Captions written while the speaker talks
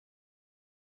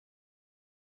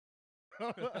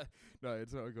No,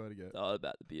 it's not going to get. It's all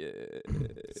about the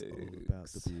bugs. It's all about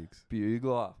the bugs.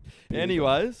 Bugler.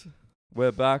 Anyways,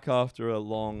 we're back after a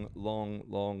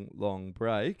long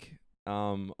break.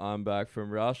 I'm back from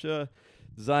Russia.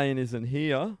 Zane isn't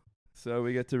here, so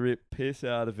we get to rip piss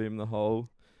out of him the whole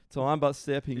time. But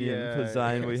stepping in for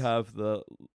Zane, we have the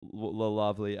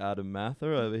lovely Adam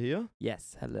Mather over here.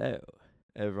 Yes, hello.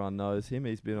 Everyone knows him.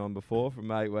 He's been on before from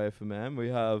Make Way for Man. We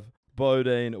have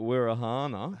Bodine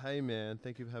Wirihana. Hey, man.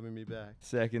 Thank you for having me back.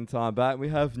 Second time back. We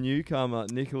have newcomer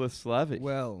Nic Slavik.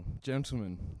 Well,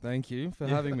 gentlemen, thank you for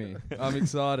having me. I'm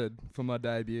excited for my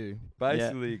debut.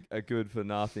 Basically a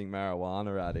good-for-nothing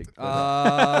marijuana addict.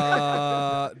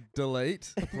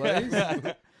 Delete, please.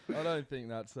 I don't think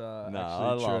that's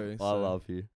actually true. I love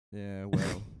you. Yeah,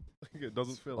 well. It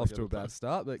doesn't feel off like to a bad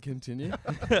start, but continue.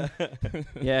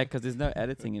 Yeah, because there's no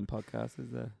editing in podcasts,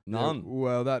 is there? None. Yeah,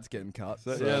 well, that's getting cut.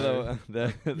 So. Yeah,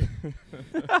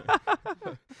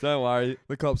 don't worry.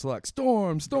 The cops are like,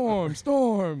 storm. Oh,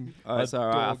 it's all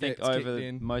right. I Door think gets over kicked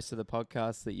in. most of the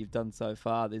podcasts that you've done so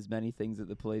far, there's many things that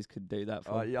the police could do that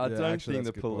for. I don't actually, think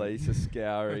that's the a good point. police are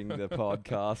scouring the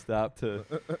podcast app to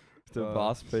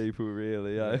bust people,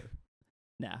 really.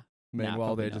 Nah. Meanwhile,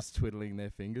 probably they're not. just twiddling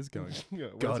their fingers going, Yeah,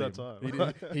 got when's him.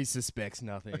 that time? He suspects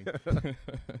nothing.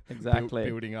 Exactly.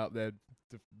 Building up their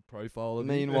profile of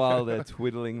Meanwhile, they're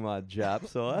twiddling my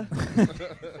Japs eye.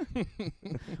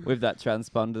 With that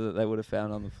transponder that they would have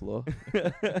found on the floor.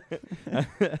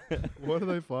 What do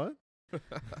they find?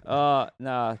 Oh,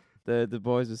 nah. The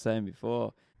boys were saying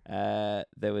before,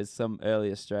 there was some early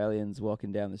Australians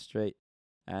walking down the street,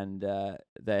 and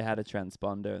they had a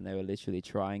transponder, and they were literally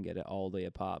trying it at all the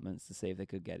apartments to see if they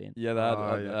could get in. Yeah, they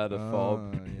had a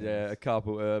fob. yes. Yeah, a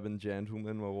couple urban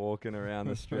gentlemen were walking around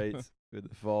the streets with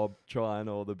the fob, trying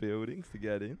all the buildings to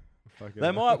get in.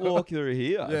 They might walk through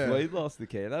here Yeah. if we lost the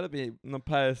key. That'd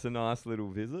pay us a nice little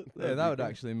visit. Yeah, that would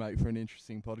actually make for an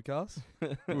interesting podcast.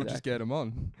 We'll just get them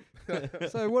on.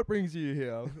 So what brings you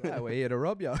here? Oh, we're here to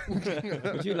rob you.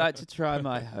 Would you like to try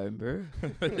my homebrew?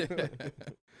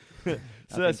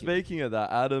 So speaking of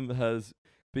that, Adam has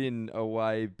been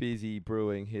away busy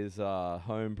brewing his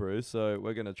homebrew, so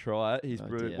we're going to try it. He's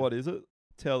brewed, dear. what is it?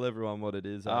 Tell everyone what it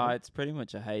is, Adam. It's pretty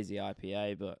much a hazy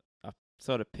IPA, but I've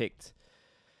sort of picked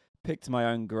my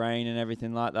own grain and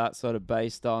everything like that, sort of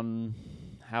based on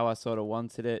how I sort of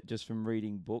wanted it, just from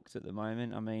reading books at the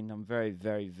moment. I mean, I'm very,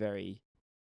 very, very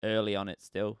early on it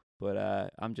still,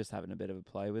 but I'm just having a bit of a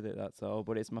play with it, that's all.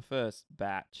 But it's my first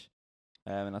batch,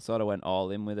 and I sort of went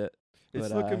all in with it. It's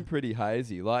But, looking pretty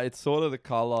hazy. Like, it's sort of the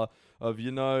colour of,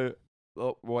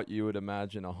 what you would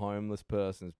imagine a homeless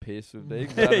person's piss would be.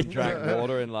 'Cause they haven't drank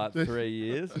water in like 3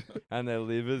 years and their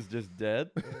liver's just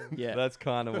dead. Yeah. That's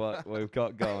kind of what we've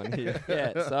got going here.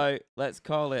 Yeah, so let's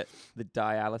call it the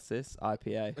dialysis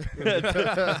IPA.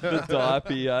 The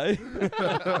IPA.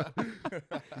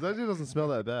 That actually doesn't smell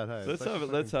that bad, hey?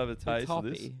 Let's have a taste of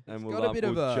this, toppy. and got a bit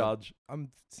of we'll a- judge. I'm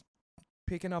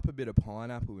picking up a bit of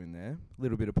pineapple in there. A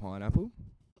little bit of pineapple.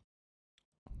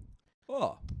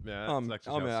 Oh, Yeah, I'm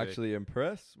actually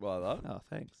impressed by that. Oh,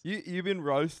 thanks. You've been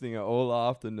roasting it all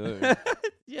afternoon,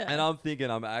 Yeah. and I'm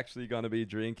thinking I'm actually going to be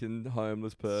drinking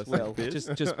homeless person's Swill. piss.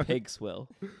 just pig swill.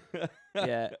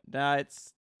 Yeah. No,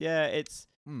 it's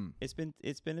Hmm. it's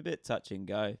been a bit touch and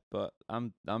go, but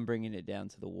I'm bringing it down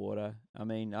to the water. I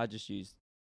mean, I just use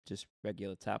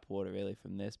regular tap water really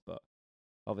from this, but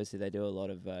obviously they do a lot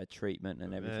of treatment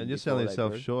and everything. Man, you're before selling they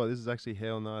yourself brew. short. This is actually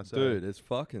hell nice. Dude, it's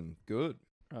fucking good.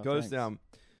 Oh, Goes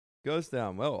thanks.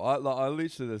 down well. I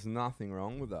literally, there's nothing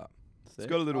wrong with that. See? It's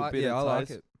got a little bit I of like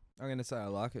taste. it. I'm going to say I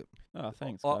like it. Oh,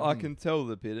 thanks. I man. can tell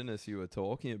the bitterness you were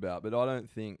talking about, but I don't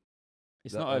think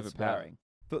It's that- not that's bad.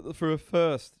 overpowering. for a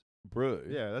first brew.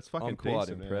 Yeah, that's fucking I'm quite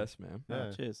decent, impressed, man. Yeah.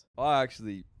 Oh, cheers. I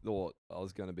actually thought I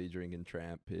was going to be drinking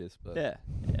tramp piss, but Yeah.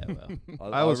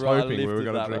 Well. I was hoping we were lifted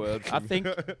gonna that drink- word I from- think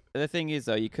the thing is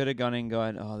though, you could have gone in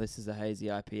going, oh, this is a hazy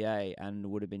IPA, and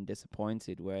would have been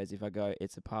disappointed. Whereas if I go,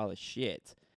 it's a pile of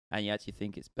shit, and you actually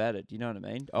think it's better. Do you know what I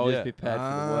mean? Always Yeah. prepared for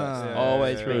the worst. Yeah,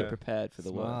 Always yeah, be yeah. prepared for the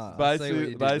Smart. worst. I see what you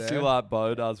did basically there. like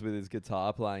Bo does with his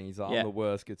guitar playing. He's like, I'm Yeah. the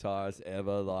worst guitarist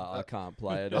ever. Like, I can't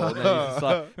play it all. And then he's just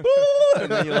like, "Woo!" And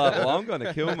then you're like, well, I'm going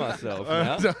to kill myself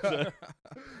now.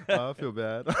 I feel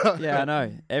bad. Yeah, I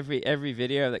know. Every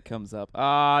video that comes up,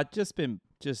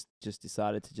 just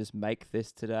decided to just make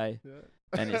this today. Yeah.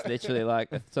 and it's literally like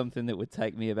something that would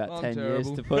take me about I'm 10 years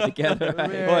terrible. to put together.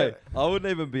 right? Yeah. Wait, I wouldn't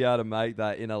even be able to make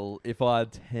that if I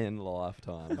had 10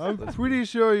 lifetimes. I'm pretty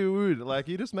sure you would. Like,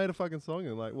 you just made a fucking song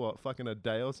in like what, fucking a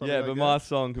day or something. Yeah, like but that? my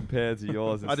song compared to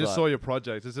yours, I it's just like, saw your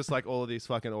project. It's just like all of these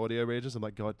fucking audio regions. I'm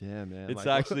like, god damn, man. it's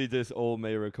like, actually just all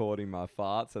me recording my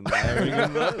farts and layering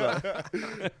them.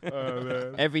 Like, oh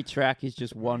man. Every track is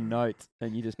just one note,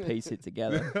 and you just piece it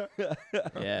together.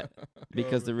 Yeah,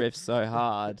 because the riff's so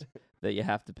hard that you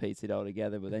have to piece it all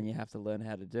together, but then you have to learn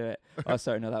how to do it. Oh,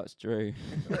 sorry, no, that was Drew.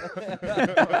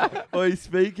 Well,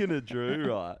 speaking of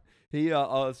Drew, right? I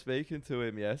was speaking to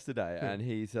him yesterday, and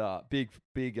he's a big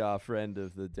friend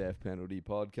of the Death Penalty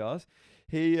podcast.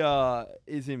 He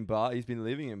is in He's been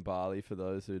living in Bali, for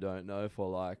those who don't know, for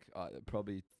like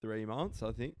probably 3 months,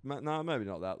 I think. No, maybe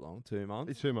not that long. 2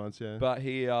 months. It's 2 months, yeah. But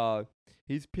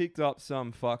he's picked up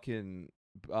some fucking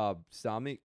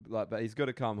stomach, but he's got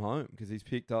to come home because he's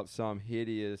picked up some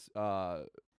hideous bug.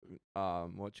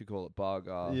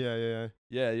 Yeah.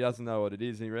 Yeah, he doesn't know what it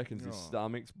is, and he reckons his Oh.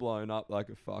 stomach's blown up like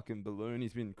a fucking balloon.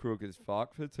 He's been crook as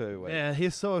fuck for 2 weeks. Yeah,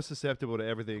 he's so susceptible to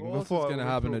everything. Of course Before it's going to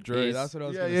happen to Drew. He's- That's what I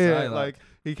was yeah, going to yeah. say. Like,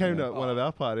 he came yeah. to one of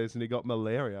our parties and he got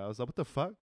malaria. I was like, what the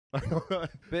fuck?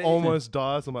 But Almost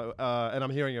dies. I'm like, and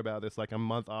I'm hearing about this like a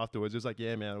month afterwards. It was like,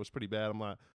 yeah, man, it was pretty bad. I'm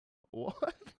like, what?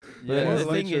 But Yeah, he's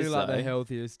the thing literally is, like though- the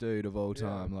healthiest dude of all Yeah.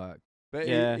 time. Like, But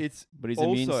Yeah. it's But his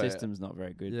immune also- system's not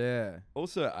very good. yeah.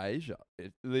 also Asia.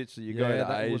 Literally, you Yeah, go to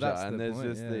well, Asia that's and the there's point,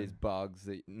 just yeah. these bugs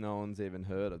that no one's even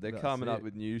heard of. They're That's coming up it.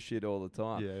 with new shit all the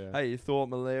time. Yeah, yeah. Hey, you thought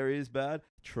malaria is bad?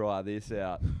 Try this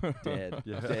out. Dead.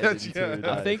 Yeah. Dead in Yeah. 2 days.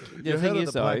 I think You the heard thing of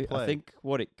is, the though, Black I Plague? think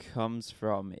what it comes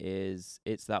from is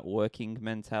it's that working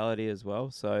mentality as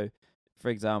well. So, for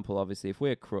example, obviously, if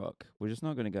we're crook, we're just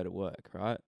not going to go to work,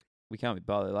 right? We can't be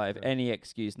bothered. Like, if Yeah. any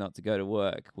excuse not to go to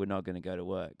work, we're not going to go to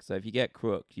work. So if you get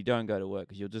crook, you don't go to work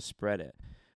because you'll just spread it.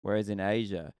 Whereas in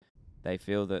Asia, they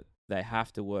feel that they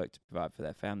have to work to provide for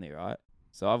their family, right?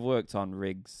 So I've worked on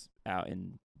rigs out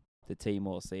in the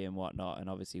Timor Sea and whatnot, and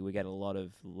obviously we get a lot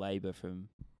of labor from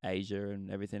Asia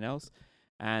and everything else,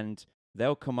 and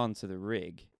they'll come onto the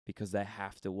rig because they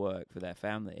have to work for their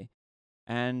family.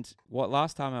 And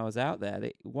last time I was out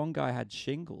there, one guy had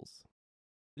shingles.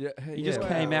 Yeah, He just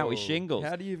came out with Wow. shingles.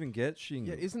 How do you even get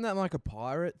shingles? Yeah, isn't that like a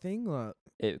pirate thing? Like,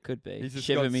 It could be. He's just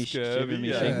Shiver got me scurvy,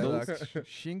 yeah. shingles. like,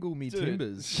 shingle me Dude.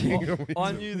 timbers.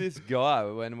 I knew this guy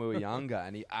when we were younger,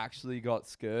 and he actually got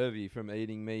scurvy from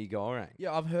eating mee goreng.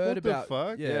 Yeah, I've heard What the about.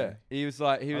 fuck? Yeah, He was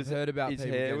like, I've heard about his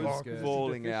people hair getting was scurvy.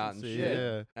 falling out and Deficiency,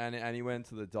 shit. Yeah. And he went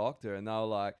to the doctor, and they were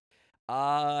like,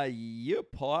 "Are you a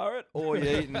pirate or you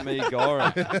eating mee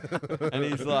goreng?" And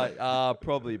he's like,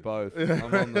 probably both.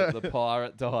 I'm on the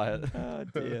pirate diet. Oh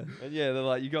dear. And yeah, they're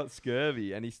like, "You got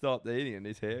scurvy," and he stopped eating, and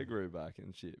his hair grew back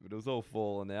and shit. But it was all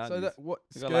falling out. So and that what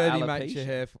You got, like, scurvy makes your alopecia.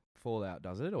 hair fall out,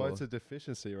 does it? Or Well, it's a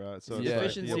deficiency, right? So It's Yeah. a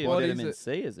deficiency What of is vitamin it?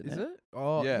 C, isn't is it? it?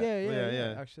 Oh, Yeah.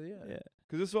 Yeah. Actually, yeah. Yeah.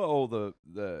 Because that's what all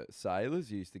the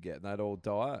sailors used to get, and they'd all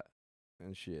diet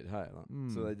and shit. Hey, like,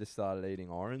 so Mm. they just started eating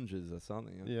oranges or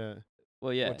something. yeah.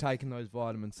 Well, yeah. Or taking those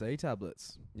vitamin C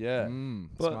tablets. Yeah.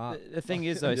 But Smart. the thing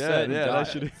is, though, Yeah, certain yeah,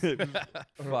 diets. they should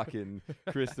fucking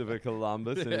Christopher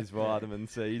Columbus and his vitamin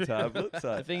C tablets.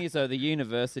 The thing is, though, the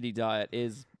university diet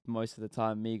is most of the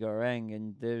time mee goreng,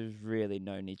 and there's really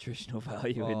no nutritional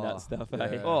value in Oh, that stuff. yeah.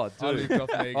 Eh? Oh, I dude. lived off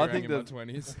mee I goreng think in my that-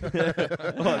 20s.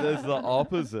 Oh, there's the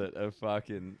opposite of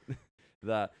fucking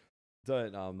that.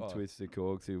 Don't Oh. twist the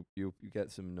corks. You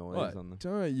get some noise What? on them.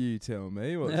 Don't you tell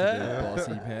me what to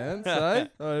do, bossy pants, eh?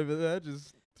 Over there,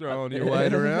 just throwing your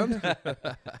weight around.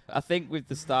 I think with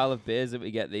the style of beers that we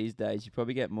get these days, you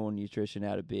probably get more nutrition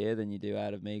out of beer than you do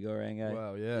out of mee goreng. Eh?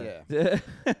 Well, yeah. Yeah.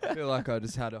 I feel like I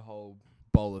just had a whole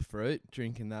bowl of fruit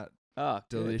drinking that Oh,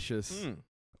 good. delicious Mm.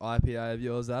 IPA of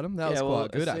yours, Adam. That was Yeah, well,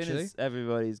 quite good, as soon actually. as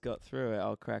everybody's got through it,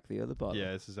 I'll crack the other bottle.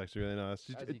 Yeah, this is actually really nice. As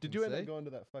you Did can you end see. up going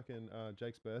to that fucking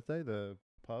Jake's birthday, the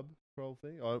pub crawl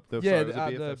thing? Oh, Yeah, sorry, it was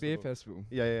at a the beer festival. festival.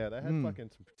 Yeah, they had Mm. fucking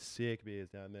some sick beers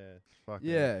down there. Fucking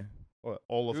Yeah.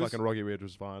 all It the was- fucking Rocky Ridge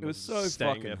was fine. it was so staying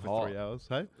fucking there for hot. 3 hours.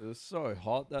 Hey, It was so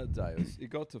hot that day.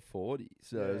 It got to 40.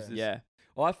 So it was just, Yeah.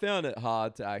 I found it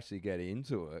hard to actually get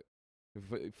into it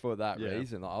for that Yeah.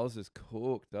 reason. Like, I was just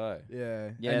cooked, though.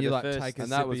 Yeah. Yeah, and you the like first- take a And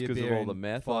sip that was of your because of beer all the in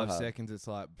meth I 5 had. seconds. It's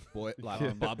like like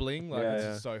Yeah. bubbling. Like Yeah, it's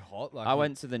yeah. just so hot. Like I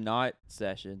went to the night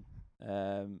session,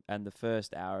 and the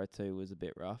first hour or two was a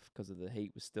bit rough because of the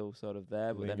heat was still sort of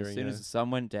there. But then as Lingering, soon yeah. as the sun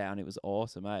went down, it was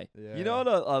awesome, eh? Yeah. You know what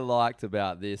I liked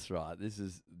about this, right? This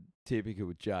is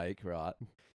typical Jake, right?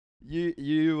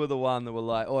 You were the one that were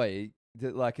like, "Oi,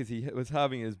 like, 'cause he was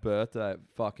having his birthday at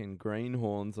fucking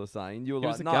Greenhorns or something. You were It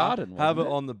like, was a nah, garden, have it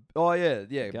wasn't it? on the. Oh yeah,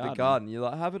 the Garden. garden. You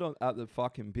like have it on at the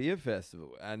fucking beer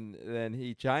festival, and then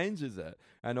he changes it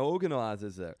and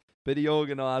organises it. But he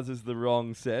organises the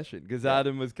wrong session because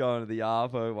Adam was going to the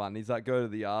Arvo one. He's like, go to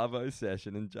the Arvo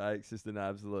session, and Jake's just an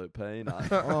absolute peanut.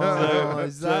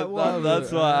 Is that why?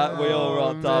 That's why we all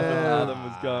rocked up, and man. Adam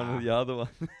was going to the other one.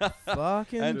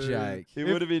 Fucking And Jake. It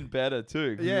would have been better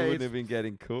too. 'Cause Yeah, he wouldn't it's- have been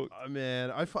getting cooked. Oh,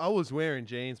 man, I was wearing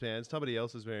jeans, man. Somebody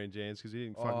else was wearing jeans because he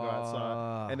didn't fucking go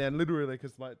outside. And then literally,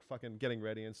 because like fucking getting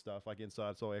ready and stuff, like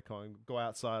inside, so aircon, go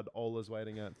outside. Ola's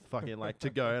waiting at fucking like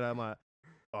to go, and I'm like,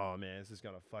 oh man, this is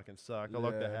gonna fucking suck. I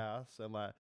locked the Yeah. house, and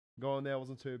like going there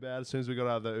wasn't too bad. As soon as we got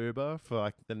out of the Uber for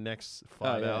like the next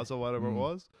 5 yeah. hours or whatever it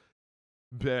was,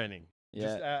 burning, Yeah.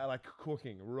 just like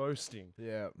cooking, roasting.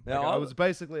 Yeah. Now, Like, I was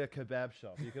basically a kebab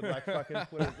shop. You could like fucking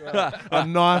put a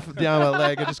knife down my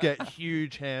leg and just get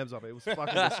huge hams up. It was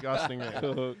fucking disgusting, man.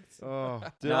 Cooked. Oh,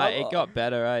 Dude, No, it got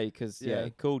better, eh? Because Yeah.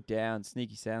 it cooled down.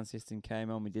 Sneaky sound system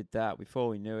came on. We did that. Before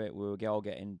we knew it, we were all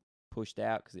getting pushed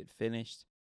out because it finished.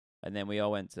 And then we all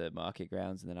went to market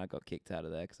grounds, and then I got kicked out of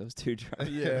there because I was too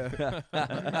drunk. Yeah.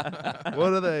 what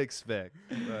do they expect?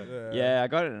 Right. Yeah, I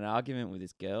got in an argument with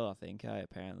this girl, I think,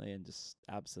 apparently, and just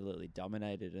absolutely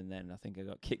dominated. And then I think I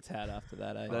got kicked out after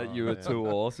that. that you were too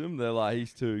awesome. They're like,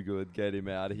 he's too good. Get him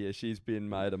out of here. She's been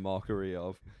made a mockery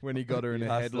of. When he got her in He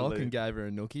a has to headlock leave. and gave her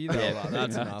a nookie, they Yeah, were like,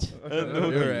 pretty that's much.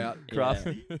 enough. You're out.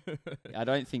 Crusty. I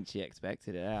don't think she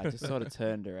expected it. I just sort of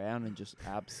turned around and just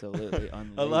absolutely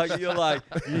unleashed. I like you're like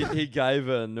he gave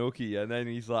her a nookie, and then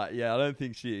he's like, yeah, I don't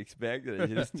think she expected it.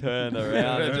 He just turned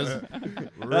around and just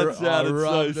that sounded so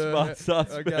rubbed her. I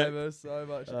suspect. gave her so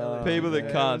much. People that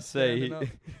Yeah, can't was see, standing up.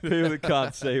 people that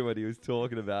can't see what he was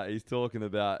talking about. He's talking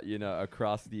about, you know, a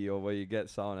crusty, or where you get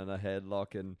someone in a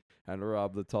headlock and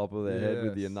rub the top of their head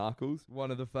with your Yes. knuckles.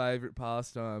 One of the favourite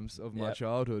pastimes of my Yep.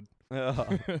 childhood.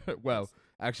 Well,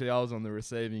 actually, I was on the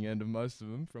receiving end of most of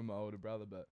them from my older brother,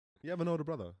 but You have an older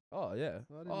brother? oh yeah,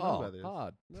 I didn't know about this.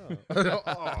 hard. No.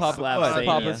 Papa, Slav wait,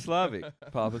 Papa Senior. Slavik.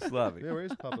 Papa Slavik. Yeah, where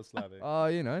is Papa Slavik? Oh,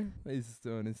 you know, he's just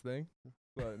doing his thing,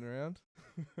 floating around.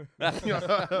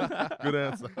 Good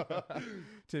answer.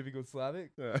 Typical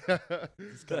Slavic, Yeah.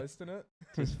 just coasting it.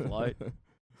 Just float.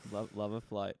 Love a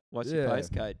float. What's Yeah. your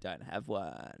postcode? Don't have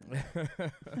one.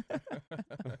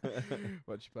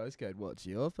 What's your postcode? What's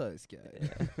your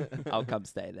postcode? I'll come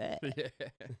stay there.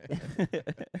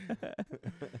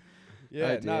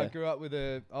 Yeah, no, I dear. grew up with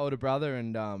a older brother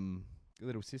and a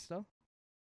little sister,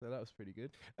 so that was pretty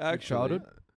good. Actually, childhood.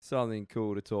 something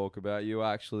cool to talk about. You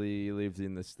actually lived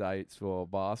in the States for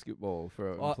basketball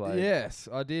Yes,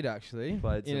 I did actually.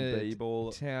 played some in a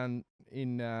b-ball. town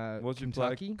in What did you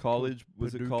Kentucky. play? College?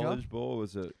 Was it Paducah? college ball? Or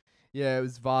was it? Yeah, it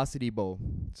was varsity ball.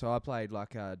 So I played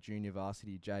like a junior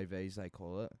varsity JVs, they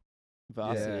call it.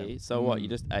 Varsity. So what? You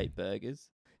Mm. just ate burgers?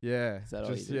 Yeah, Is that all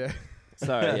you just did? yeah.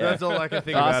 Sorry, yeah. That's all I can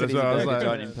think about as Varsity's well. I a was burger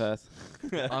like, joint in Perth.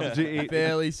 I'm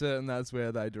fairly certain that's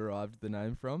where they derived the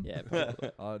name from. Yeah,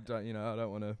 probably. I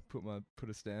don't want to put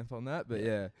a stamp on that, but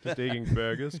yeah, just eating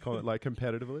burgers, like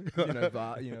competitively.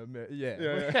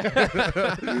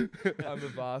 yeah. I'm a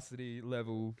varsity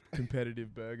level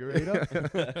competitive burger eater.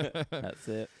 That's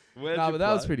it. Where'd No, you but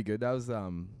that was play? pretty good. That was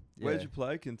Where'd yeah. you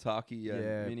play? Kentucky and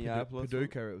Yeah, Minneapolis.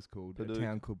 Paducah it was called. A Paducah.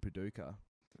 town called Paducah.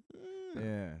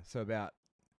 Yeah, so about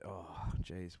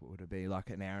what would it be, like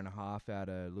an hour and a half out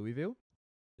of Louisville?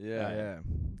 Yeah.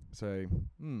 So,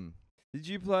 Did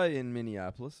you play in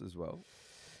Minneapolis as well?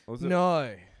 Or was it-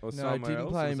 no, or no, somewhere didn't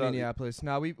else? play Was in that the- Minneapolis.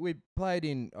 No, we played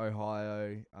in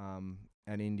Ohio,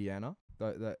 and Indiana.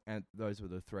 And those were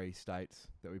the three states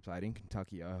that we played in: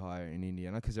 Kentucky, Ohio, and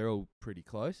Indiana, because they're all pretty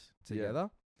close Yeah. together.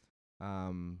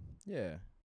 Yeah,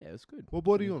 it was good. What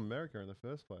brought you to America in the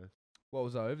first place? What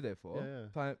was I over there for?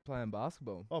 Yeah. Playing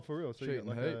basketball. Oh, for real? So you Shooting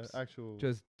got like hoops. a actual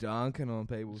Just dunking on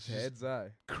people's Just heads, eh?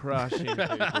 crushing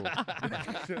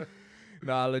people.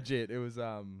 Nah, legit. It was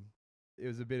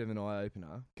a bit of an eye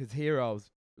opener because here I was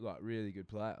like really good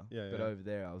player, Yeah, but yeah. over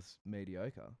there I was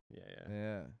mediocre. Yeah,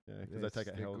 Yeah, because Yes, they take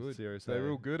it they're hell good. seriously. They're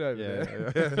real good over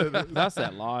there. Yeah. That's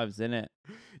their lives, isn't it?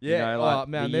 Yeah, know, like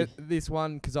man, the- this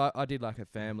one because I did like a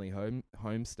family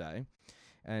homestay,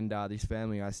 and this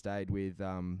family I stayed with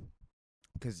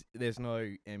because there's no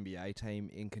NBA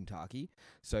team in Kentucky,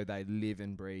 so they live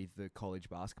and breathe the college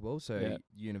basketball. So Yeah.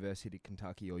 University of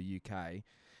Kentucky or UK,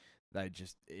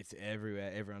 it's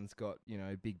everywhere. Everyone's got,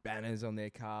 big banners on their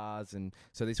cars. And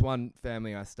so this one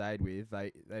family I stayed with,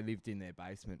 they lived in their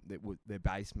basement. Their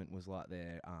basement was like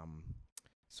their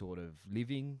sort of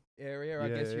living area, I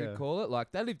Yeah, guess you yeah. would call it.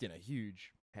 Like they lived in a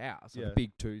huge house, Yeah. like a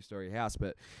big 2-story house,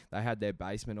 but they had their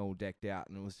basement all decked out,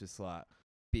 and it was just like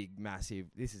big, massive.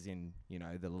 This is in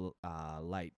the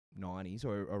late 90s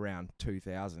or around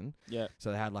 2000. Yeah.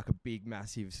 So they had like a big,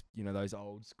 massive, those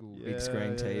old school Yeah, big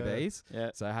screen yeah, yeah. TVs.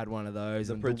 Yeah. So I had one of those.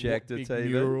 The and projector big TV.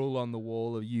 mural on the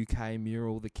wall, a UK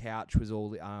mural. The couch was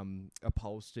all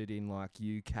upholstered in like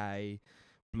UK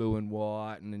blue and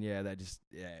white, and then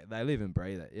they live and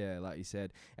breathe it. Like you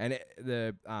said. And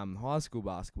the high school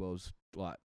basketball's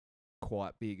like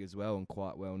quite big as well and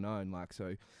quite well known. Like,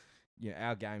 so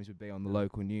our games would be on the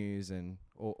local news, and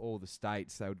all the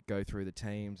states, they would go through the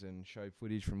teams and show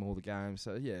footage from all the games.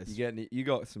 So You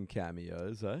got some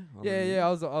cameos, eh? I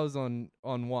was on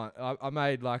one. I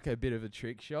made like a bit of a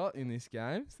trick shot in this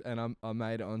game, and I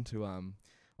made it onto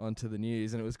the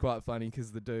news, and it was quite funny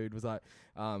because the dude was like,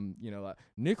 like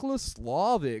Nic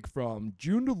Slavik from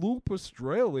Joondalup,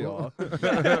 Australia.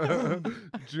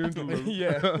 Joondalup.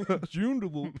 Yeah,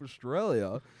 Joondalup,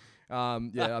 Australia.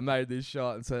 I made this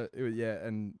shot, and so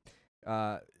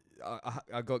I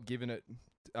got given it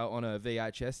on a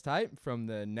VHS tape from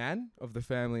the nan of the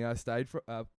family I stayed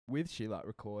with. She like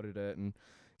recorded it and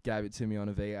gave it to me on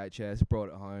a VHS, brought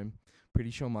it home. Pretty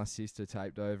sure my sister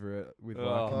taped over it with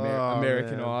like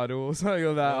American Idol or something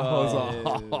like that. I was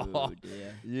like,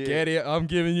 dear. get it, I'm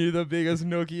giving you the biggest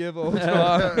nookie of all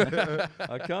time.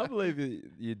 I can't believe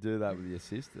you do that with your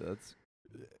sister. That's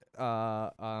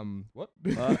what?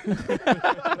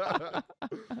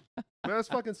 Man, it's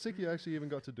fucking sick you actually even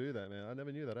got to do that, man. I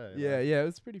never knew that, eh? Yeah, it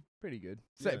was pretty good.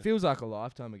 So Yeah. it feels like a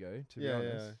lifetime ago, to be Yeah,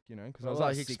 honest. Because I Well, was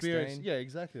like 16. experience. Yeah,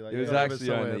 exactly. Like, it you was got over actually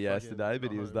somewhere only fucking yesterday,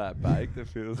 but he was home. that baked. It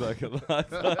feels like a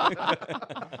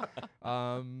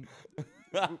lifetime.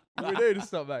 We need to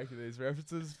stop making these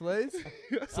references, please,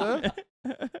 sir,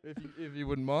 if you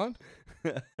wouldn't mind.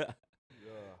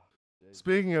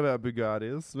 Speaking about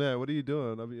Bugattis, man, what are you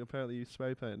doing? I mean, apparently you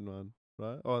spray painting one,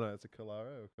 right? Oh no, it's a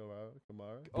Camaro.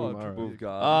 Oh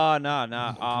no,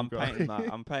 I'm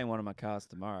Bugatti. painting one of my cars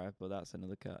tomorrow, but that's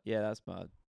another car. Yeah, that's my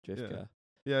drift car.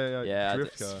 Yeah, Yeah,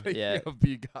 drift car. Speaking Yeah. of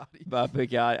Bugatti. But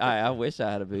Bugatti, I wish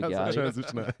I had a That's a Bugatti.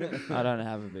 transition. I don't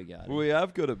have a Bugatti. We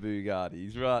have got a Bugatti.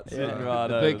 He's right, sitting Yeah. right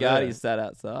The over Bugatti's sat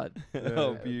outside. there.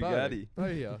 Oh, Bugatti. Oh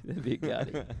yeah. The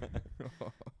Bugatti.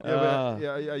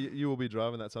 Yeah, you will be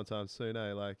driving that sometime soon,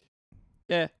 eh? Like,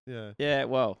 Yeah. yeah.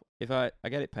 Well, if I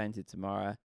get it painted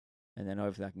tomorrow, and then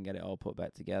hopefully I can get it all put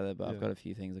back together. But I've Yeah. got a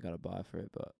few things I got to buy for it.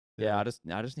 But Yeah. I just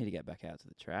need to get back out to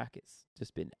the track. It's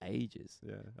just been ages.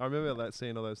 Yeah, I remember like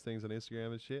seeing all those things on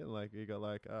Instagram and shit, and like you got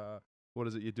like what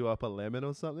is it? You do up a lemon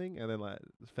or something, and then like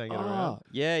fang it around.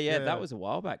 Yeah, Yeah. that was a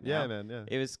while back now. Yeah, man. Yeah.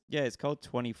 It was, it's called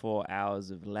 24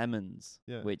 Hours of Lemons,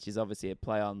 Yeah. which is obviously a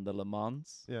play on the Le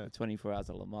Mans. Yeah. 24 Hours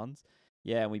of Le Mans.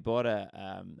 Yeah, and we bought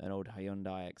an old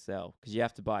Hyundai Excel because you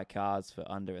have to buy cars for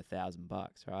under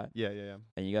 $1,000, right? Yeah.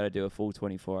 And you got to do a full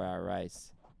 24-hour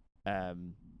race,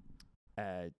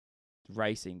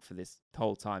 racing for this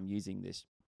whole time using this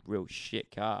real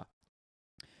shit car.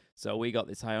 So we got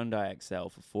this Hyundai Excel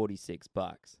for $46.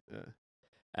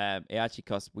 Yeah. It actually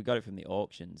cost. We got it from the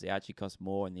auctions. It actually cost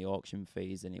more in the auction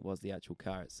fees than it was the actual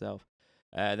car itself.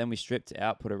 Then we stripped it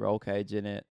out, put a roll cage in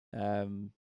it.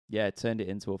 Turned it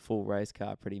into a full race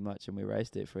car pretty much, and we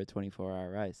raced it for a 24-hour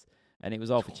race. And it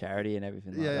was all for charity and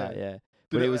everything like that. Yeah.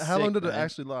 But it was how long sick, did it man.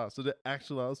 actually last? Did it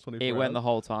actually last 24 It hours? went the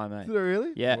whole time, mate. Did it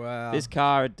really? Yeah. Wow. This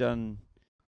car had done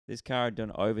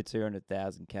over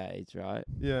 200,000 Ks, right?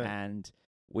 Yeah. And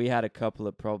we had a couple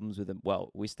of problems with them.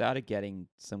 Well, we started getting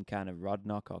some kind of rod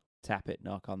knock or tappet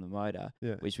knock on the motor,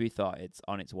 Yeah. which we thought it's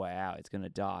on its way out, it's going to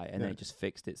die, and then Yeah. it just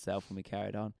fixed itself and we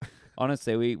carried on.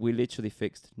 Honestly, we literally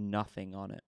fixed nothing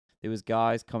on it. There was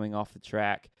guys coming off the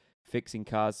track fixing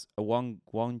cars.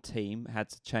 One team had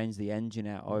to change the engine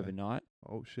out Yeah. overnight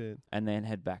Oh shit. and then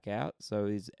head back out. So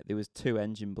there was 2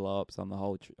 engine blow-ups on the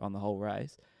whole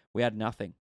race. We had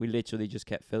nothing. We literally just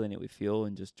kept filling it with fuel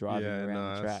and just driving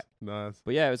around the track. Nice.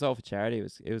 But yeah, it was all for charity.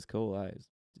 It was cool. It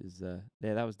was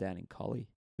that was down in Collie.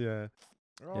 Yeah.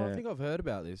 Oh, Yeah. I think I've heard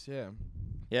about this. Yeah.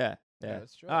 Yeah.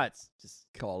 that's true. It's just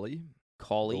Collie, the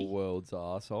Collie. world's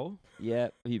arsehole. Yeah.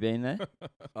 Have you been there?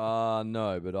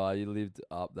 No, but I lived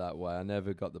up that way. I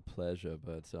never got the pleasure,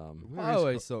 but I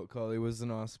always thought Collie was a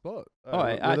nice spot.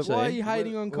 Why are you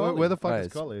hating on Collie? Where the fuck Hey,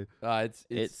 is Collie?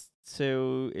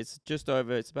 It's just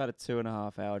over. It's about a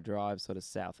 2.5-hour drive, sort of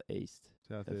southeast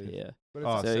of Southeast. here. But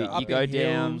Oh, it's So so you go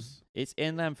down. It's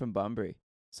inland from Bunbury.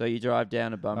 So you drive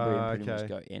down to Bunbury and pretty okay. much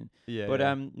go in. Yeah. But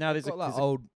yeah. now there's got like there's a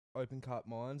old open cut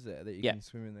mines there that you Yeah. can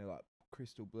swim in. They're like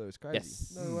crystal blue. It's crazy.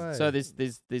 yes. No way. So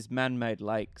there's man-made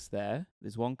lakes there.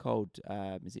 There's one called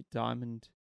is it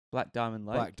Black Diamond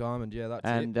Lake? Black Diamond. Yeah, that's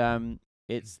And it.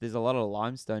 there's a lot of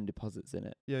limestone deposits in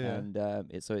it. Yeah. And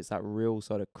it's that real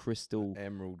sort of crystal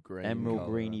Emerald green. emerald colour.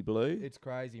 greeny blue. It's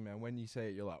crazy, man. When you see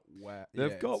it, you're like, wow.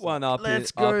 They've Yeah, got it's one like- up.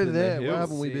 Let's in, up go in there. The Why hills.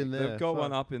 haven't we been there? They've got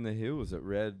one Fuck. up in the hills at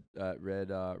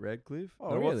Redcliffe. Oh,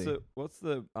 No, really? What's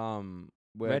the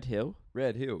Red Hill.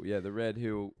 Red Hill? Yeah, the Red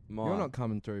Hill mine. You're not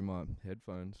coming through my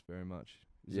headphones very much.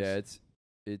 Is Yeah, this-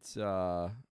 it's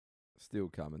still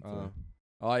coming through. uh,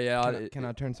 Oh yeah. can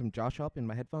I turn some Josh up in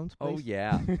my headphones, Oh please?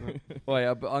 yeah. Oh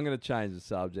yeah. But I'm gonna change the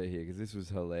subject here because this was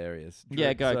hilarious.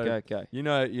 Yeah, Drew- so, go. You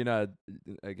know.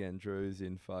 Again, Drew's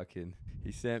in fucking.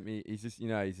 He sent me. He's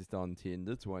just on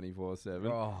Tinder 24/7.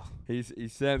 Oh, He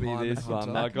sent me Climate this hunter.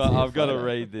 one. I I've can see a got to photo.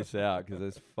 read this out because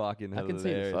it's fucking I hilarious.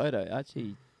 can see the photo.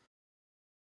 Actually,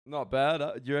 Not bad.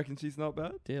 Do you reckon she's not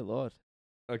bad? dear Lord.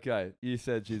 Okay, you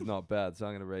said she's not bad, so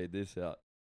I'm gonna read this out.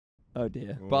 Oh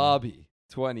dear. Barbie,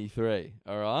 23.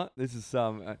 All right, this is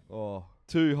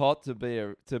too hot to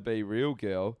be real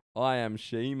girl. I am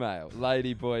she-male.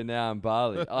 Lady boy now in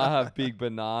Bali. I have big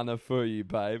banana for you,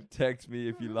 babe. Text me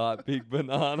if you like big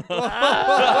banana.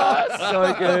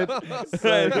 So good.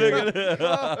 Hey, look at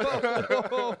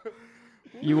it.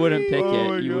 You wouldn't pick Oh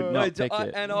my it. You would God. not Wait, pick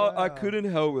it. And Wow. I couldn't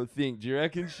help but think, do you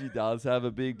reckon she does have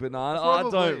a big banana? I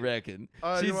Probably. don't reckon.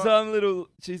 You She's know what? some little,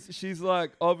 she's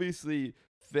like obviously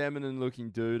feminine looking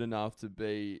dude enough to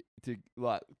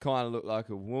like kind of look like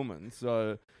a woman.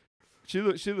 So she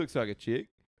looks like a chick.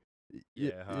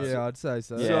 Yeah. yeah, I'd say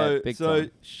so. Yeah, big so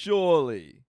time.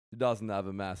 surely she doesn't have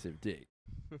a massive dick.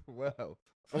 Well,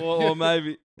 Or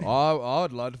maybe I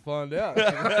would like to find out.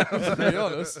 To be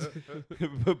honest.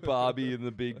 Barbie and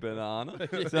the Big Banana.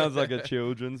 Sounds like a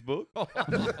children's book.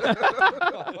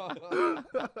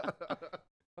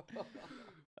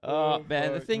 Oh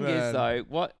man, the thing is man. though,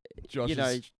 what Josh's you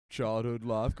know, childhood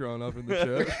life growing up in the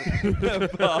church.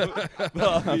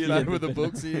 Barbie That and were the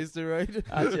books he used to read.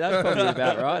 actually that's probably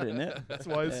about right, isn't it? That's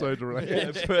why it's so Yeah,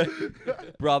 deranged.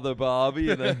 Brother Barbie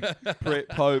and the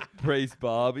Pope Priest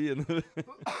Barbie and the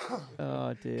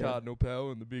Oh dear. Cardinal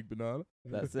Pell and the Big Banana.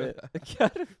 That's it.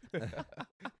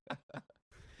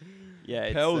 Yeah,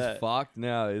 it's Pell's fucked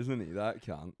now, isn't he? That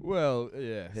cunt. Well,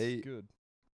 yeah, He- good.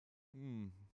 Mm.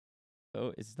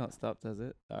 oh, it's not stopped, has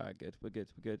it? All right, good. We're good.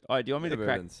 All right, do you want me to Never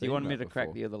crack? even Do you seen want me that to crack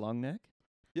before. the other long neck?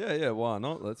 Yeah, why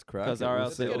not? Let's crack 'Cause it. or We'll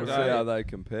else see, it'll we'll see go- how they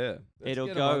compare. Let's It'll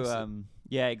get go. amongst it.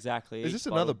 Yeah, exactly. Is each this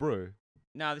another bottle- brew?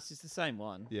 No, this is the same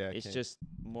one. Yeah, it's okay. just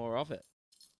more of it.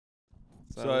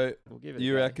 So, we'll give it.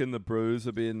 You a go. reckon the brews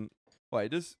have been?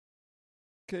 Wait, just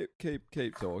keep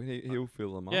talking. He'll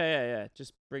fill them up. Yeah.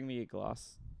 Just bring me your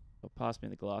glass, or pass me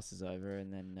the glasses over,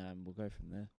 and then we'll go from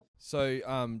there. So,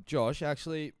 Josh,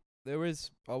 actually, I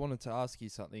wanted to ask you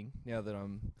something now that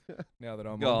I'm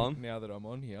Go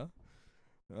on. here.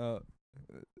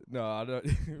 No, I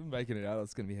don't. Making it out,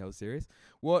 it's going to be hell serious.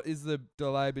 What is the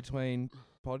delay between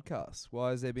podcasts? Why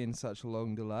has there been such a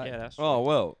long delay? Yeah, that's Oh true.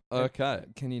 well. Okay.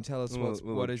 Can you tell us We'll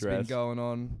what has been address. going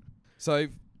on? So,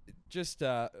 just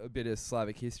a bit of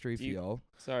Slavic history for Do you- y'all.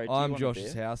 Sorry, do you I'm want a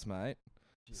Josh's beer? housemate,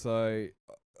 so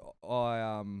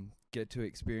I get to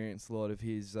experience a lot of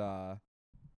his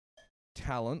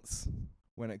talents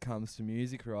when it comes to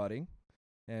music writing,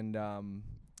 and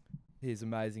his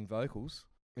amazing vocals.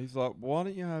 He's like, why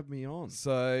don't you have me on?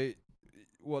 So,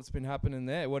 what's been happening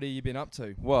there? What have you been up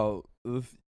to? Well,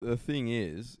 the thing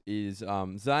is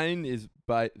Zane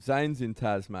Zane's in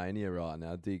Tasmania right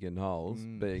now, digging holes,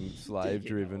 being slave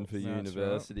driven for holes. That's right.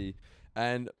 university,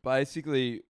 and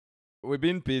basically we've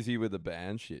been busy with the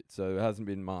band shit, so there hasn't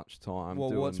been much time. Well,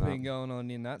 doing what's that. been going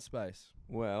on in that space?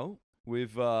 Well,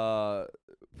 we've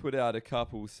put out a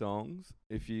couple songs.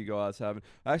 If you guys haven't,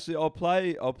 actually, I'll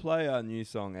play our new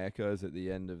song "Echoes" at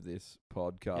the end of this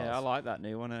podcast. Yeah, I like that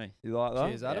new one, eh? You like that?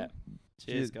 Cheers, Adam. Yeah.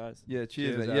 Cheers, guys. Yeah,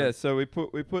 Cheers, cheers. Adam. Yeah, so we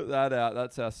put that out.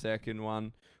 That's our second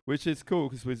one, which is cool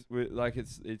because we like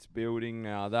it's building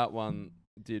now. That one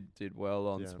did well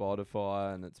on Yeah.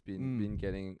 Spotify, and it's been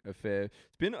getting a fair.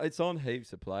 It's on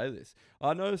heaps of playlists.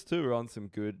 I noticed too we're on some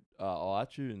good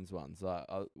iTunes ones. Like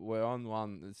we're on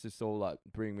one that's just all like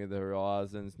Bring Me the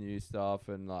Horizons, new stuff,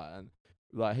 and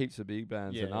like heaps of big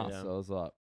bands Yeah, and us. yeah. So I was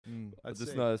like, I I'd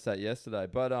just say- noticed that yesterday.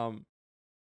 But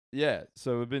yeah,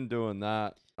 so we've been doing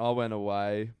that. I went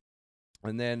away,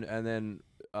 and then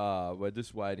we're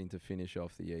just waiting to finish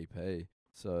off the EP.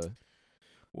 So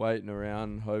waiting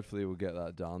around. Hopefully we'll get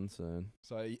that done soon.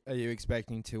 So, are you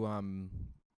expecting to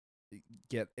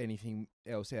get anything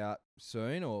else out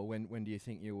soon, or when do you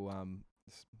think you'll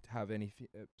have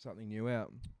something new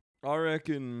out? I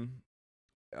reckon.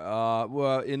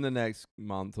 Well, in the next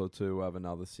month or two, we'll have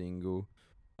another single.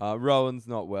 Rowan's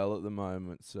not well at the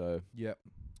moment, so Yep.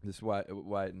 just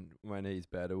waiting. When he's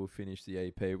better, we'll finish the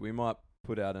EP. We might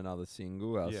put out another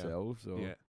single ourselves. Or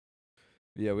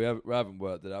Yeah. we haven't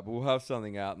worked it out, but we'll have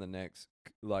something out in the next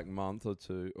like month or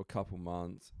two or couple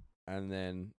months, and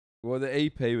then the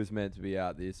EP was meant to be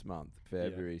out this month,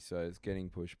 February, so it's getting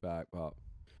pushed back. But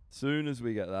soon as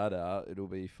we get that out, it'll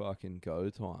be fucking go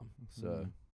time. So.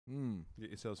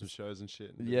 Get yourself some shows and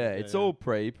shit. It's all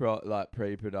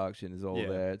pre-production is all Yeah.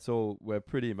 there. We're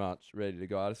pretty much ready to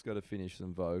go. I just got to finish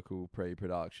some vocal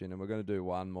pre-production, and we're going to do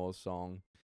one more song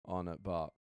on it. But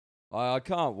I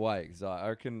can't wait because I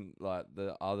reckon like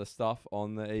the other stuff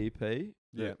on the EP.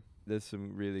 Yeah. There's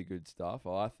some really good stuff.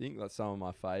 I think that's some of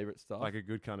my favorite stuff. Like a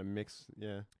good kind of mix.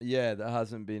 Yeah. Yeah, that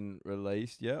hasn't been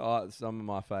released yet. Some of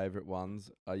my favorite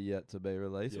ones are yet to be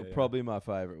released, or Yeah. probably my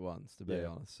favorite ones to be Yeah.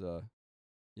 honest. So.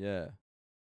 Yeah.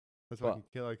 That's fucking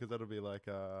killer because that'll be like,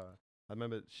 I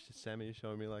remember Sammy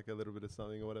showing me like a little bit of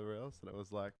something or whatever else, and it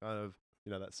was like kind of,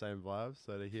 that same vibe.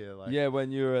 So to hear like. Yeah,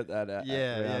 when you were at that round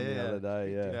yeah. the other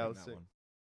day, yeah. Yeah, I was sick.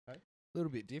 A little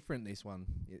bit different, this one.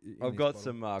 I've got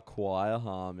some choir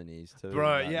harmonies too.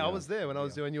 Bro, in that, I was there when I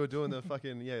was Yeah. you were doing the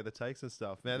fucking, the takes and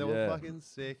stuff. Man, they were fucking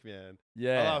sick, man. I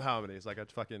Yeah. love harmonies. Like, I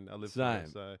live for them,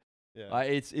 Same. so, yeah.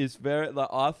 It's very, like,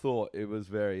 I thought it was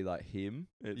very, like, him.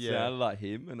 It Yeah. sounded like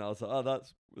him, and I was like, oh, that'll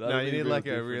No, you be need real like a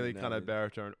different really now. kind of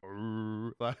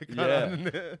baritone, like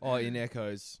Yeah. Oh, in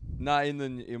echoes. No,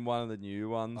 in one of the new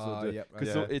ones. Oh, yep.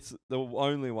 Because Yeah. it's the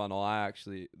only one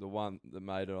the one that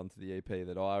made it onto the EP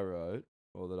that I wrote,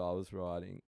 or that I was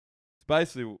writing. It's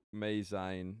basically me,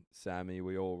 Zane, Sammy,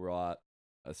 we all write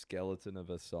a skeleton of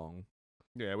a song.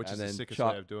 Yeah, which and is the then sickest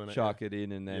way of doing it. chuck it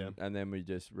in, and then Yeah. and then we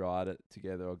just write it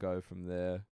together or go from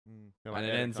there. Yeah, And it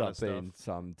edit ends kinda up being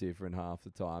some different half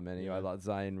the time anyway. Yeah. Like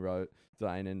Zane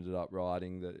ended up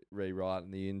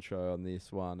rewriting the intro on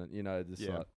this one, and just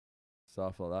Yeah. like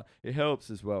stuff like that. It helps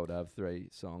as well to have 3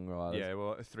 songwriters. Yeah,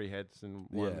 well, 3 heads and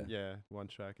one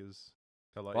track is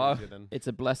a lot Well, easier than. It's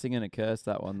a blessing and a curse,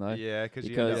 that one, though. Yeah, because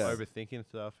you because- end up overthinking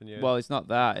stuff, and Well, it's not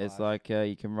that. It's Right. like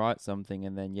you can write something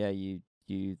and then you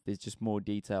there's just more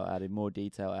detail added.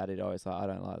 Oh, it's like I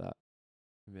don't like that.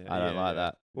 I don't like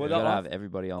that. Well, You gotta I- have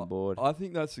everybody on board. I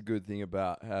think that's a good thing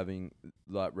about having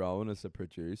like Rowan as a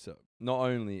producer. Not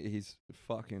only he's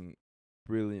fucking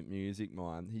brilliant music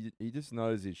mind, he just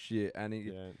knows his shit, and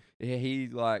he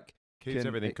like keeps can-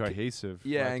 everything it ca- cohesive.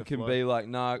 yeah, like and the can flow. be like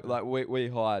like we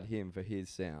hired him for his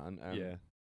sound,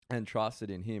 and trusted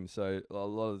in him. So a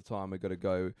lot of the time we got to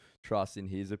go trust in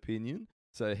his opinion.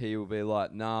 So he will be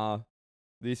like, nah,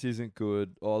 this isn't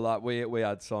good, or like we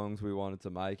had songs we wanted to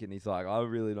make, and he's like, I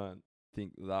really don't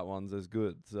think that one's as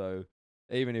good. So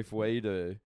even if we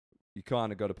do, you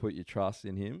kind of got to put your trust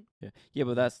in him. Yeah,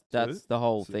 but that's the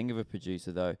whole So- thing of a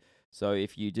producer, though. So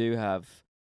if you do have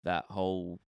that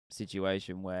whole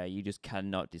situation where you just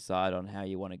cannot decide on how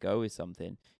you want to go with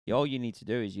something, all you need to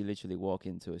do is you literally walk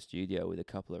into a studio with a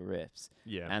couple of riffs,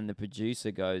 and the producer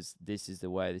goes, "This is the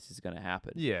way this is going to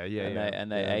happen."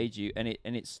 And they aid you, and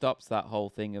it stops that whole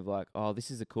thing of like, "Oh, this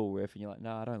is a cool riff," and you're like,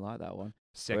 "No, I don't like that one."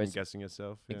 Second guessing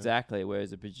yourself. Yeah. Exactly.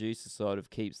 Whereas a producer sort of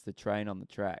keeps the train on the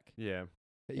track. Yeah.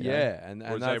 You know? Yeah, and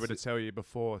Or is that's able to tell you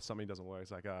before something doesn't work.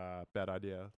 It's like bad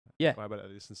idea. Yeah. Why about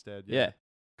this instead? Yeah.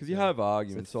 because you Yeah. have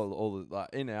arguments all the, like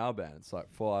in our band. It's like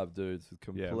 5 dudes with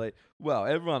Yeah. complete. Well,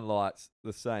 everyone likes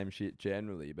the same shit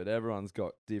generally, but everyone's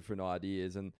got different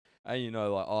ideas, and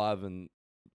like Ivan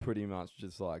pretty much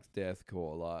just likes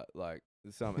deathcore, like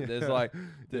something. There's like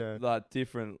Yeah. like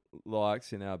different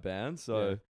likes in our band,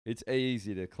 so it's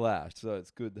easy to clash. So it's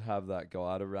good to have that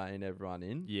guy to rein everyone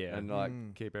in. Yeah. and like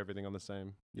keep everything on the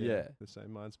same. Yeah. The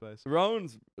same mind space.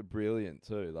 Rowan's brilliant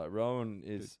too. Like Rowan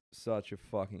is such a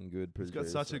fucking good He's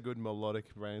producer. got such a good melodic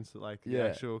range, like the Yeah.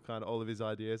 actual kind of all of his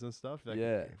ideas and stuff. Like,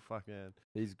 Yeah. Fuck man.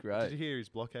 He's Did you great. hear his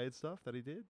blockade stuff that he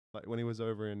did? Like when he was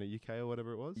over in the UK or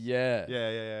whatever it was? Yeah.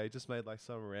 Yeah. He just made like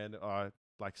some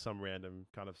random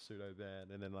kind of pseudo band,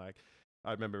 and then like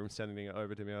I remember him sending it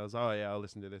over to me. I was, I'll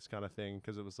listen to this kind of thing,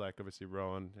 because it was like obviously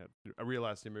Rowan. I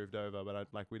realized he moved over, but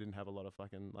we didn't have a lot of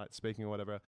fucking like speaking or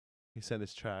whatever. He sent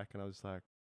this track, and I was like,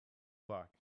 fuck,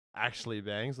 actually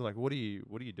bangs. I'm like, what are you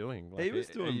doing? Like, He was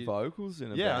are doing you- vocals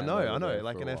in a Yeah, I band know. over there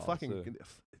Like, for and a they're while, fucking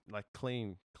so- like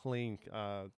clean.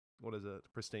 What is it?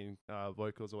 Pristine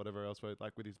vocals or whatever else.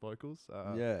 Like with his vocals.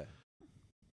 Yeah.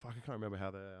 Fuck, I can't remember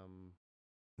how they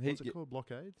He what's it ge- called?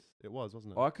 Blockades? It was,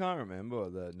 wasn't it? I can't remember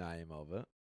the name of it.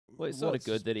 Well, it's sort of What's-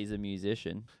 good that he's a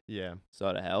musician. Yeah.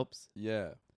 Sort of helps.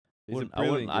 Yeah. He's Wouldn't- a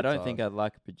brilliant I don't think guitarist. I'd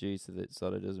like a producer that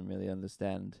sort of doesn't really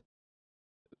understand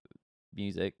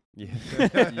music. Yeah.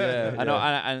 Yeah. I know,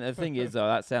 and the thing is, though,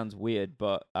 that sounds weird,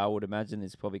 but I would imagine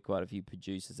there's probably quite a few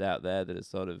producers out there that are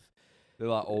sort of They're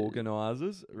like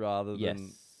organisers rather yes,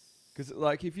 than Because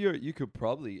like you could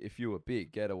probably, if you were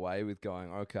big, get away with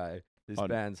going, okay, this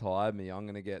band's hired me, I'm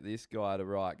gonna get this guy to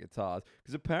write guitars.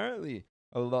 Because apparently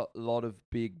a lot of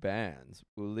big bands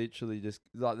will literally just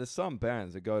like, there's some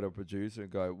bands that go to a producer and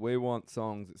go, we want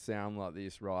songs that sound like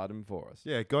this, write them for us.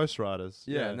 Yeah, ghostwriters.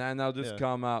 Yeah, and then they'll just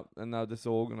come up and they'll just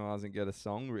organise and get a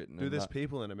song written. There's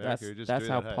people in America who just that's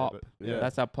do how that. pop.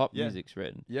 That's how pop music's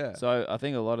written. Yeah. So I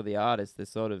think a lot of the artists, they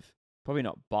sort of probably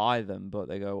not buy them, but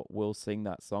they go, "We'll sing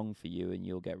that song for you, and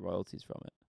you'll get royalties from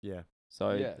it." Yeah. So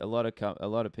a lot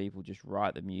of people just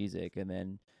write the music, and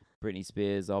then Britney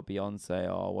Spears or Beyonce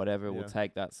or whatever will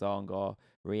take that song, or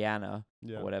Rihanna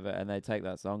or whatever, and they take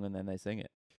that song and then they sing it.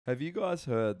 Have you guys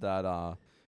heard that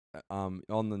on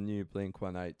the new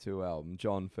Blink-182 album,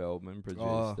 John Feldman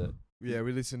produced it? Yeah,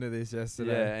 we listened to this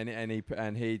yesterday. Yeah,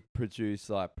 and he produced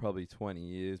like probably 20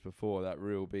 years before that,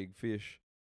 Real Big Fish,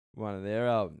 one of their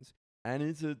albums. And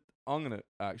I'm gonna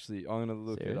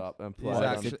look Serious? it up and play It's it.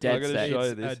 actually I'm gonna show you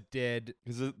it's this a dead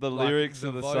because the like, lyrics the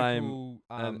are the vocal,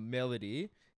 same. Melody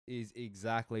is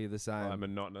exactly the same.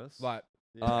 Monotonous. Like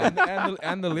Yeah.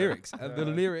 and the lyrics, Yeah. the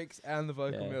lyrics and the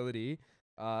vocal melody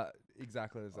are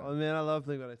exactly the same. Oh man, I love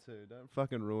Blink-182. Don't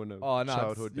fucking ruin a Oh no,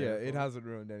 childhood. it hasn't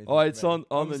ruined anything. Oh, it's for me.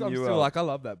 on I'm the new still album. like, I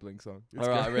love that Blink song. It's All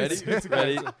right, great. ready? It's a great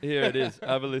Ready? song. Here it is.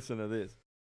 Have a listen to this.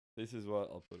 This is what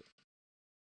I'll put it.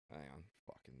 Hang on,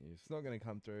 fucking use. It's not gonna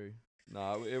come through.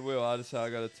 No, it will. I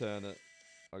gotta turn it.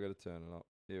 I gotta turn it up.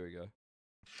 Here we go.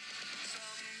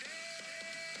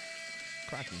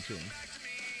 Cracking tune.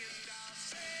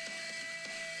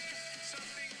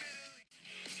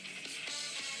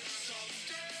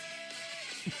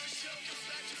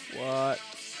 What?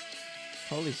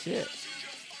 Holy shit!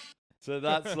 So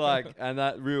that's like, and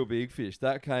that Real Big Fish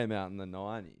that came out in the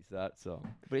 90s. That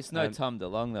song. But it's no And- Tom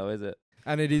DeLonge though, is it?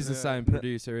 And it is the Yeah. same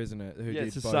producer, isn't it? Who Yeah, did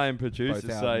it's the both- same producer.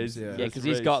 both So albums, he's yeah. Yeah, just because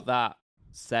he's got that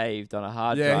saved on a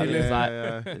hard Yeah, drive. he He's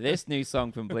lives- like, this new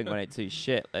song from Blink-182,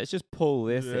 shit. Let's just pull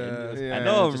this in, Yeah. and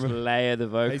No, then just layer the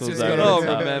vocals He's just over no, got, the a,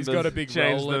 top. remember- he's got a big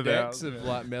Change the Rolodex vowels, of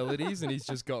like melodies, and he's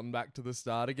just gotten back to the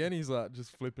start again. He's like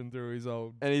just flipping through his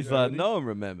old. And he's like, melodies. no one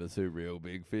remembers who Real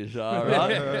Big Fish are,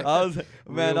 right? I was,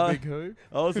 man, Real I big who?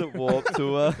 was at Warp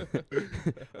Tour.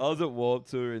 I was at Warp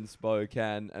Tour in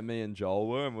Spokane, and me and Joel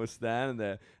were, and we're standing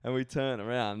there, and we turn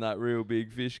around, that Real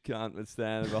Big Fish cunt was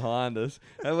standing behind us,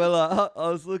 and we're like, I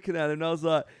was looking at him, and I was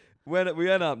like, we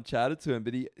went up and chatted to him,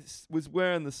 but he was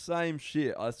wearing the same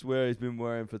shit. I swear he's been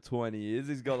wearing for 20 years.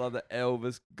 He's got like the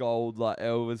Elvis gold, like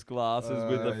Elvis glasses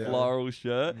with the Yeah. floral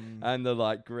shirt and the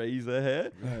like greaser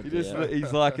hair.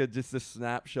 He's like just a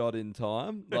snapshot in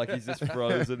time. Like he's just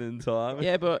frozen in time.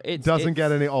 Yeah, but it Doesn't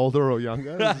get any older or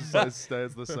younger. It just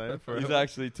stays the same forever. He's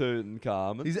actually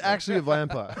Tutankhamun. He's actually a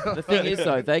vampire. The thing is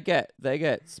though, they get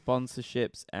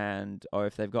sponsorships or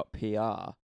if they've got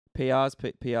PR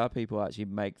people actually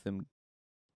make them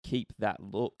keep that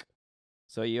look.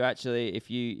 So you actually, if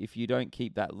you don't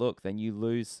keep that look, then you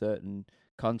lose certain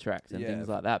contracts and things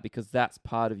like that because that's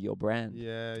part of your brand.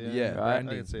 Yeah, Yeah, right? I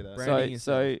can see that. Branding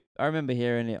So I remember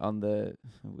hearing it on the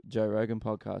Joe Rogan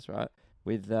podcast, right,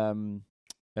 with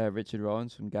Richard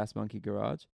Rollins from Gas Monkey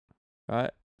Garage,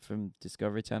 right, from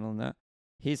Discovery Channel and that.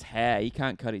 His hair, he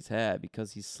can't cut his hair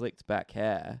because his slicked back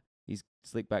hair. His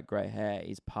slick back grey hair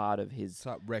is part of his It's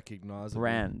like recognizable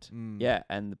brand. Yeah,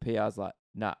 and the PR's like,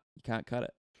 nah, you can't cut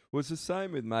it. Well, it's the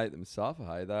same with Make Them Suffer,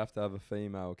 hey? They have to have a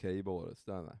female keyboardist,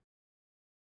 don't they?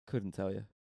 Couldn't tell you.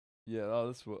 Yeah,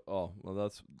 that's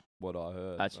what I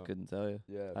heard. Actually, couldn't tell you.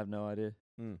 Yeah. I have no idea.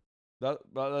 But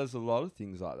there's a lot of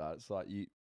things like that. It's like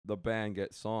the band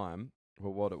gets signed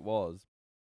for what it was.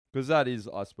 Because that is,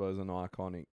 I suppose, an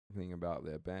iconic thing about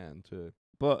their band, too.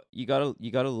 But you gotta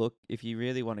look, if you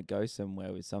really want to go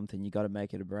somewhere with something, you gotta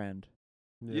make it a brand.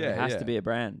 Yeah. It has to be a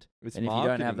brand. It's And if you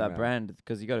don't have marketing, that man. brand,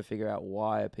 because you got to figure out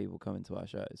why are people coming to our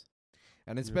shows.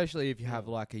 And especially if you have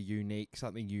like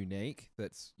something unique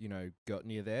that's, gotten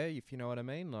you there, if you know what I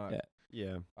mean. Like,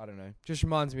 Yeah. I don't know. Just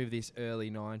reminds me of this early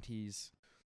 90s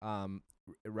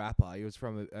rapper. He was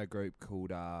from a group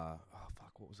called,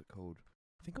 what was it called?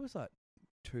 I think it was like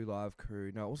Two Live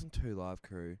Crew. No, it wasn't Two Live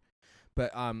Crew.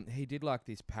 But he did like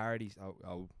this parody.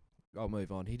 I'll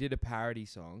move on. He did a parody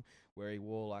song where he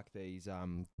wore like these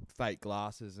fake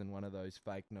glasses and one of those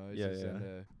fake noses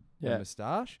and a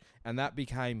moustache, and that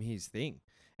became his thing.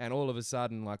 And all of a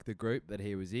sudden, like the group that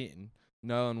he was in,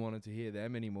 no one wanted to hear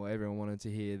them anymore. Everyone wanted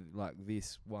to hear like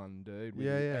this one dude.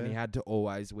 And he had to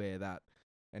always wear that.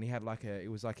 And he had like it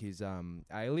was like his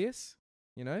alias,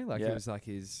 like it was like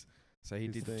his. So he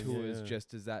His did thing, tours yeah.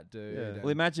 just as that dude. Yeah. and-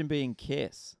 Well, imagine being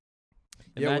Kiss.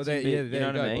 Imagine there you know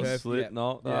what I mean? Perfect,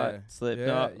 Slipknot. Yeah.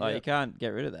 Slipknot. Yeah. You can't get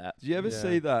rid of that. Do you ever Yeah.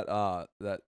 see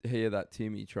that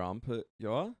Timmy Trumpet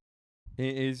guy?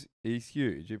 He's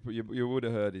huge. You would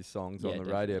have heard his songs on Yeah,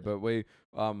 the radio. definitely.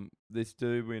 But this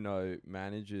dude we know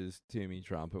manages Timmy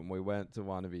Trumpet, and we went to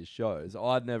one of his shows.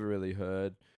 I'd never really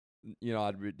heard.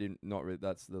 Not really.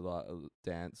 That's the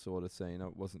dance sort of scene. I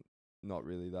wasn't not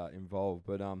really that involved,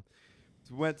 but so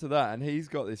went to that, and he's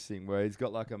got this thing where he's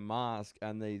got like a mask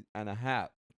and a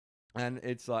hat. And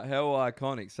it's like how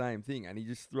iconic, same thing. And he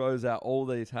just throws out all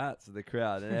these hats to the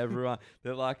crowd, and everyone,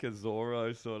 they're like a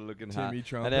Zorro sort of looking hat. Timmy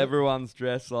Trumpet. And everyone's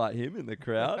dressed like him in the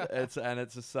crowd. It's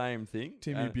the same thing.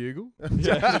 Timmy Bugle.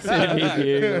 Yeah. Timmy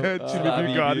Bugle.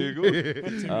 Timmy Bugle.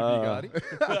 Timmy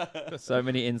Bugatti. So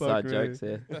many inside Fuck jokes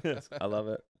here. I love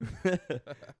it.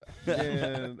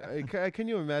 And can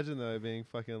you imagine though being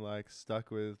fucking like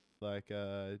stuck with like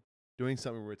doing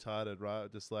something retarded,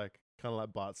 right? Just like kind of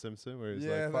like Bart Simpson, where he's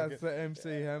Yeah, like, that's the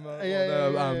MC Hammer.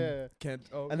 Yeah. Kent.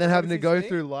 Oh, and then what having does to he go sing?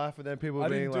 through life, and then people I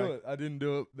being didn't do like, it. I didn't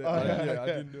do it. Oh, yeah. I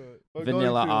didn't do it. or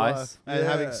Vanilla going through Ice. life and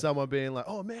having Yeah. someone being like,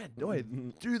 "Oh man,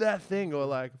 do that thing," or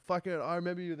like, "Fucking, I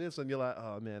remember you this," and you're like,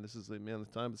 "Oh man, this is the amount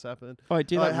of time it's happened." Oh,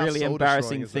 do Like, that how really soul-destroying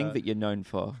embarrassing is thing that? that you're known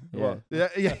for. Yeah. Well, yeah.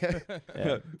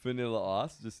 Yeah. Vanilla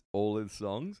Ice, just all his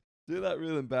songs. Do that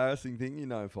real embarrassing thing you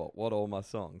know for. What, all my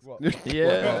songs? What?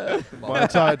 Yeah. My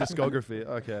entire discography.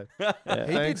 Okay. Yeah.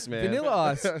 He Thanks, did, man. Vanilla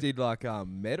Ice did like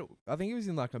metal. I think he was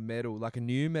in like a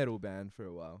new metal band for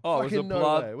a while. Oh, it was a Fucking no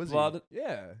blood. way, was he? blood.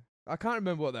 Yeah, I can't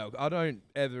remember what they were. I don't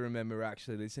ever remember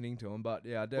actually listening to them, but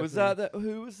yeah, I definitely. Was that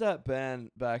who was that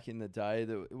band back in the day?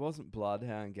 That it wasn't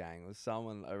Bloodhound Gang. It was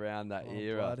someone around that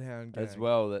era Bloodhound as Gang.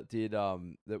 well that did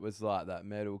that was like that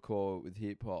metalcore with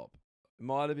hip hop. It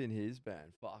might have been his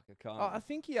band. Fuck, I can't. Oh, I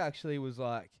think he actually was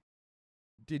like,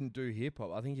 didn't do hip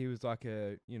hop. I think he was like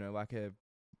a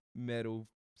metal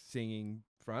singing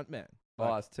frontman. Like,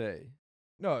 Ice-T.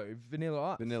 no,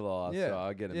 Vanilla Ice. Vanilla Ice. Yeah, So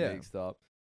I get it yeah. mixed up.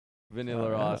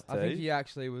 Vanilla yeah. Ice-T. I think he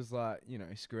actually was like,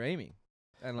 screaming.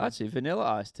 And like, Actually, Vanilla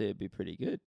Ice Tea would be pretty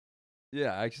good.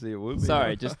 Yeah, actually, it would be.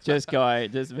 Sorry, just guy,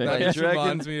 just that you just reckon-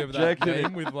 reminds me of do you that reckon-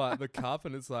 meme with like the cup,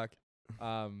 and it's like,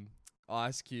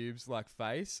 Ice Cube's like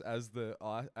face as the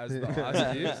ice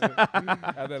cubes,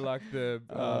 and then like the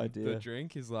Oh, the dear.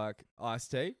 drink is like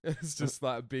iced tea. It's just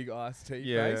like a big iced tea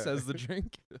Yeah. face as the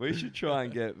drink. We should try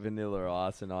and get Vanilla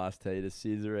Ice and Ice-T to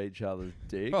scissor each other's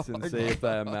dicks Oh and my see if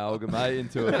they amalgamate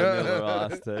into a Vanilla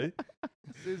Ice-T.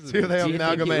 See if they Do you think it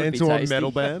amalgamate would be into a tasty?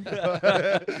 metal band.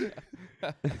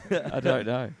 I don't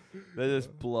know. They're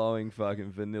just blowing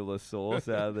fucking vanilla sauce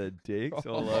out of their dicks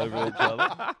all over each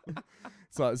other.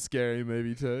 It's like a scary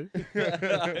movie too. Just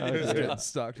getting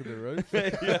stuck to the roof.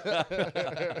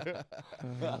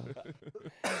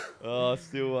 Oh,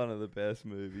 still one of the best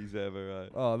movies ever, right?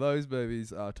 Oh, those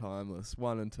movies are timeless.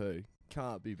 1 and 2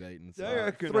 can't be beaten. Do you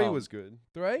reckon, 3 was good.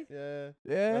 3? Yeah.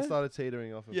 Yeah. I started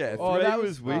teetering off. Of Yeah, four. 3 that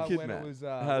was was, wicked, when it man. was,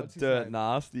 Had what's his Dirt name?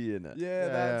 Nasty in it. Yeah, Yeah.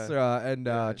 that's right. And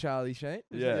Yeah. Charlie Sheen.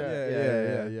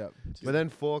 Yeah. Yeah. But then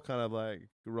 4 kind of like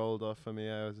rolled off for me.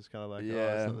 I was just kind of like, oh,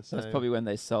 Yeah. it's not the same. That's probably when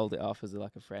they sold it off as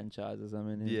like a franchise or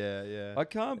something. Yeah. I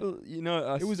can't believe,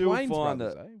 I It was still Wayne's find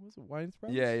Brothers, it. Was it Wayne's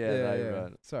Brothers? Yeah, they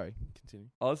run it. Sorry, continue.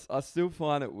 I still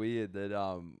find it weird that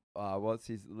what's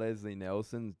his Leslie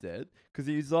Nielson's dead because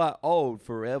he's like old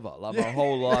forever. Like my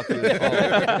whole life he was old,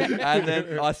 and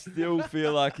then I still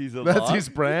feel like he's alive. That's his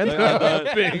brand, Like, I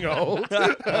don't- being old.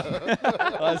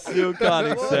 I still can't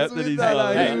accept that he's He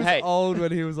alive. was Hey. old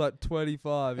when he was like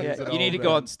 25. He was an Yeah, you need to old go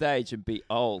man. on stage and be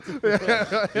old. He's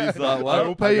like, I well,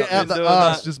 will pay you I've out been the doing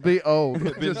ass. that- Just be old.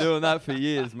 Been doing that for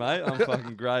years, mate. I'm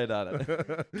fucking great at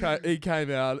it. He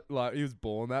came out like he was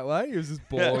born that way. He was just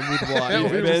born with He's white hair.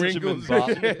 Benjamin wrinkles.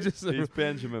 Button. Yeah, just He's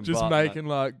Benjamin just Button, mate. making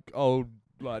like old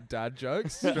like dad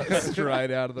jokes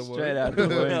straight out of the womb. Straight out of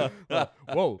the womb. Like,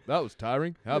 whoa, that was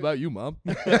tiring. How about you, mum?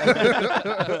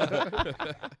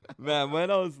 Man, when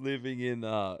I was living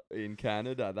in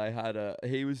Canada,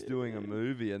 he was doing a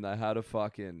movie and they had a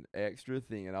fucking extra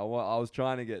thing, and I was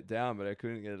trying to get down, but I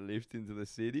couldn't get a lift into the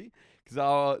city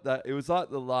because it was like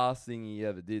the last thing he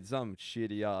ever did, some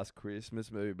shitty ass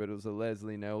Christmas movie, but it was a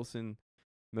Leslie Nielson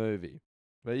movie.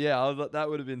 But yeah, I was like, that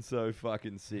would have been so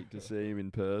fucking sick to see him in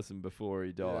person before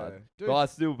he died. Yeah. Dude, But I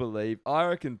still believe. I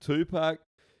reckon Tupac.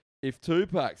 If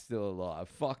Tupac's still alive,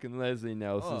 fucking Leslie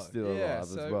Nelson's still alive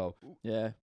as well.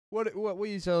 Yeah. What were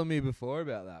you telling me before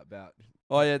about that? About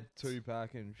Oh yeah,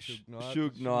 Tupac and Suge Knight?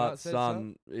 Suge Knight's said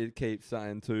son. It keeps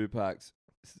saying Tupac's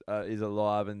is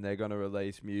alive and they're gonna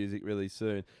release music really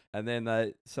soon. And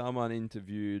then someone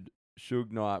interviewed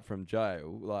Suge Knight from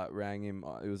jail, like rang him.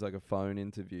 It was like a phone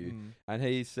interview, something? and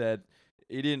he said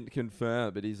he didn't confirm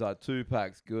it, but he's like,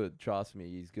 Tupac's good. Trust me,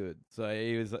 he's good. So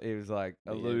he was like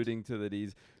Weird. alluding to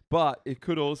that but it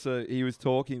could also, he was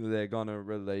talking that they're gonna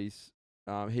release.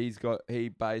 He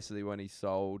basically, when he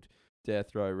sold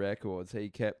Death Row Records, he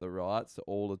kept the rights to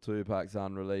all of Tupac's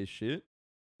unreleased shit,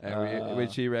 and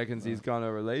which he reckons he's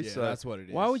gonna release. Yeah, so that's what it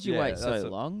is. Why would you Yeah, wait so that's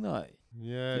long though?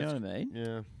 Yeah. You know what I mean?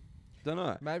 Yeah. don't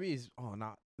know, Maybe he's. Oh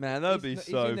no, man. That'd be he's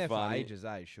so in there funny. for ages,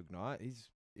 Suge Knight.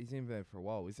 He's in there for a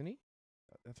while, isn't he?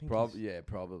 I think.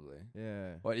 Probably.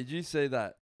 Yeah. Wait, did you see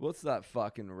that? What's that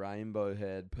fucking rainbow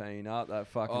head peanut? That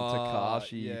fucking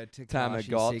Takashi. Yeah,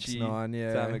 Tamagotchi. 6ix9ine,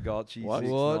 yeah. Tamagotchi. What?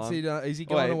 6ix9ine. What's he done? Is he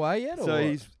going Wait, away yet? Or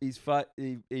So what?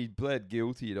 he pled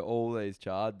guilty to all these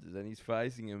charges, and he's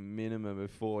facing a minimum of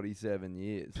 47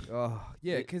 years. Oh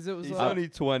yeah, because it was He's like only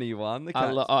 21. The I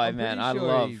cat's- I pretty sure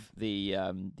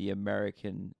love the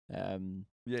American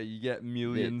yeah, you get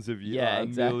millions of years, yeah,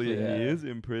 exactly, million yeah. years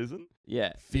in prison.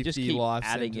 yeah. They just 50 keep life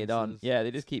adding it on. sentences. Yeah,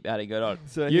 they just keep adding it on.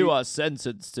 So You he- are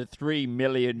sentenced to 3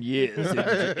 million years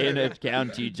in a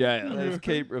county jail. They just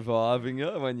keep reviving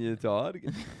it when you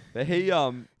died. But he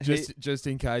just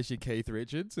in case you're Keith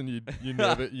Richards and you're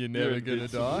never You're gonna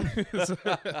die.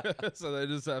 So they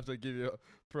just have to give you a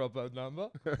proper number.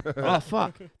 Oh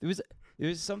fuck! There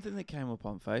was something that came up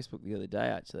on Facebook the other day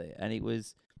actually, and it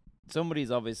was somebody's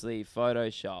obviously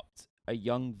photoshopped a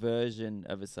young version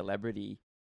of a celebrity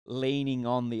leaning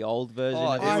on the old version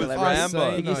Oh, of it a was celebrity.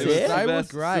 Rambo. Did you It see was it? They were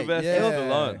Sylvester- great. Sylvester Yeah.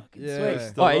 Stallone. Fucking Yeah.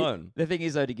 sweet. Stallone. The thing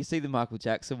is though, did you see the Michael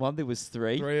Jackson one? There was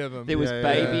three. Three of them. There was Yeah,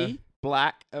 baby,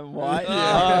 black, and white.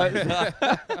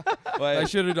 Yeah. Wait. They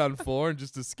should have done 4 and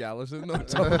just a skeleton on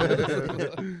top of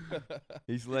it.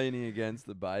 He's leaning against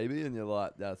the baby, and you're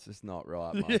like, that's just not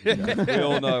right, mate. Yeah. We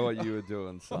all know what you were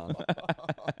doing, son.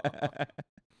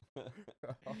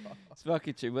 It's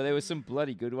fucking true. Well, there were some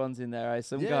bloody good ones in there. Eh?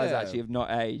 Some guys Yeah. actually have not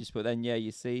aged, but then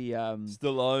you see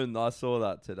Stallone, I saw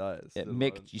that today. yeah,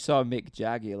 Stallone. you saw Mick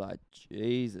Jagger. You're like,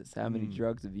 Jesus, how many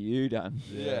drugs have you done?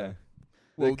 Yeah.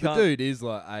 Well, They the can't- dude is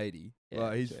like 80. Yeah,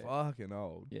 Like he's true. fucking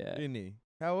old. Yeah. Isn't he?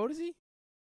 How old is he?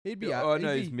 He'd be. Oh, he'd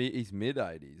no, be he's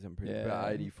mid-80s. I'm pretty Yeah.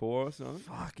 about 84 or something.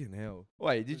 fucking hell.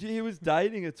 Wait, did you? He was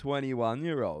dating a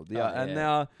 21-year-old. Yeah, Oh, and yeah.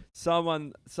 now some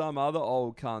other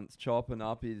old cunt's chopping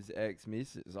up his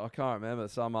ex-missus. I can't remember.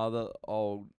 Some other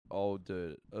old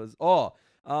dude. It was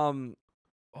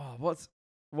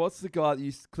what's the guy that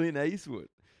used Clint Eastwood?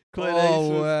 Clint Oh,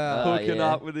 Eastwood wow. hooking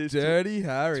yeah. up with his Dirty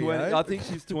Harry. 20. eh? I think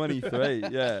she's 23.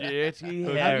 Yeah.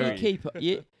 How do you keep up?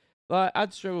 Like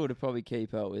I'd struggle to probably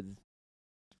keep up with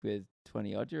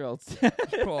 20-odd-year-olds.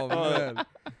 Oh man.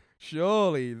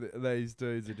 Surely these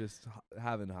dudes are just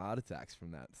having heart attacks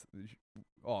from that.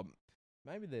 Oh,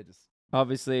 maybe they're just. Wait,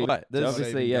 Obviously, there's-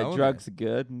 obviously, Not even yeah, going drugs are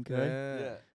good. Okay.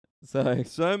 Yeah. So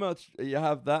So much, you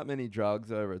have that many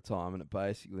drugs over time, and it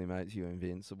basically makes you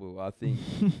invincible. I think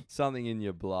something in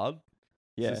your blood.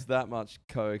 yeah, Just that much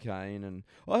cocaine. And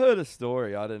I heard a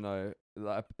story, I don't know,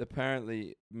 like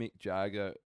apparently Mick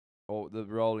Jagger or the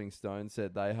Rolling Stones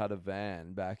said they had a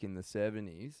van back in the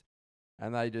 70s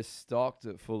and they just stocked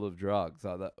it full of drugs,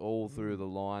 like that, all through the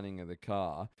lining of the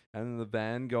car, and then the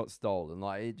van got stolen.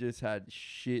 Like it just had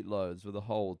shitloads for the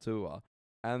whole tour.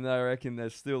 And they reckon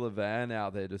there's still a van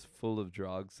out there just full of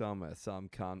drugs somewhere. Some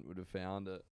cunt would have found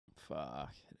it.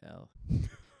 fuck hell. So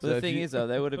But the if thing you- is, though,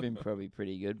 they would have been probably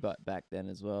pretty good, but back then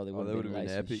as well, they Oh, would they have would've been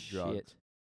been laced with epic drugs. shit.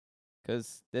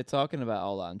 Because they're talking about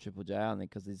all that on Triple J, aren't they?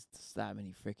 Because there's just that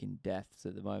many freaking deaths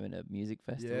at the moment at music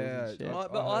festivals Yeah, and shit.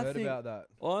 I heard think- about that.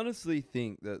 I honestly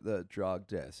think that the drug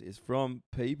deaths is from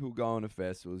people going to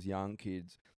festivals, young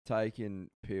kids taking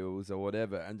pills or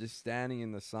whatever, and just standing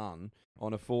in the sun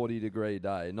on a 40-degree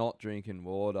day, not drinking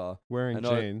water, Wearing And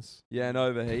I- jeans. yeah, and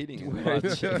overheating. Wearing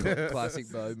Like- Classic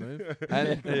Bo move.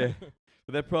 and yeah,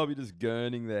 but they're probably just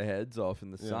gurning their heads off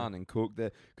in the Yeah. sun and cook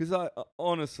their. Because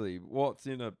honestly, what's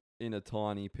in a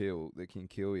tiny pill that can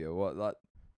kill you? What, like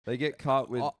they get cut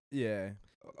with? Yeah,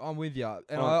 I'm with you.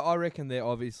 And Oh. I reckon they're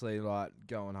obviously like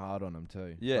going hard on them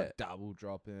too. Yeah. Like double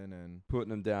dropping and Putting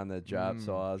them down their jab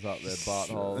size, up their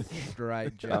buttholes. straight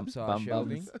Bum- jab size bum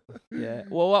shelving. bums. Yeah.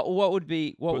 Well, what would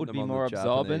be Putting them on the more Japanese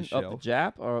absorbent, up the shelf.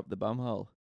 jab or up the bum hole?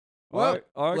 Well,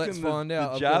 I reckon let's find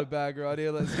out. The I've got a jab, bag right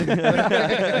here. Let's.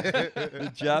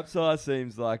 the jab size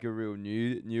seems like a real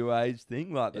new age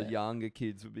thing. Like the Yeah. younger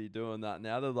kids would be doing that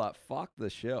now. They're like, fuck the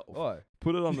shelf. Oh.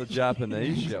 Put it on the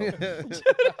Japanese shelf.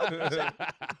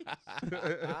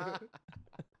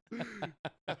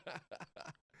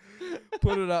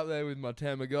 Put it up there with my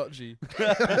Tamagotchi.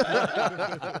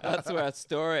 That's where I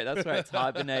store it. That's where it's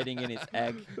hibernating in its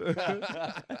egg.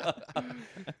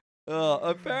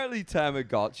 Apparently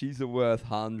Tamagotchis are worth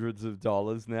hundreds of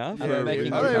dollars now. Yeah, they're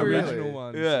making Are they really? original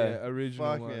ones. Yeah. Original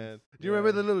Fuck, ones. man. Do you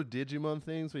remember the little Digimon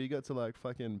things where you got to like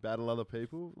fucking battle other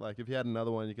people? Like if you had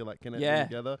another one, you could like connect them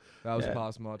together. That was Yeah.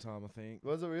 past my time, I think.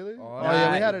 Was it really? Oh,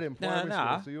 yeah, we Nah, had it in primary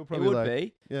school, so you'll it probably would like,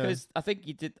 be yeah. because I think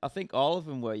you did. I think all of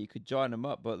them were. You could join them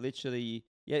up, but literally,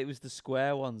 yeah, it was the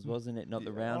square ones, wasn't it? Not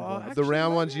the round ones. The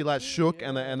round ones you like shook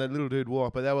and the little dude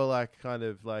walked, but they were like kind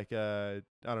of like I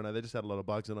don't know, they just had a lot of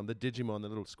bugs in them. The Digimon, the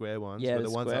little square ones, Yeah, were the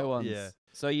ones square that, ones. Yeah.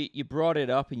 So you brought it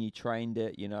up and you trained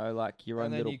it, you know, like your own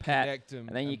And then little you pet, connect 'em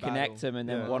and then you battle. connect them, and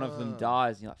then Yeah. one of them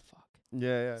dies, and you're like, fuck.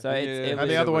 Yeah. So it And was And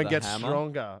the other with one a gets hammer.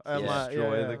 stronger. And Yeah. like,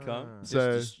 Destroy yeah. the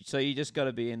cunt. So you just got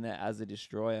to be in there as a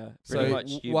destroyer. So Pretty much,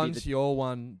 you'd be once the- your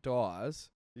one dies,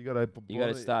 you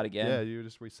gotta start again. Yeah, you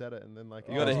just reset it and then like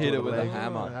You got to hit it with a leg.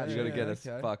 hammer. Oh, You got to yeah, get a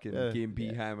okay. fucking Yeah.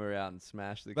 gimpy hammer out and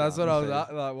smash the. that's cunt what I in was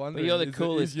face. like wondering. you're the is it-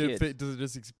 coolest is your kid. fit, does it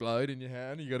just explode in your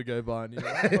hand? You got to go buy a new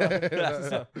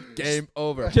one. Game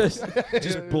over. just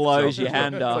blows your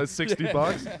hand So off. $60,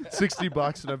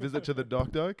 $60 and a visit to the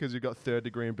doctor because you got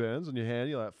 3rd-degree burns on your hand.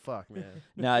 You're like, fuck, man.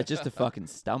 No, it's just a fucking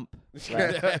stump. Like,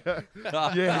 Yeah, it's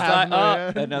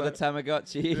like, another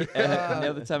Tamagotchi,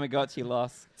 another Tamagotchi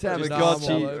loss.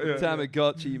 Tamagotchi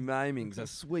maimings are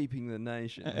sweeping the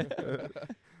nation.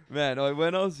 Man,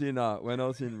 when I was in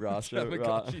Russia, right,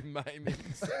 Tamagotchi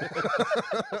maimings.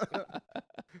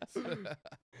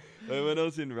 when I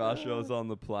was in Russia, I was on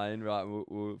the plane, right, and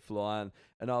we were flying,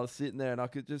 and I was sitting there, and I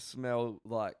could just smell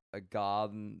like a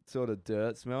garden sort of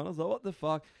dirt smell, and I was like, what the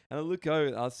fuck? And I look over,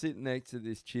 and I was sitting next to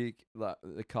this chick, like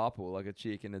a couple, like a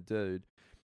chick and a dude,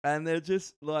 and they're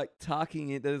just like tucking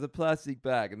in. There's a plastic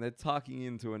bag, and they're tucking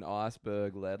into an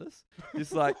iceberg lettuce.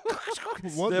 Just like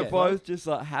they're both just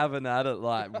like having at it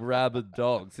like rabid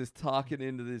dogs, just tucking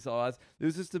into this ice. It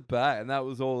was just a bag, and that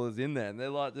was all that was in there. And they're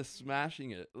like just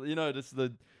smashing it. You know, just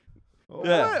the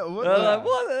yeah. What? They're like,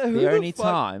 what? Who The only fuck?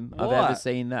 time I've Why? ever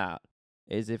seen that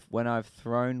is if when I've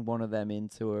thrown one of them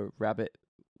into a rabbit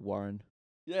warren.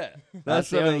 Yeah, That's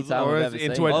the what it only was time Or I've it's ever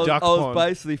into seen a it. duck I was pond.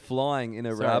 basically flying in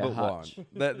a Sorry, a rabbit warren. hutch.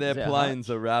 Their Is it a planes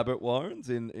are rabbit warrens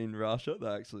in Russia.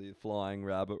 They're actually flying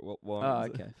rabbit Oh,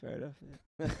 warrens. okay, fair enough.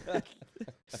 Yeah.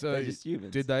 So They're just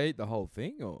humans. did they eat the whole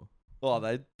thing or Oh,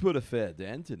 they put a fair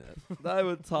dent in it. They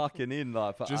were tucking in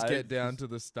like for just ages. get down to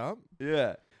the stump?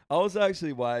 Yeah. I was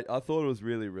actually I thought it was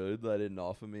really rude they didn't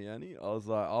offer me any. I was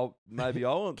like, maybe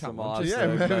I want Come some on, ice. just Yeah,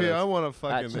 cream maybe lettuce. I want to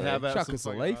fucking Actually, have out chuck some us a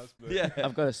fucking leaf. iceberg. Yeah.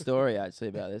 I've got a story actually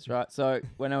about this, right? So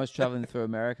when I was traveling through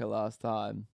America last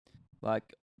time,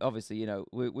 like obviously, you know,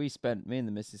 me and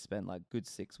the missus spent like good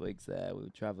 6 weeks there. We were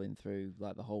traveling through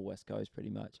like the whole West Coast pretty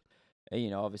much. And, you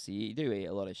know, obviously you do eat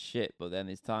a lot of shit, but then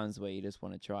there's times where you just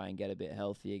want to try and get a bit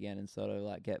healthy again and sort of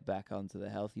like get back onto the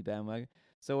healthy bandwagon.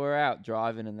 So we're out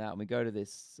driving and that, and we go to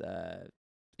this,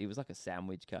 it was like a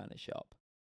sandwich kind of shop.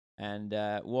 And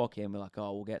walk in, we're like,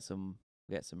 oh, we'll get some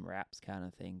wraps kind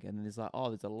of thing. And then there's like, oh,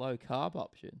 there's a low carb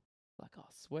option. Like, oh,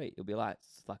 sweet. It'll be like,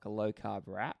 it's like a low carb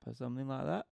wrap or something like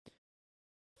that.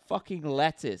 Fucking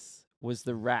lettuce was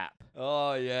the wrap.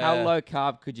 Oh yeah. How low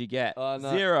carb could you get? Oh,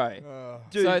 no. 0.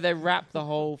 Dude. So they wrap the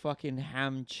whole fucking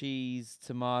ham, cheese,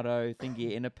 tomato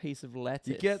thingy in a piece of lettuce.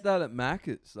 You get that at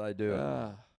Macca's, they do it.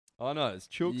 Ugh. I know, it's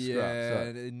chook Yeah,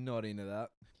 scraps. So. not into that.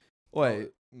 Wait,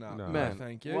 No, No. man,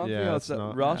 thank you. one Yeah, thing I'd it's say,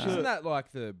 not. Russia, Isn't that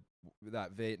like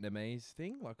that Vietnamese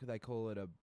thing? Like they call it a?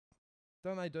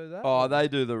 Don't they do that? oh, they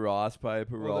do the rice paper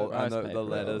the roll rice and the paper roll.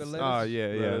 lettuce. The Oh,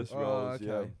 yeah, yeah. Lettuce rolls,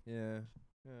 okay. Yeah.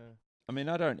 I mean,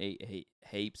 I don't eat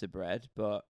heaps of bread,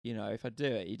 but, you know, if I do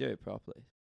it, you do it properly.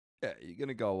 Yeah, you're going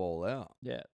to go all out.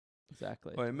 Yeah,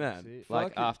 exactly. Wait, man. it. Like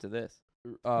fucking- after this.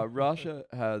 Russia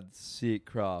had sick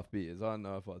craft beers. I don't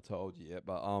know if I told you yet,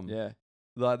 but Yeah.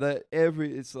 like that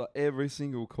it's like every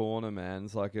single corner, man.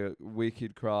 It's like a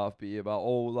wicked craft beer,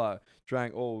 but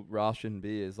drank all Russian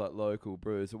beers, like local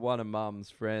brews. One of Mum's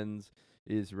friends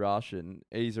is Russian.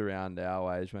 He's around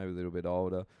our age, maybe a little bit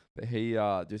older, but he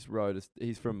just wrote us.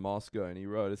 He's from Moscow, and he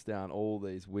wrote us down all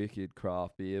these wicked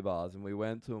craft beer bars, and we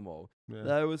went to them all. Yeah.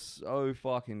 They were so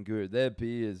fucking good. Their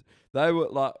beers, they were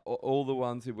like all the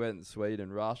ones who went in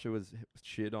Sweden. Russia was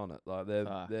shit on it. Like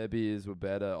Fuck. their beers were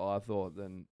better, I thought,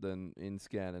 than in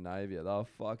Scandinavia. They were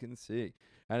fucking sick,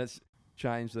 and it's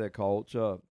changed their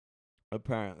culture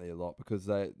apparently a lot because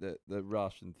the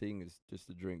Russian thing is just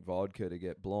to drink vodka to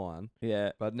get blind.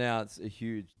 Yeah. But now it's a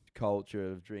huge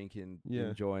culture of drinking, Yeah.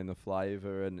 enjoying the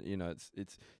flavor, and you know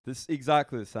it's this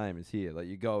exactly the same as here. Like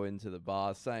you go into the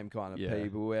bar, same kind of Yeah.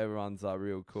 people. Everyone's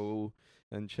real cool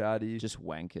and chatty. Just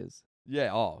wankers.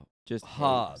 yeah, Just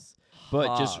Hard. heaps.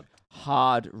 But just hard.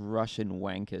 hard Russian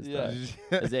wankers. Yeah.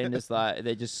 Though. As in, just like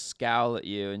they just scowl at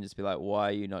you and just be like, "Why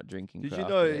are you not drinking?" Did you craft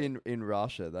know beer?" in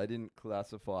Russia they didn't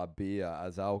classify beer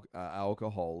as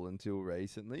alcohol until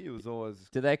recently? It was always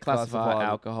Do they classify classified-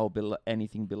 alcohol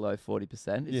anything below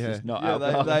 40%? It's Yeah. just not yeah,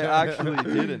 alcohol. they actually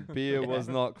didn't. Beer Yeah. was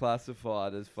not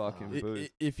classified as fucking booze.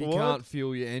 If you What? can't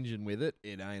fuel your engine with it,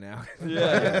 it ain't alcohol.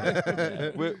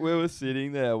 Yeah. we were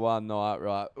sitting there one night,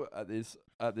 right, at this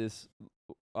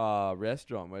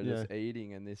restaurant. We're just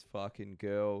eating, and this fucking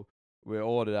girl, we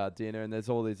ordered our dinner, and there's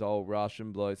all these old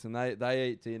Russian blokes, and they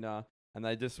eat dinner, and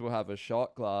they just will have a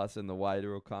shot glass, and the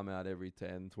waiter will come out every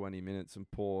 10, 20 minutes and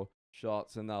pour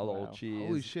shots, and they'll all Wow. cheers.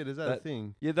 Holy shit, is that a That-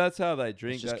 thing? Yeah, that's how they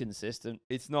drink. It's just That- consistent.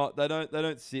 it's not. They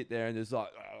don't sit there and just like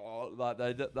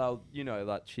they'll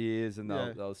like cheers, and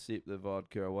Yeah. they'll sip the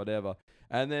vodka or whatever.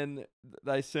 And then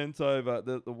they sent over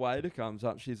the waiter comes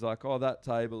up. She's like, "Oh, that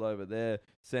table over there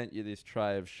sent you this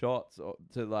tray of shots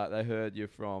to like they heard you're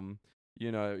from."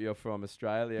 You're from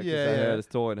Australia because Yeah, they yeah. heard us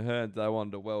talking to her and they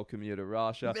wanted to welcome you to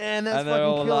Russia. Man, that's And they're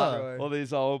all fucking killer. like, all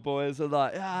these old boys are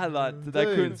like, they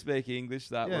Dude. couldn't speak English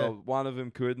that Yeah. well. One of them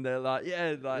could, and they're like, Yeah.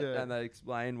 and they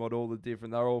explain what all the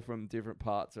different, they're all from different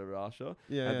parts of Russia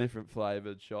Yeah, and yeah. different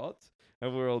flavored shots.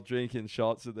 And we're all drinking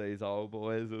shots of these old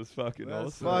boys. It was fucking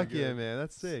That's awesome. fuck yeah, man.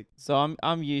 That's sick. So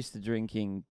I'm used to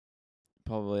drinking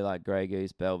probably like Grey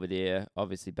Goose, Belvedere,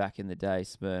 obviously back in the day,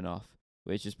 Smirnoff,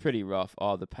 which is pretty rough.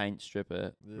 Oh, the paint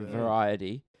stripper Yeah.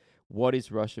 variety. What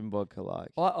is Russian vodka like?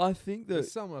 I think that,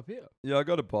 There's some up here. yeah, I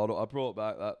got a bottle. I brought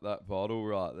back that bottle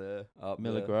right there. Up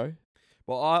there. Milligro?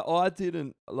 But I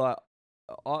didn't like.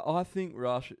 I think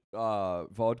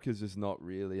vodka's just not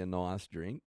really a nice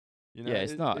drink. You know, Yeah,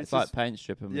 it's not. It's like paint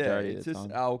stripper majority it's of the just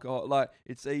time. alcohol. Like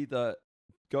it's either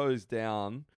goes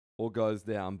down or goes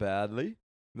down badly.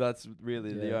 That's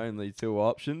really the Yeah. only two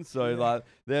options. So Yeah. like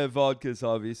their vodka's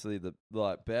obviously the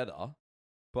better,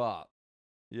 but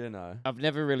you know. I've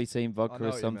never really seen vodka know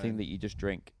as what you something mean. that you just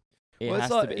drink. It Well, it's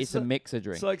has like- to be. it's It's a like- mixer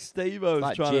drink. It's like Steve-O was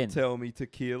like trying gin. to tell me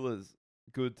tequila's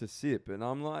good to sip, and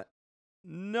I'm like,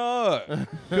 no,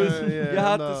 because Yeah, you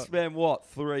have no. to spend what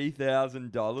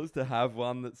 $3,000 to have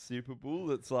one that's sippable.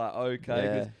 That's like okay,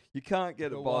 'cause Yeah. you can't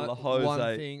get a The bottle of Jose.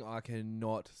 One thing I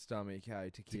cannot stomach,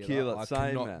 tequila. Tequila, I same,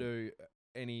 cannot man. do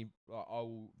any. I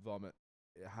will vomit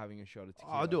having a shot of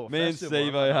tequila. I'll do a Me and festive one,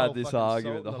 Steve-O like the had whole this fucking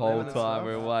argument salt the and whole lemon and time stuff.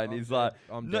 we were waiting. I'm He's dead. like,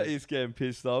 I'm no, dead. he's getting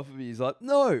pissed off at me. He's like,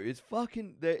 no, it's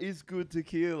fucking. There is good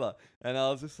tequila, and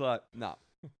I was just like, nah.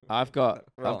 I've got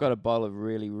Wrong. a bottle of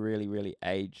really, really, really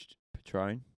aged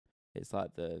Patron. It's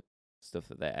like the stuff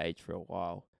that they age for a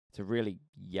while. It's a really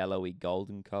yellowy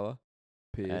golden color,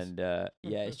 Piss. and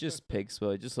yeah, it's just pig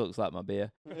swill. It just looks like my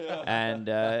beer,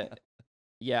 and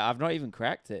yeah, I've not even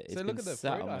cracked it. It's So been look at the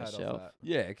sat fruit on I my had off shelf. that.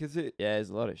 Yeah, because it. Yeah,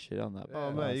 there's a lot of shit on that. Oh,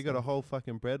 Yeah. man, you got a bastard. whole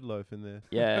fucking bread loaf in there.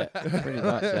 Yeah, pretty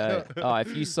much. Oh,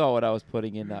 if you saw what I was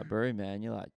putting in that brew, man,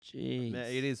 you're like, geez. Man,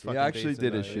 it is He fucking actually decent,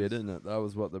 did a though, shit it is. in it. That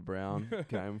was what the brown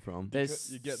came from.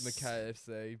 There's You're getting the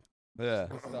KFC Yeah.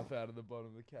 stuff out of the bottom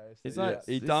of the KFC. It's Yeah, like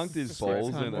he this dunked his balls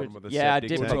in 600 it. With the Yeah, I septic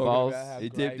dipped my tank. Talking balls. about how He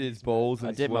great dipped his is, balls man.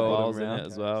 and I dipped my swirled balls in around. it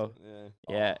as well. Yeah.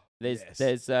 Yeah, yes.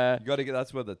 there's You got to get.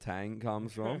 That's where the tang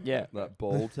comes from. yeah, That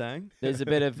ball tang. there's a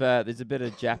bit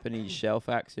of Japanese shelf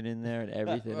action in there and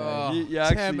everything. Oh, You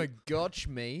actually- Tamagotchi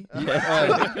me.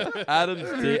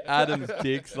 Adam's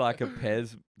dick's like a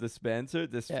Pez dispenser.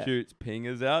 Just Yeah. shoots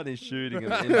pingers out. And he's shooting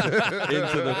them into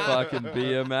the fucking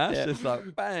beer mash. Yeah. Just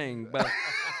like bang, bang.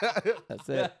 That's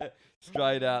it.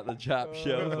 Straight out the Jap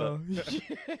shelf.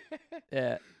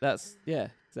 Yeah,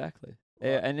 exactly.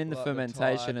 Yeah, and in the Like the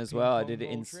fermentation Thai as well, I ping did it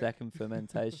pong in ball trick. second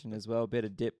fermentation as well. Bit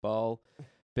of dip bowl,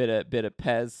 bit of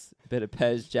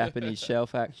Pez Japanese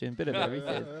shelf action, bit of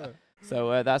everything.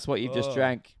 So that's what you've just Oh.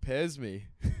 drank. Pez me.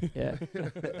 Yeah,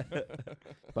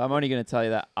 but I'm only going to tell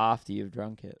you that after you've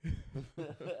drunk it.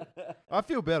 I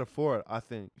feel better for it, I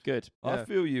think. Good. I Yeah.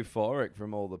 feel euphoric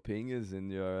from all the pingers in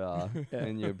your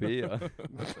in your beer.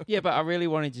 Yeah, but I really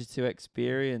wanted you to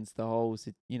experience the whole,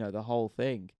 the whole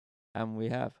thing, and we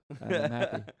have. And I'm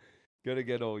happy. Got to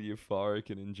get all euphoric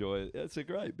and enjoy it. It's a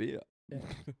great beer. Yeah.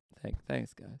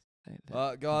 Thanks, guys.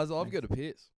 Thanks. Guys, I've got a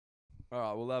piss. All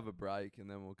right, we'll have a break and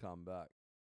then we'll come back.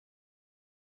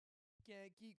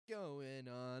 Can't keep going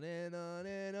on and on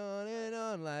and on and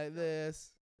on like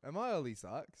this. Am I Ollie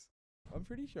Sucks? I'm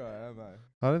pretty sure I am.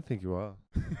 I don't think you are.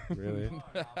 Really?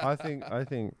 I think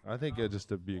you're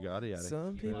just a Bugatti addict.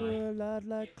 Some people are a lot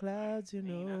like clouds, you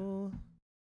know.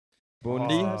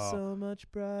 Bundy? Oh. Are so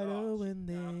much brighter when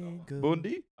they go.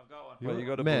 Bundy? I've got one. Well, you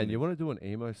got a Man, Bundy. you want to do an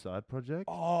emo side project?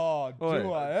 Oh, Oi.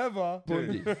 do I ever?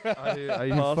 Bundy. Are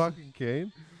you Pass. fucking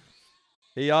keen?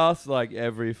 He asks like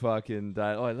every fucking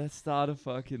day, oh, let's start a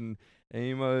fucking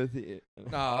emo.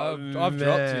 No, I've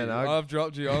dropped you. I've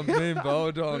dropped you. I'm being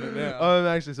bold on it now. I'm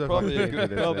actually so Probably fucking keen for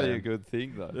this, probably man. a good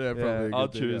thing though. Yeah, probably. a I'll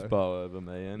good thing, choose yeah. Bo over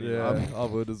me anyway. Yeah, I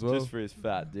would as well. Just for his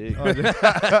fat dick.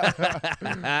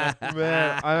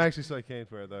 Man, I'm actually so keen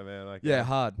for it though, man. Like, Yeah,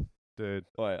 hard. dude.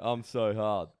 Wait, I'm so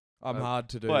hard. I'm hard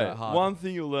to do Wait, that hard. one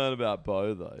thing you'll learn about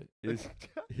Bo though is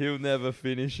he'll never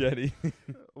finish anything.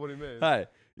 What do you mean? Hey,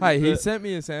 he the- sent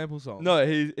me a sample song. No,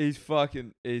 he's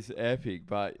epic,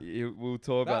 but we'll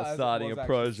talk No, about it starting was a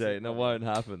actually project sick, and it though. won't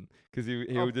happen because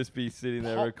he'll Oh, just be sitting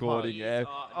there pop recording punk.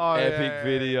 epic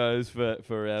videos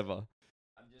forever.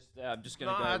 I'm just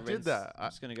gonna No, go. I rinse, did that. I'm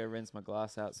just gonna go rinse my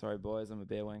glass out. Sorry, boys. I'm a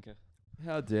beer wanker.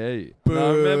 How dare you?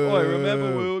 No,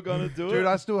 remember we Boo. were gonna do Dude, it.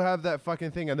 I still have that fucking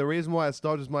thing, and the reason why it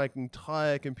stopped is my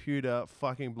entire computer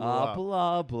fucking blew up.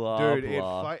 Blah blah Dude,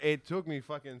 blah. it took me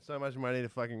fucking so much money to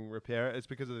fucking repair it. It's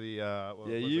because of the Yeah,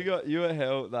 you were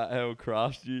hell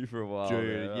crushed you for a while.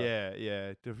 dude. there.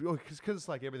 Yeah. Because it's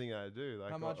like everything I do,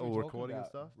 like How much all we talking recording and about?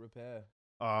 stuff. Repair.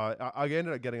 I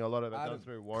ended up getting a lot of it done Adam,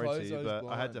 through close warranty, those but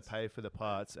I had to blinds. pay for the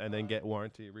parts and then get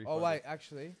warranty refunded. Oh wait,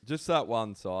 actually, Just that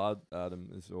one side, Adam.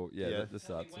 Is all. Yeah, Yeah. just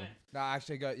that side. no,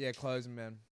 actually go. Yeah, close 'em,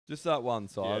 man. Just that one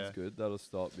side's Yeah. good. That'll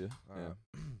stop you. Alright.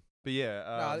 But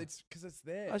yeah, No, it's because it's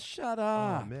there. Ah, shut oh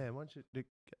up. man, why don't you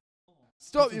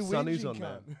Stop put your some sunnies whinging, on,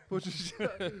 man.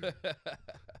 cunt.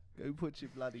 Go put your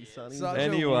bloody sunnies Such on.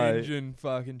 Anyway. a whinging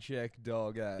fucking Czech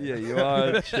dog, eh? Yeah, you are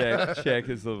a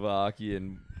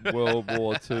Czechoslovakian World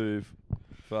War II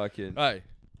fucking. Hey,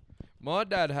 my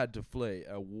dad had to flee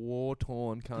a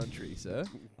war-torn country, sir.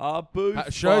 Boo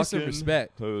Show some fucking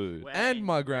respect. Who? And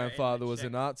my grandfather was a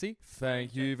Nazi.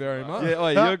 Thank you very much. Yeah,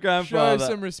 wait, your Show grandfather.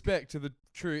 some respect to the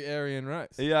true Aryan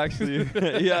race. He actually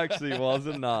was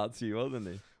a Nazi, wasn't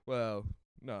he? Well,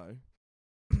 no.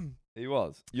 He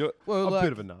was. Well, A like,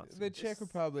 bit of a Nazi. the Czech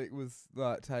Republic was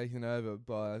like taken over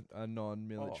by a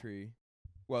non-military.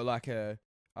 Well, like a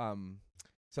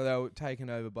So they were taken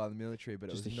over by the military, but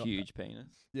Just it a was not huge penis.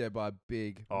 yeah, by a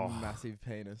big, Oh. massive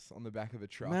penis on the back of a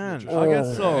truck. Man, which I get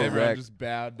so everyone wrecked. just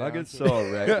bowed down. I get to so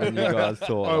it. wrecked when you guys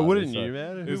talk. Oh, like wouldn't this, you, so-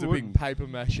 man? It was Who a big wouldn't? paper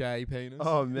mache penis.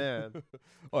 Oh man.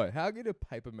 Oh, how good are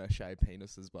paper mache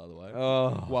penises, by the way?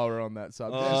 Oh. While we're on that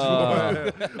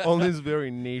subject. On this very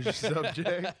niche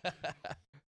subject.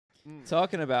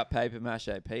 Talking about paper mache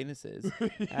penises,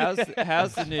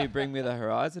 how's the new Bring Me the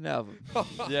Horizon album?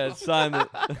 Yeah, it's saying that.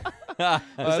 I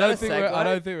that don't a think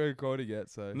segue? we're recording yet.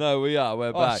 So No, we are. We're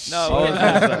Oh, back. shit. No, I was we're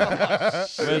gonna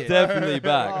say, we're Shit. definitely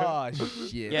back. Oh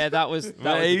shit! Yeah, that was the We're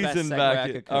best easing segue back I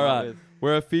in. could come All up right. with.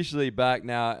 We're officially back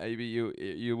now. Maybe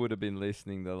you would have been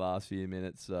listening the last few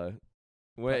minutes, so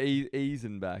we're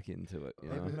easing back into it. You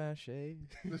Paper know? mache.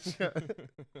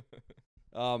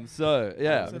 So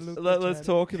yeah, Absolutely let's chatty.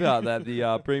 talk about that.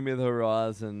 The Bring Me the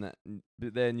Horizon,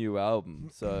 their new album.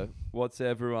 So, what's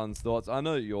everyone's thoughts? I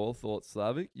know your thoughts,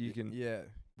 Slavik. You can. Yeah.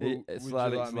 It- Would you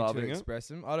Slavic's like me loving to it. express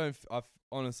them? I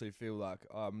honestly feel like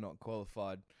I'm not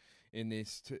qualified in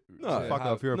this to. No, to fuck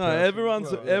have- off, you're a No, person.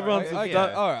 everyone's Well, everyone's. okay,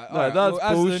 that- all right. No, all right. that's Well,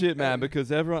 as bullshit, the- man.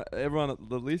 Because everyone,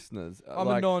 the listeners. I'm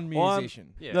like, a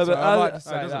non-musician. Yeah, No, so but I'd like to as-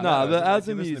 say that. No, but as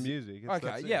a listen to mus- music. It's- Okay,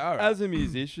 that's it. yeah, all right. As a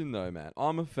musician, though, man,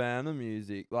 I'm a fan of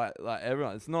music. Like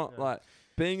everyone, it's not Yeah. like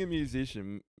being a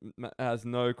musician has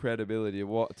no credibility of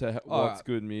what's Alright.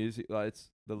 good music. Like it's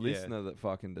the Yeah. listener that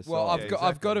fucking decides. Well, Yeah, I've got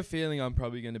a exactly. feeling I'm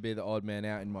probably going to be the odd man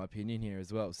out in my opinion here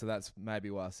as well. So that's maybe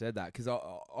why I said that because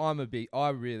I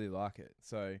really like it.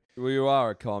 So Well, you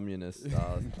are a communist,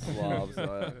 Slav.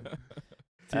 So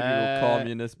typical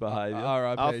communist behaviour.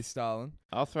 R.I.P. I'll- Stalin.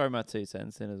 I'll throw my 2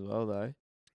 cents in as well, though.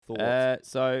 Thoughts?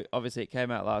 So obviously it came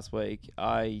out last week.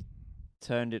 I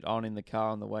turned it on in the car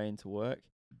on the way into work.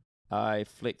 I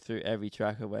flicked through every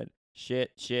track. I went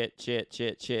shit all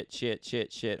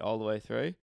the way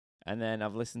through, and then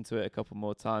I've listened to it a couple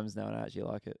more times now, and I actually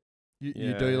like it.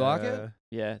 You do like it?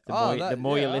 Yeah, Oh, the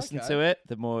more you yeah, listen okay. to it,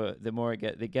 the more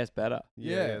it gets better.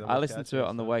 Yeah. the I more listened to catchy it and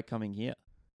on the stuff. way coming here.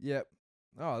 Yep.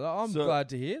 Oh, I'm So- glad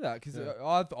to hear that because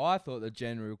Yeah. I thought the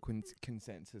general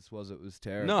consensus was it was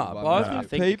terrible. No, but but I no.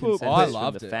 think the people- consensus I from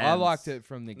loved the it. I fans- liked it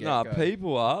from the No, get-go.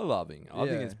 people are loving it. I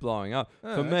think Yeah. it's blowing up.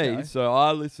 Oh, For me, okay. so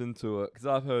I listened to it because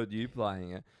I've heard you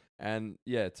playing it. And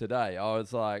yeah, today I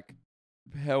was like,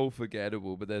 hell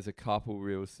forgettable, but there's a couple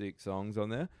real sick songs on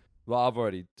there. Well, I've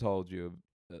already told you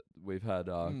that we've had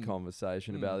a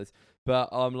conversation about this. But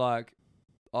I'm like,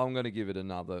 I'm going to give it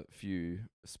another few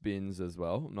spins as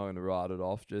well. I'm not going to write it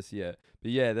off just yet.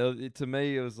 But yeah, to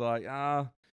me, it was like, I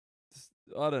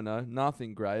don't know,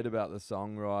 nothing great about the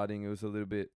songwriting. It was a little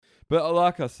bit, but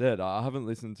like I said, I haven't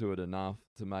listened to it enough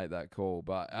to make that call.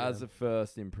 But as a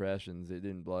first impressions, it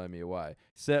didn't blow me away.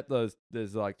 Except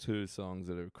there's like 2 songs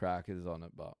that are crackers on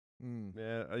it. But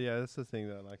Yeah, that's the thing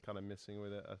that I'm like kind of missing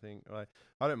with it. I think like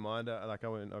I don't mind it. Like I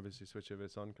won't obviously switch if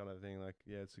it's on kind of thing. Like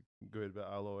yeah, it's good, but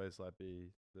I'll always like be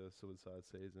the Suicide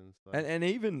Seasons. Like. And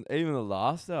even the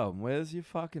last album, where's your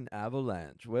fucking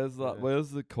Avalanche? Where's where's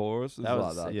the choruses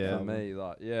like that? yeah. For me,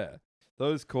 like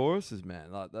those choruses,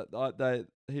 man, like that, like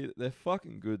they're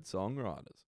fucking good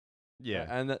songwriters. Yeah,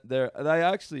 and they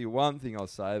actually, one thing I'll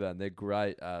say about them, they're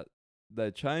great at. They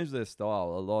change their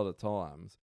style a lot of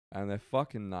times. And they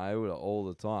fucking nailed it all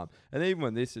the time. And even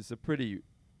when this is I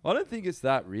don't think it's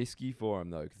that risky for them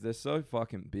though, because they're so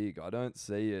fucking big. I don't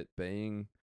see it being.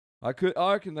 I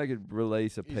reckon they could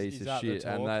release a piece of shit,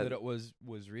 and that it was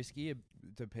risky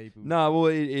to people. No, well,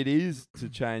 it is to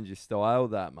change your style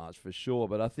that much for sure.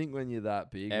 But I think when you're that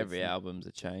big, every album's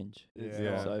a change.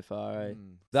 Yeah. So far, eh?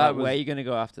 That where are you gonna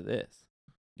go after this?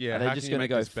 Yeah, are they just going to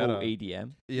go full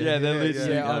EDM? Yeah, they're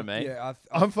literally. You know what I mean?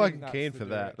 I'm fucking keen for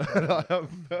that. I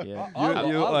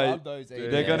love those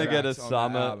EDM. They're going to get a tracks on that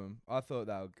summer. album. I thought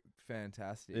they were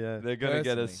fantastic. Yeah, they're going to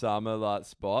get a summer like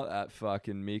spot at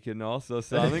fucking Mykonos or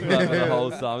something. Like for the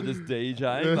whole summer, just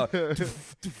DJing. Like,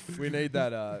 we need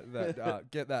that.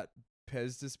 Get that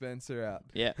Pez dispenser out.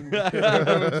 Yeah.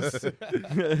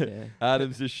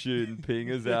 Adam's just shooting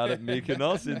pingers out at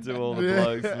Mykonos into all the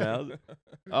blokes' mouths.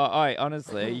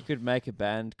 Honestly, you could make a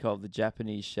band called the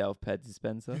Japanese Shelf Ped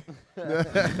Dispenser.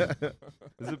 There's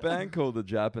a band called the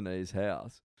Japanese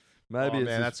House. Maybe it's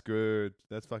man, that's good.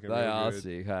 That's fucking. They really are good.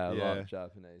 sick. Hey, I like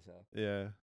Japanese House. Yeah.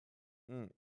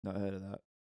 Not heard of that.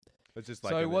 It's just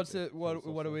like so what's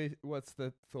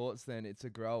the thoughts then? It's a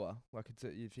grower. Like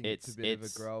you think it's a bit of a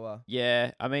grower.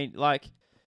 Yeah, I mean, like,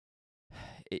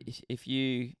 if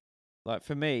you like,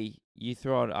 for me, I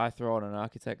throw on an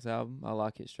Architects album. I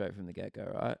like it straight from the get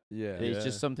go, right? Yeah, it's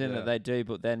just something that they do,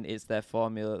 but then it's their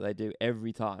formula that they do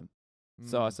every time.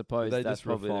 So I suppose they that's just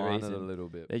probably the refine reason. it a little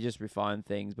bit. They just refine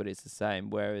things, but it's the same.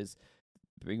 Whereas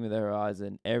Bring Me the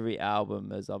Horizon, every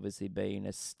album has obviously been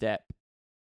a step.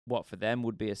 What for them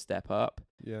would be a step up.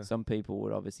 Yeah. Some people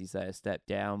would obviously say a step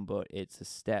down, but it's a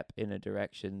step in a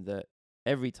direction that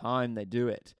every time they do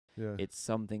it, it's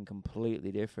something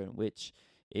completely different. Which,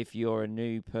 if you're a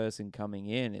new person coming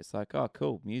in, it's like, oh,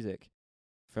 cool, music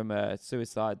from a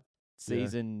Suicide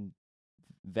Season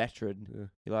veteran.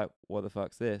 You're like, what the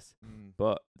fuck's this?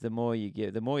 But the more you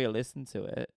listen to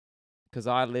it, because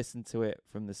I listened to it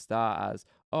from the start as,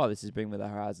 oh, this is Bring Me the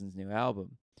Horizon's new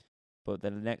album. But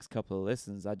then the next couple of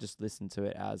listens, I just listened to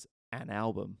it as an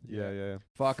album. Yeah.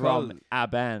 From a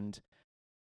band,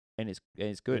 and it's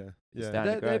good.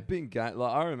 Yeah. They've been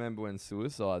like, I remember when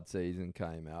Suicide Season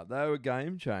came out, they were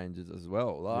game changers as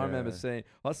well. Like, I remember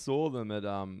I saw them at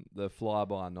the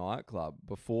Flyby nightclub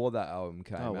before that album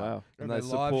came out. Wow! And their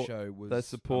live show was they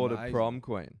supported amazing. Prom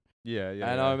Queen. Yeah.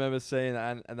 And I remember seeing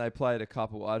that, and they played a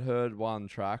couple. I'd heard one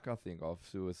track, I think, of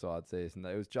Suicide Season.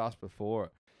 It was just before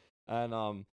it, and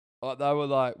they were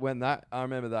like, I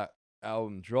remember that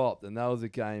album dropped, and that was a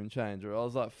game changer. I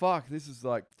was like, fuck, this is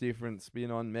like different spin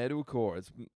on metalcore.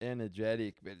 It's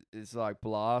energetic, but it's like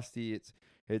blasty.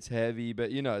 It's heavy,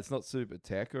 but it's not super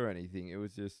tech or anything. It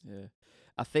was just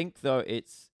I think though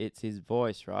it's his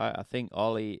voice, right? I think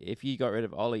Ollie. If you got rid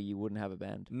of Ollie, you wouldn't have a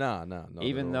band. No, not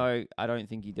even at all. though I don't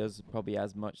think he does probably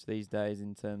as much these days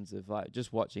in terms of like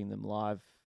just watching them live.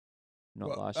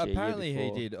 Last year. Apparently,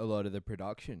 year he did a lot of the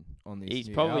production on this. He's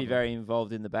new probably album. very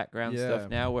involved in the background stuff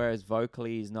now, whereas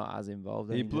vocally he's not as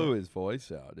involved. He blew his voice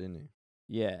out, didn't he?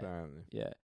 Yeah, apparently.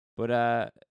 Yeah, but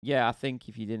I think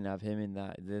if you didn't have him in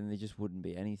that, then there just wouldn't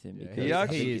be anything. Yeah, because I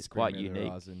think it's quite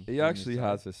unique. He actually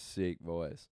has a sick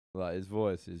voice. Like his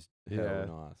voice is hella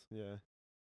nice. Yeah.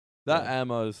 That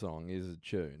Ammo song is a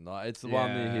tune. Like it's the one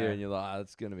you hear and you're like,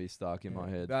 it's gonna be stuck in my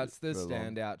head. That's the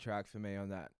standout track for me on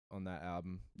that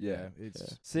album. Yeah,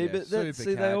 it's they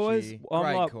always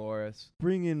great like, chorus.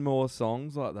 Bring in more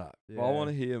songs like that. Yeah. I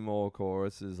want to hear more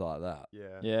choruses like that.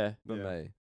 Yeah. For me.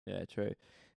 Yeah, true.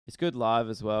 It's good live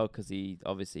as well because he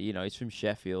obviously, he's from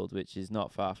Sheffield, which is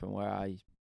not far from where I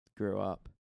grew up,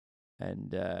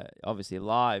 and obviously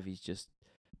live he's just.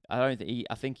 I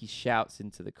think he shouts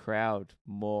into the crowd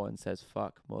more and says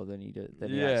 "fuck" more than he actually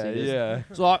does. Yeah.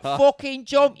 It's like fucking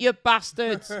jump, you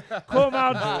bastards! Come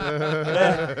on.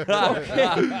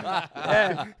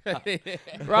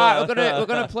 Right, we're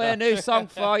gonna play a new song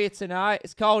for you tonight.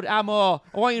 It's called Amor.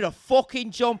 I want you to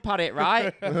fucking jump at it,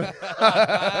 right?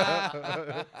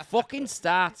 Fucking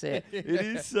start it. It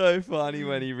is so funny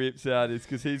when he rips out his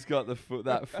because he's got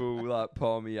that full like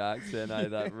Pommy accent,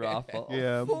 that rough.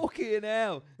 Yeah. Fucking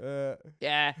hell.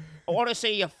 Yeah, I want to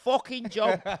see you fucking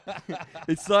jump.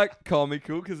 It's like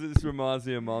comical because it just reminds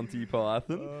me of Monty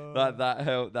Python. Like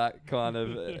that kind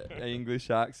of English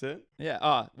accent. Yeah.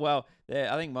 Oh well,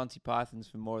 I think Monty Python's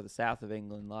from more of the south of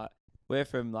England. Like we're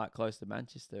from like close to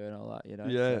Manchester and all that. You know.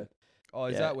 Yeah. So, Oh,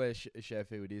 is Yeah. that where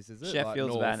Sheffield is? Is it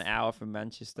Sheffield's like about an north? hour from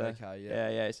Manchester. Okay, yeah.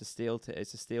 Yeah. It's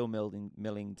a steel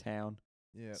milling town.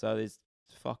 Yeah. So there's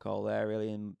fuck all there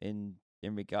really in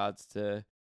regards to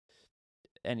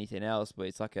anything else, but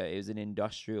it was an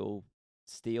industrial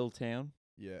steel town.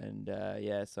 Yeah.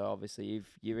 And so obviously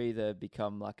you either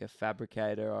become like a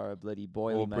fabricator or a bloody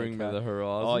boiler Or Bring Me maker, the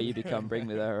Horizon. or you become Bring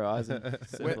Me the Horizon.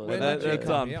 Simple When as did you That's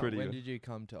come done here? pretty When good. did you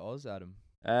come to Oz, Adam?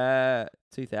 that.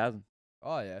 2000.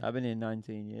 Oh yeah. I've been here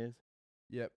 19 years.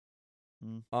 Yep.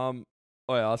 Oh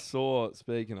yeah,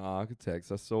 speaking of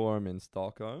architects, I saw him in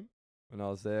Stockholm when I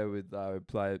was there with they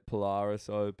played Polaris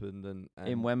opened and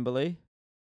In Wembley.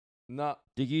 no.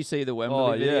 Did you see the Wembley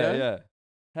Oh video? yeah.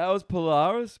 How was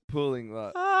Polaris pulling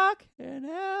that? Fucking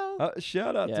hell.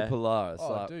 Shout out to Yeah. Polaris.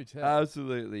 Oh, like, do tell.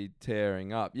 absolutely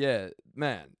tearing up. Yeah,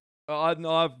 man.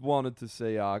 I've wanted to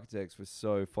see architects for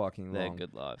so fucking They're long.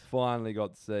 good life. Finally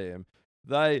got to see him.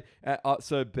 They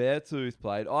so Beartooth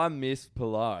played. I missed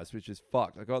Polaris, which is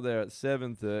fucked. I got there at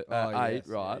 7:30, Oh, at 8, yes,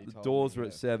 yeah, right? you The told doors me, were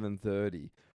at 7:30.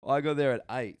 I got there at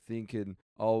 8, thinking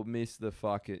I'll miss the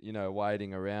fucking,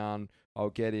 waiting around. I'll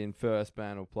get in, first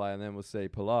band will play, and then we'll see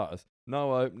Polaris.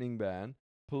 No opening band.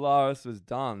 Polaris was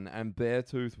done, and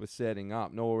Beartooth was setting up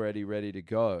and already ready to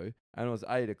go. And it was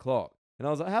 8 o'clock. And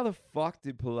I was like, how the fuck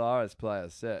did Polaris play a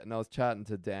set? And I was chatting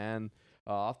to Dan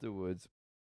afterwards,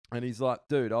 and he's like,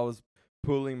 dude, I was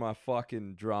pulling my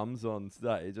fucking drums on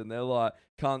stage, and they're like,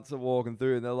 cunts are walking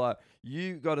through, and they're like,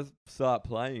 you got to start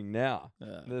playing now.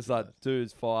 And there's like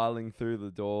dudes filing through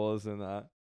the doors and that.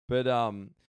 But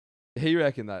he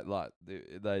reckoned that like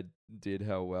they did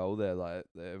hell well there, like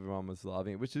everyone was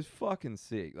loving it, which is fucking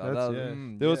sick. Like, That's- that-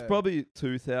 yeah. there was probably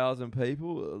 2,000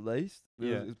 people at least.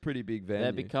 Yeah. It was a pretty big venue.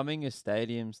 They're becoming a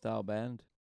stadium style band.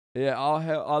 Yeah,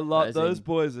 I love As those in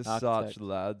boys are architect. such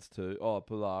lads too. Oh,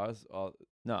 Polaris. Oh,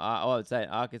 No, I would say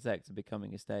architects are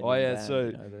becoming a stadium yeah, band. so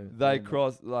you know, they're they in the-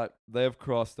 crossed they've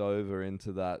crossed over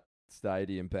into that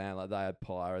stadium band. Like they had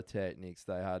pyrotechnics,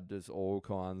 they had just all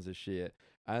kinds of shit.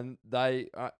 And I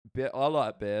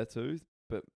like Beartooth,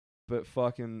 but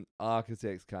fucking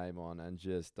architects came on and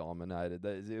just dominated.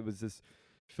 It was just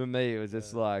for me. It was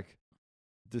just like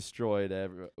destroyed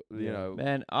you know.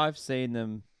 Man, I've seen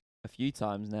them a few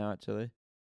times now actually,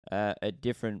 at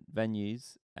different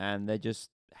venues, and they just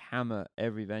hammer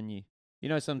every venue. You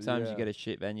know, sometimes you Yeah. get a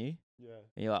shit venue, Yeah.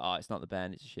 and you're like, oh, it's not the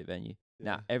band, it's a shit venue. Yeah.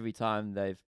 Now, every time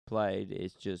they've played,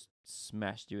 it's just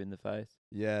smashed you in the face.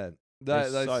 Yeah, They're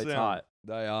they so sound- tight.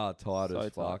 They are tight So as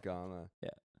tight. fuck, aren't they? Yeah.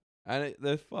 And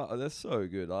they're so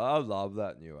good. I love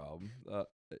that new album.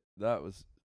 That was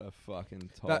a fucking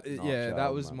top.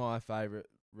 That was my favorite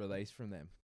release from them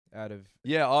out of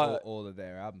Yeah, all of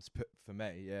their albums for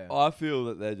me. Yeah. I feel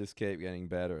that they just keep getting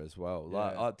better as well.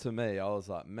 Like Yeah. to me, I was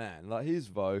like, man, like his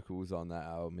vocals on that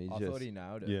album. I thought he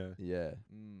nailed it. Yeah. yeah.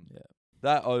 Mm.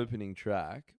 That opening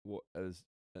track was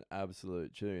an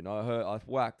absolute tune. I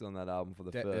whacked on that album for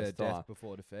the first time. Death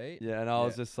Before Defeat. Yeah, and I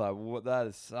was just like, "What? That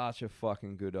is such a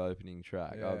fucking good opening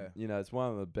track. Yeah. It's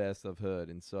one of the best I've heard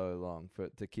in so long for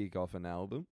it to kick off an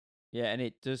album. Yeah,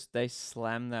 and they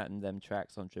slam that in them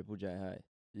tracks on Triple J. Hey,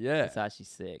 Yeah, it's actually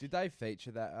sick. Did they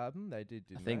feature that album? They did.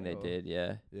 I Didn't think they or- did.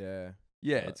 Yeah. Yeah.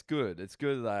 yeah, But- it's good. It's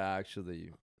good that they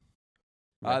actually.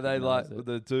 They like Recognise it.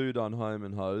 the dude on Home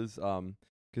and Hose?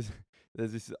 Because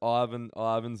there's this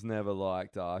Ivan's never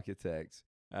liked architects.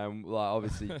 And like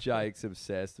obviously Jake's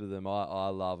obsessed with them. I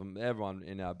love them. Everyone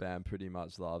in our band pretty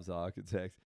much loves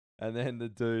architects. And then the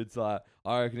dude's like,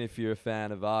 I reckon if you're a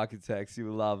fan of architects,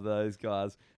 you'll love those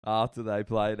guys after they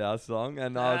played our song.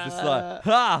 And I was just like,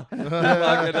 ha!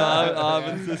 Fucking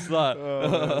Ivan's just like,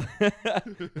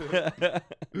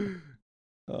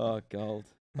 Oh, gold.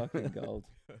 Fucking gold.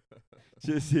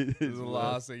 just his This is the words.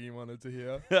 last thing you wanted to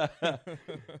hear. And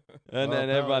Well, then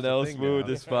everyone apparently else, it's a we thing were now.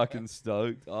 just fucking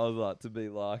stoked. I was like, to be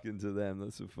likened to them,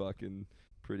 that's a fucking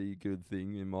pretty good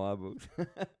thing in my book.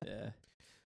 Yeah.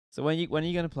 So when are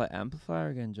you gonna play Amplifier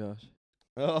again, Josh?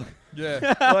 Oh,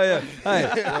 Yeah. oh yeah.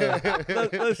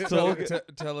 Hey, let's talk.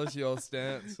 Tell us your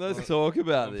stance. Let's talk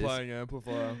about on this. playing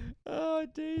amplifier. Oh,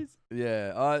 jeez.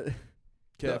 Yeah,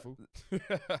 Careful.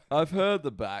 I've heard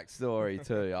the backstory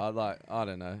too. I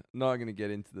don't know. Not gonna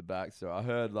get into the backstory. I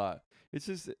heard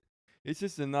it's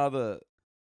just another.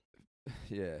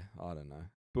 Yeah, I don't know.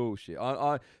 Bullshit.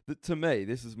 To me,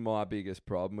 this is my biggest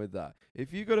problem with that.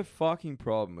 If you got a fucking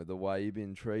problem with the way you've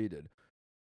been treated,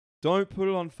 Don't put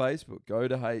it on Facebook. Go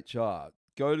to HR.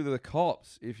 Go to the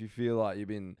cops if you feel like you've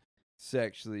been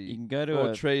sexually You can go to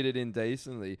or treated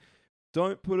indecently.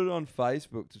 Don't put it on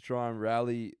Facebook to try and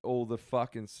rally all the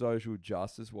fucking social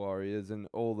justice warriors and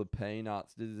all the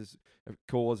peanuts to just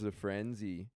cause a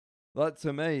frenzy. Like,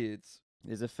 to me,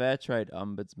 There's a fair trade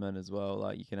ombudsman as well.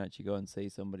 Like, you can actually go and see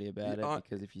somebody about it,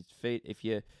 because if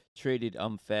you're treated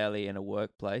unfairly in a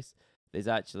workplace, there's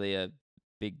actually a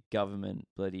big government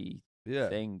bloody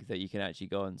thing that you can actually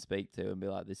go and speak to and be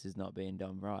like, this is not being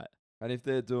done right. And if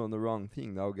they're doing the wrong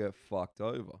thing, they'll get fucked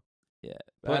over. Yeah,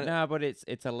 but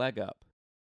it's a leg up.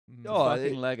 It's a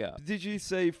fucking leg up. Did you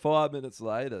see 5 minutes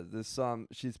later?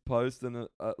 She's posting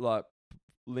like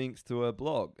links to her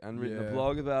blog and written a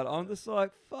blog about it. I'm just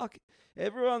like, fuck.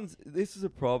 This is a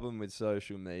problem with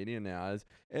social media now.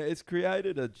 It's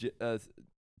created a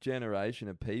generation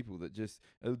of people that just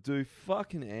do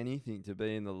fucking anything to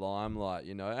be in the limelight,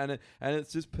 you know, and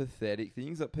it's just pathetic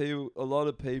things that a lot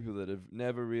of people that have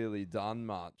never really done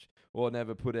much or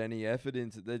never put any effort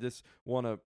into it, they just want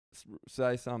to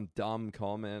say some dumb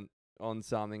comment on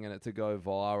something and it to go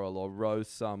viral or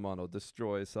roast someone or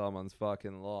destroy someone's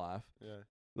fucking life. Yeah.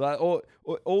 Like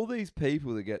all these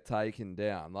people that get taken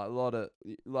down, like a lot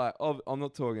of I'm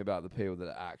not talking about the people that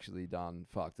have actually done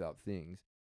fucked up things.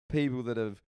 People that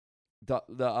have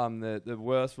the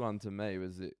worst one to me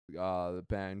was the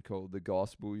band called the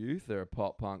Gospel Youth. They're a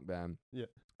pop punk band. Yeah.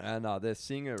 And their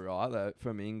singer, right, they're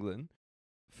from England.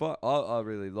 I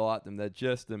really like them. They're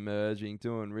just emerging,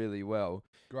 doing really well.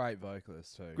 Great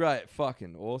vocalist too. Great,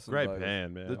 fucking awesome. Great vocalist.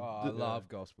 band, man. I love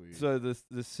Gospel Youth. So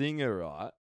the singer,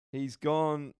 right? He's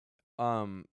gone.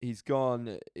 He's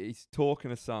talking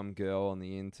to some girl on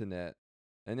the internet,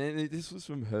 and then this was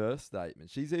from her statement.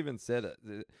 She's even said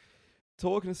it.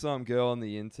 Talking to some girl on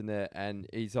the internet, and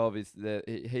he's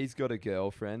he's got a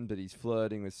girlfriend, but he's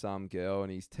flirting with some girl,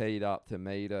 and he's teed up to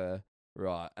meet her,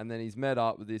 right? And then he's met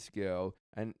up with this girl,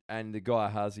 and the guy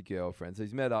has a girlfriend, so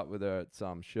he's met up with her at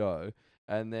some show,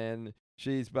 and then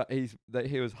he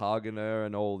was hugging her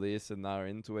and all this, and they're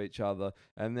into each other,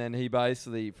 and then he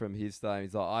basically, from his statement,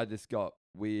 he's like, I just got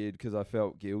weird because I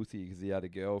felt guilty because he had a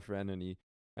girlfriend,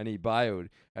 and he bailed,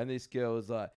 and this girl was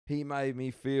like, he made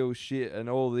me feel shit and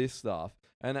all this stuff,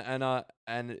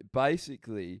 and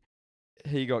basically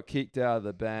he got kicked out of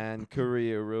the band,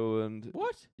 career ruined.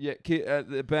 What? Yeah,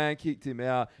 the band kicked him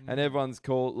out, and everyone's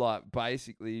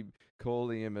basically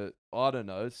calling him a, I don't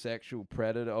know, sexual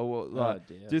predator or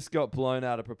just got blown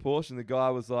out of proportion. The guy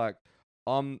was like,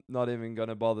 I'm not even going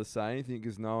to bother saying anything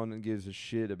because no one gives a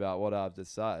shit about what I have to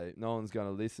say. No one's going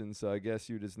to listen, so I guess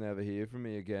you just never hear from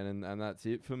me again, and that's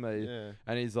it for me. Yeah.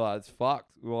 And he's like, it's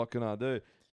fucked. What can I do?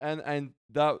 And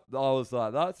that I was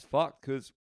like, that's fucked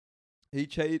because he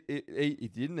cheated. He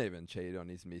didn't even cheat on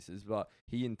his missus, but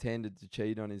he intended to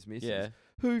cheat on his missus. Yeah.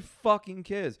 Who fucking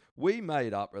cares? We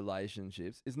made up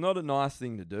relationships. It's not a nice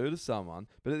thing to do to someone,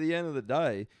 but at the end of the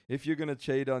day, if you're going to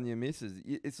cheat on your missus,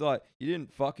 it's like you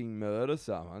didn't fucking murder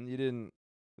someone. You didn't,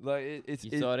 like,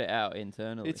 you sort it out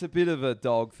internally. It's a bit of a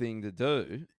dog thing to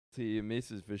do to your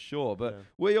missus for sure, but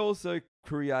we also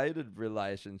created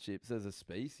relationships as a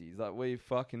species. Like, we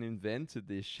fucking invented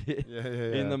this shit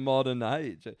in the modern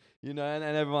age, you know, and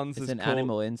everyone's it's just an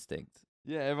animal instinct.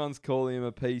 Yeah, everyone's calling him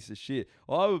a piece of shit.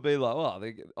 I would be like, well,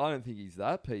 I don't think he's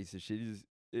that piece of shit. He's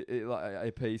like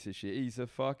a piece of shit. He's a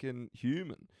fucking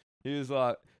human. He was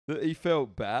like, he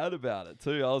felt bad about it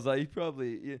too. I was like, he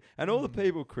probably, and all the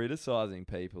people criticizing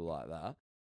people like that,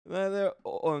 they're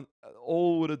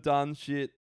all would have done shit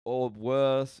or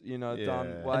worse, you know,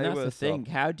 done way and that's worse the thing.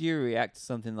 stuff. How do you react to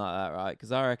something like that, right?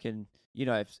 Because I reckon, you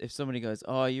know, if somebody goes,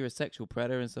 oh, you're a sexual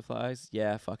predator and stuff like that,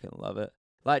 yeah, I fucking love it.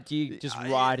 Like, do you just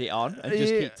ride it on and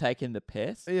just keep taking the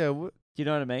piss? Yeah. Do you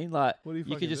know what I mean? Like, What do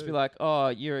you could just be like, oh,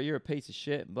 you're a piece of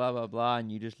shit, and blah, blah, blah,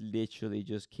 and you just literally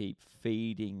just keep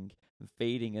feeding,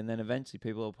 and then eventually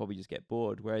people will probably just get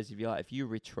bored. Whereas if you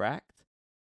retract,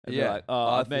 and be like, oh,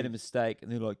 I've made a mistake,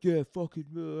 and they're like, yeah,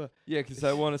 fucking, Yeah, because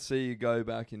they want to see you go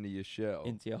back into your shell.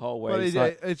 into your whole way. But It's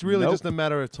like, it's really nope. just a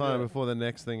matter of time before the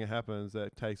next thing happens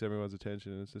that takes everyone's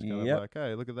attention. And it's just kind of Yep. like,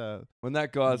 hey, look at that. When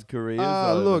that guy's career's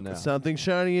Ah, over look, now. something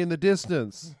shiny in the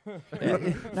distance. no,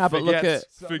 but look at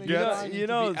You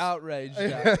know, to be outraged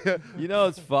at. You know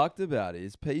what's fucked about it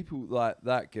is people like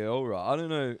that girl, right? I don't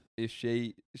know if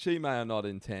she may have not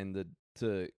intended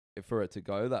for it to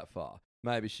go that far.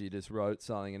 Maybe she just wrote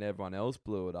something and everyone else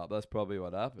blew it up. That's probably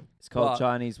what happened. it's called But-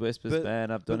 Chinese whispers,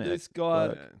 man. I've done but it. this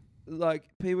guy, like,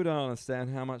 people don't understand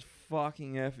how much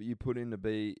fucking effort you put in to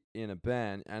be in a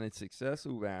band, and it's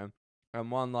successful band,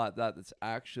 and one like that that's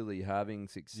actually having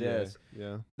success.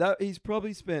 Yeah. That he's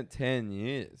probably spent 10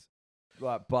 years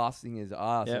like busting his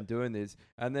ass Yep. and doing this,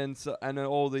 and then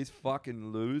all these fucking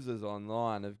losers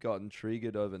online have gotten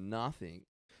triggered over nothing.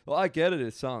 Well, I get it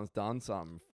if someone's done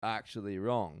something actually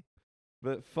wrong,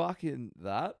 but fucking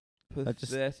that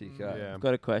pathetic. Mm. eh? Yeah. I've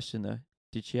got a question though.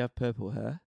 Did she have purple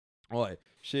hair? Oi,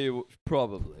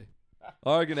 probably.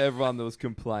 I reckon everyone that was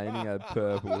complaining had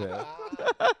purple hair.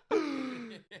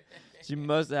 She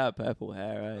must have purple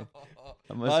hair, eh?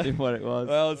 That must be what it was.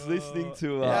 I was listening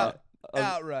to Yeah.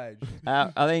 Outrage.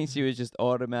 I think she was just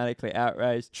automatically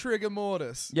outraged. Trigger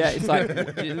Mortis. Yeah, it's like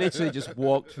you literally just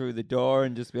walk through the door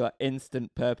and just be like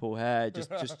instant purple hair,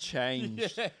 just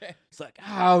changed. It's like,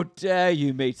 how dare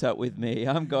you meet up with me?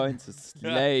 I'm going to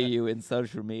slay you in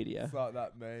social media. It's like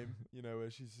that meme, where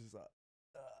she's just like,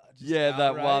 Yeah,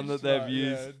 that one that they've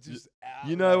used.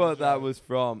 You know what that was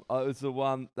from? It was the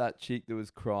one, that chick that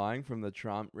was crying from the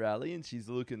Trump rally, and she's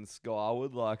looking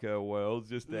skyward like her world's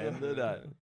just ended.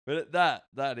 But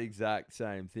that exact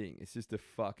same thing. It's just a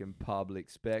fucking public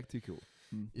spectacle.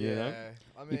 Yeah, You know?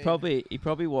 I mean, He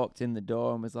probably walked in the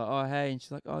door and was like, "Oh hey," and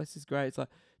she's like, "Oh, this is great." It's like,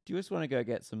 "Do you just want to go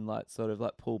get some like sort of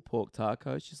like pulled pork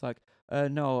tacos?" She's like,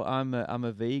 "No, I'm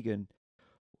a vegan."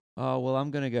 Oh well,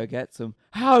 I'm gonna go get some.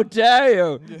 How dare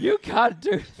you? You can't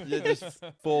do. Yeah, just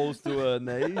falls to her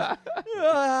knees.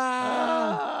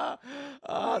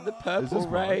 The purple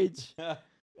rage.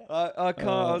 I can't.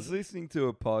 I was listening to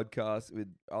a podcast with,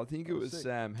 I think it was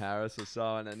Sam Harris or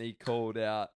someone, and he called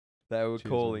out. They were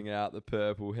calling out the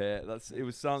purple hair. It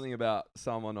was something about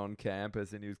someone on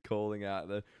campus, and he was calling out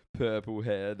the purple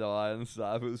hair dye and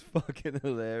stuff. It was fucking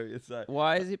hilarious. So,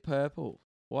 Why is it purple?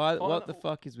 Why? don't What the know.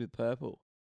 fuck is with purple?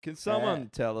 can someone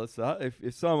tell us that?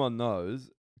 If someone knows,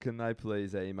 can they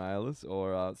please email us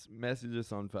or message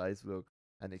us on Facebook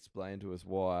and explain to us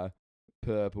why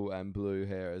purple and blue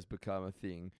hair has become a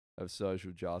thing of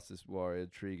social justice warrior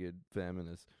triggered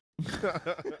feminists?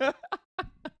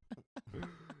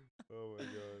 Oh my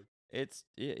god. It's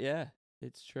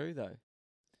it's true though.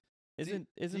 Isn't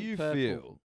do you purple?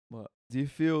 feel? What? Do you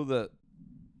feel that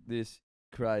this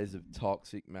craze of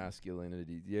toxic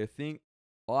masculinity? Do you think?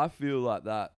 I feel like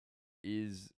that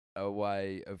is a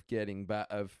way of getting back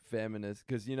of feminists,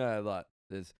 because like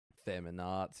there's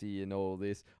feminazi and all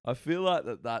this. I feel like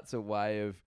that's a way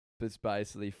of just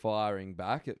basically firing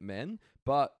back at men.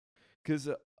 But because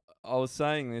I was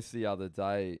saying this the other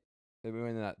day,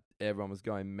 when everyone was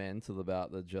going mental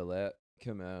about the Gillette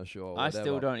commercial. Or I whatever.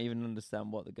 still don't even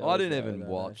understand what the goal I is didn't there, even though.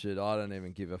 watch it. I don't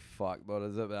even give a fuck what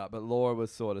it's about. But Laura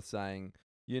was sort of saying,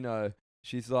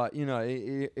 she's like,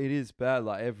 it is bad.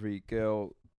 Like every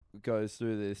girl goes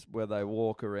through this where they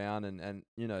walk around and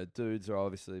dudes are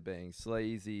obviously being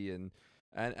sleazy and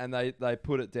they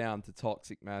put it down to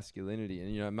toxic masculinity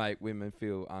and, make women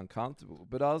feel uncomfortable.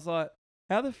 But I was like,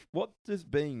 what does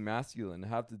being masculine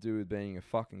have to do with being a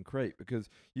fucking creep? Because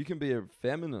you can be a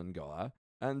feminine guy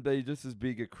and be just as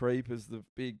big a creep as the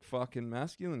big fucking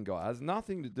masculine guy. It has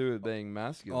nothing to do with being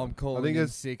masculine. I'm calling think in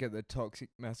it's- sick at the toxic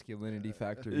masculinity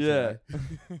factor. Yeah.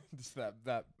 Just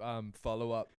that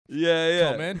follow up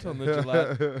yeah. comment on the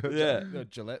Gillette. Yeah.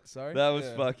 Gillette, sorry. That was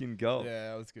Yeah. fucking gold.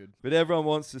 Yeah, that was good. But everyone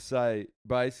wants to say,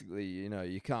 basically,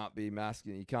 you can't be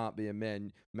masculine, you can't be a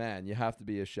man, you have to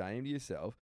be ashamed of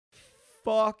yourself.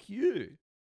 Fuck you.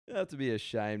 You have to be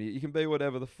ashamed. You can be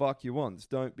whatever the fuck you want. Just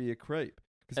don't be a creep.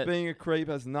 Because being a creep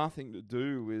has nothing to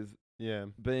do with Yeah.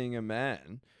 being a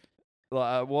man.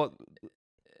 Like, what?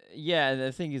 Yeah,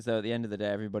 the thing is though, at the end of the day,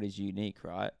 everybody's unique,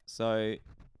 right? So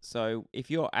if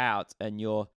you're out and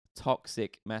you're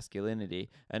toxic masculinity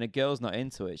and a girl's not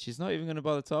into it, she's not even going to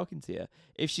bother talking to you.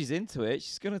 If she's into it,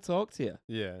 she's going to talk to you.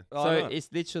 Yeah. I So know. it's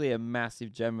literally a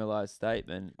massive generalized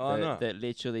statement I know. that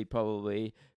literally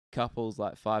probably couples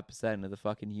like 5% of the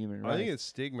fucking human race. I think it's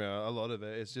stigma. A lot of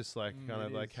it. It's just like kind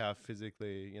of it like is. how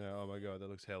physically, oh my god, that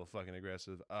looks hella fucking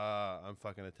aggressive. I'm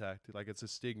fucking attacked. Like it's a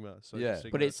stigma. So Yeah.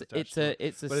 stigma but that's attached to it.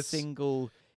 it's a But it's-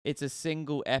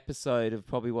 single episode of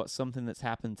probably something that's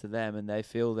happened to them, and they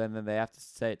feel then they have to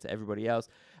say it to everybody else.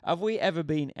 Have we ever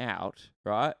been out,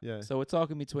 right? Yeah. So we're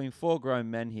talking between 4 grown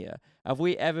men here. Have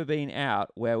we ever been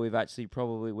out where we've actually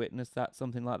probably witnessed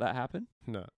something like that happen?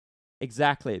 No.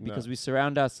 Exactly, No. because we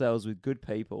surround ourselves with good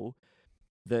people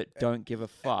that don't give a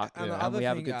fuck, And the and other we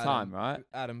have a thing, good time, right?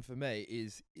 Adam, for me,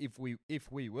 is if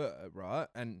we were, right,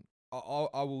 and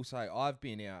I will say I've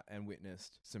been out and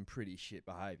witnessed some pretty shit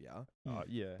behaviour.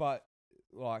 Yeah. But,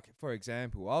 like, for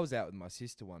example, I was out with my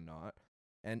sister one night,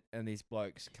 and these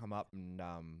blokes come up and,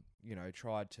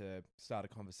 tried to start a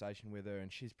conversation with her,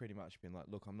 and she's pretty much been like,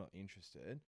 look, I'm not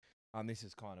interested. This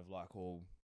is kind of like all,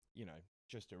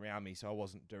 just around me, so I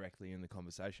wasn't directly in the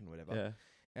conversation or whatever. Yeah.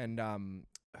 And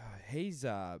he's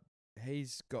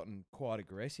he's gotten quite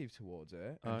aggressive towards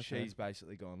her, and Okay. she's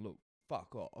basically gone, look,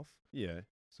 fuck off, Yeah.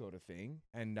 sort of thing.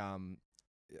 And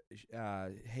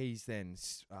he's then,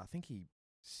 I think he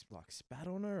like spat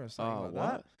on her or something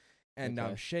like that. And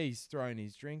Okay. she's thrown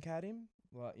his drink at him,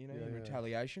 like, you know, Yeah, in yeah.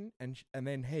 retaliation, and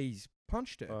then he's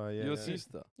punched her. Oh, yeah. Your yeah.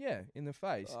 sister. Yeah, in the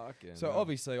face. Fucking So hell.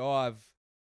 obviously I've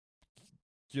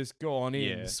just gone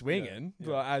in Yeah, swinging, yeah,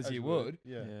 but as you would.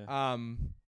 Yeah. Yeah.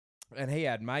 And he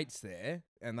had mates there,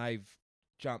 and they've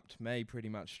jumped me pretty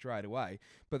much straight away.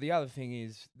 But the other thing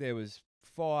is, there was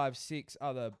 5, 6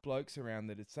 other blokes around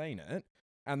that had seen it,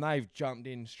 and they've jumped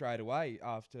in straight away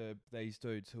after these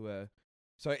dudes who were.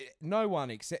 So no one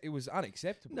it was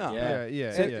unacceptable. Yeah. No. Yeah.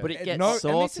 Yeah. So- yeah. but it And gets and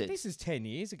sorted. this is 10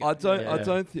 years ago. I don't. Yeah. I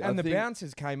don't think. And I the think,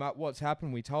 bouncers came up. What's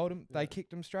happened? We told them. They kicked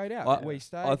them straight out. I- We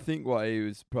stayed. I think what he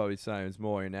was probably saying was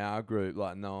more in our group,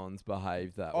 like no one's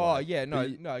behaved that Oh way. yeah, But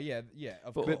you- yeah.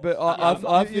 Of But, course. but Yeah,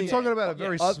 I You're think talking about a Yeah.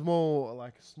 very I-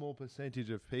 small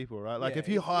percentage of people, right? Like Yeah, if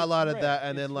you it's highlighted rare, that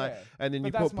and it's then like rare. and then But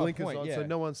you that's put my blinkers point, on so yeah.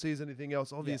 no one sees anything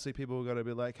else, obviously people are going to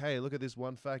be like, hey, look at this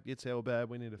one fact, it's hell bad,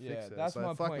 we need to Yeah, fix it. that's So,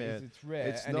 my fuck, point. Is man. it's rare,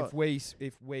 It's and not-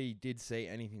 if we did see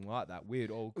anything like that,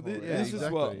 we'd all call it. This out. is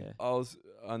exactly. what Yeah. I was.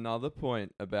 Another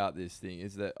point about this thing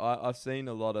is that I've seen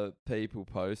a lot of people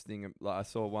posting. Like I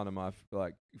saw one of my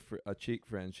a chick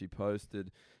friend. She posted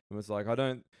and was like, "I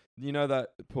don't." You know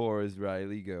that poor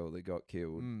Israeli girl that got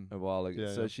killed Mm. a while ago.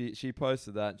 Yeah, So yeah. she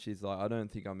posted that. And she's like, "I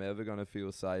don't think I'm ever gonna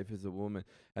feel safe as a woman."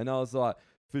 And I was like,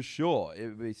 for sure,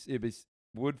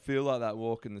 would feel like that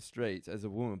walking the streets as a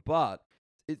woman, but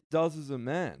it does as a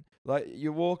man. Like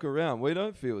you walk around, we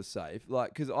don't feel safe. Like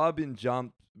because I've been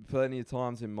jumped plenty of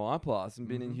times in my class and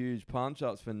been in Mhm. huge punch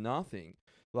ups for nothing.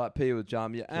 Like people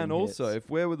jump you, and Getting also hits. if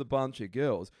we're with a bunch of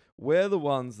girls, we're the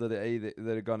ones that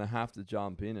are gonna have to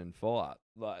jump in and fight.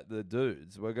 Like the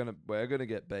dudes, we're gonna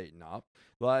get beaten up.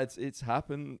 Like it's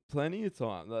happened plenty of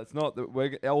times. Like, it's not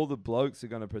that all the blokes are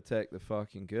gonna protect the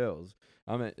fucking girls.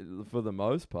 I mean, for the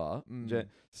most part. Mm.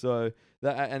 So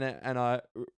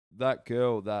that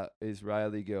girl, that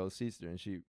Israeli girl's sister, and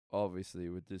she obviously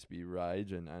would just be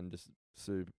rage and just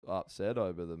super upset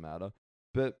over the matter.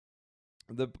 But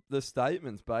the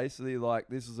statement's basically like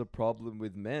this is a problem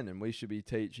with men, and we should be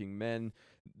teaching men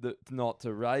that not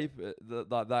to rape,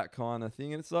 like that kind of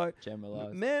thing. And it's like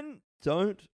Generalized. men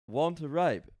don't want to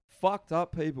rape. Fucked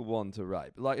up people want to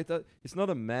rape. Like it's not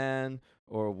a man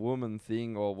or a woman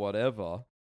thing or whatever.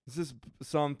 It's just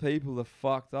some people are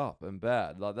fucked up and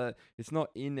bad. Like that. It's not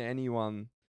in anyone.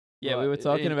 Yeah, like, we were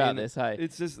talking in- about in- this. Hey,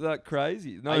 It's just that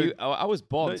crazy. No, I was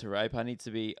born no- to rape. I need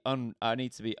to be I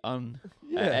need to be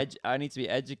yeah. I need to be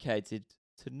educated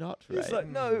to not rape. It's like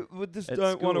no, we just At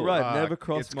don't want to school. rape. Ah, Never it's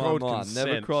crossed my called mind. Never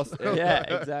consent. crossed.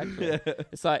 Yeah, exactly. Yeah.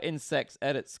 It's like in sex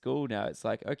ed at school now. It's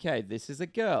like, okay, this is a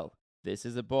girl, this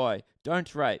is a boy.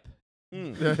 Don't rape.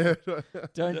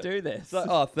 Mm. Don't do this. It's like,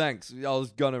 oh, thanks. I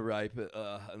was gonna rape it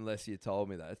unless you told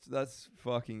me that. That's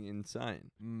fucking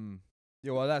insane. Mm.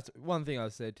 Yeah, well, that's one thing I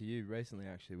said to you recently.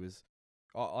 Actually, was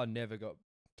I never got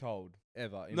told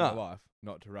ever in my No. life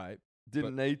not to rape.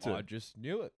 Didn't but need to. I just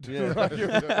knew it. Yeah.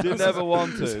 Didn't never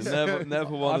want to. Never I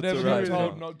wanted never to got rape.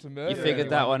 told no. not to murder. figured anyone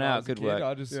that one when I out. was a Good kid. work.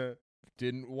 I just Yeah.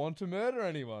 didn't want to murder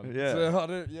anyone. Yeah. So I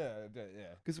don't, yeah.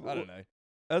 'Cause I don't know.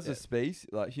 As Yeah. a species,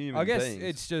 like human I guess beings,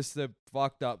 it's just the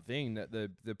fucked up thing that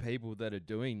the people that are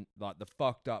doing, like the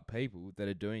fucked up people that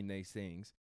are doing these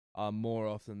things are more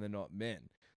often than not men.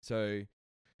 So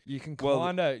you can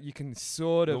you can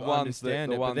sort the of ones that-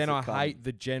 understand the it, but ones then that I come- hate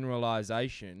the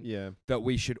generalization Yeah. that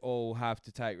we should all have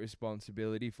to take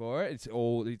responsibility for it.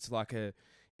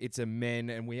 It's a men,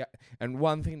 and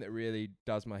one thing that really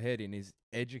does my head in is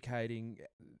educating.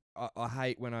 I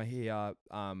hate when I hear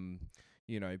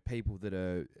people that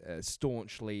are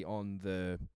staunchly on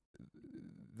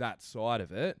that side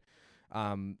of it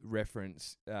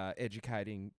reference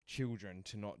educating children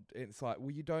to not. It's like,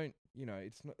 well, you don't.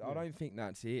 It's not. I don't think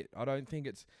that's it. I don't think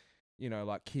it's.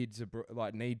 Like kids are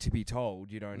like need to be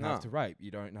told you don't No. have to rape. You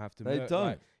don't have to. They don't.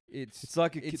 Like, it's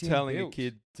like a it's kid telling a inbuilt.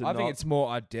 kid to I not. think it's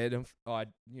more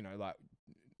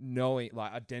knowing,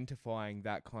 like identifying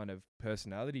that kind of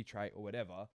personality trait or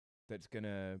whatever that's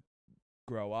gonna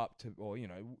grow up to, or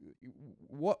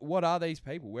what are these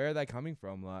people? Where are they coming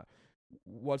from? Like,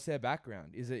 what's their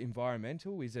background? Is it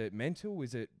environmental? Is it mental?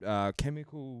 Is it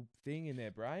chemical thing in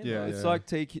their brain? Yeah, Like, It's like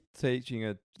teaching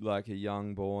a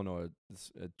young born or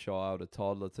a child, a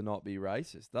toddler, to not be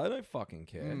racist. They don't fucking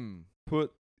care. mm,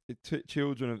 Put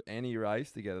children of any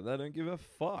race together. They don't give a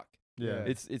fuck. Yeah.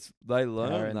 It's they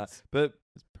learn that, Parents, but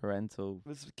parental.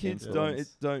 kids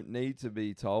influence. don't need to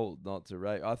be told not to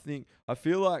rape. I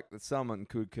feel like that someone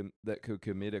could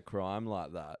commit a crime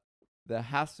like that there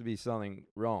has to be something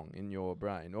wrong in your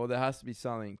brain, or there has to be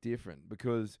something different,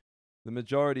 because the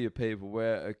majority of people,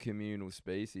 we're a communal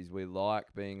species. We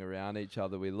like being around each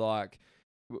other.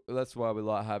 That's why we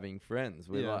like having friends.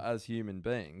 As human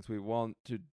beings, we want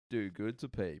to do good to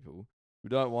people. We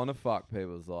don't want to fuck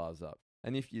people's lives up.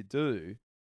 And if you do,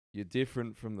 you're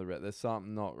different from the rest. There's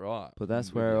something not right. But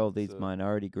that's where all these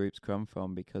minority groups come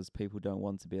from, because people don't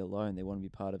want to be alone. They want to be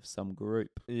part of some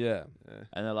group. Yeah.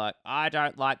 And they're like, I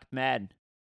don't like men.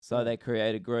 So they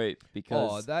create a group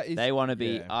because they want to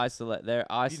be isolated. They're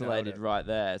isolated right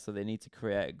there. So they need to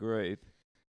create a group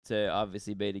to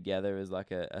obviously be together as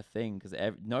like a thing, because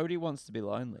nobody wants to be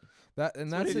lonely.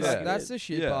 That's the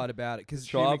shit part about it,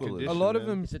 because a lot of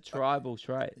them, it's a tribal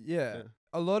trait. Yeah.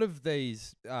 A lot of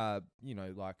these,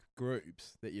 like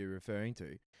groups that you're referring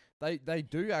to, they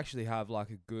do actually have like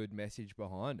a good message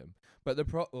behind them. But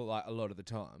like a lot of the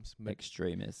times,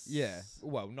 extremists. Yeah.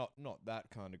 Well, not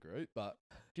that kind of group, but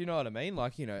do you know what I mean?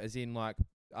 Like, as in like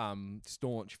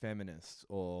staunch feminists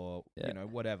or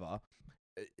whatever.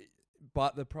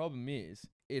 But the problem is,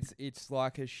 it's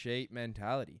like a sheep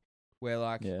mentality where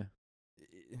like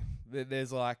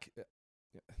there's like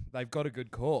they've got a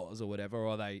good cause or whatever,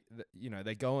 or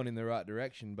they're going in the right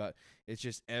direction, but it's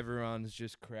just everyone's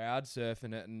just crowd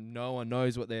surfing it and no one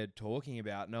knows what they're talking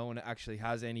about. No one actually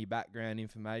has any background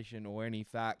information or any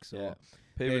facts, or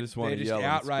people just want to yell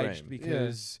outraged and scream.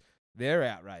 because they're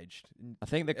outraged. I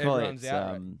think they call it.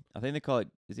 I think they call it.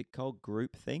 Is it called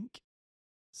groupthink?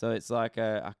 So it's like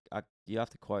you have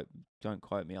to don't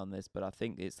quote me on this, but I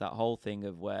think it's that whole thing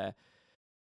of where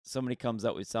somebody comes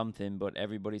up with something, but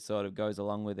everybody sort of goes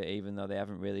along with it, even though they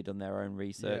haven't really done their own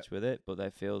research with it, but they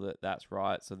feel that that's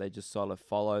right, so they just sort of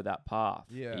follow that path.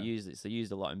 Yeah. It's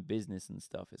used a lot in business and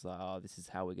stuff. It's like, oh, this is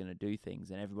how we're going to do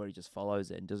things, and everybody just follows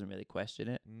it and doesn't really question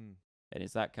it. And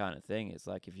it's that kind of thing. It's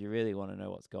like, if you really want to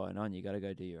know what's going on, you got to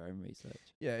go do your own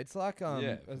research. Yeah, it's like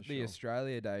the sure.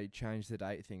 Australia Day change the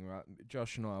date thing, right?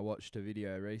 Josh and I watched a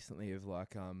video recently of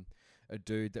like a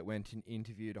dude that went and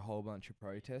interviewed a whole bunch of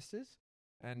protesters.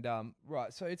 And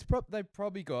right, so it's they've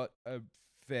probably got a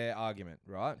fair argument,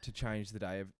 right, to change the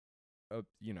day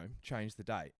change the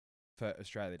date for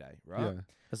Australia Day, right? Yeah.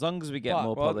 As long as we get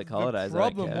more public holidays. The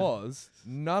problem was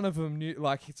none of them knew.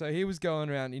 Like, so he was going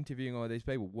around interviewing all these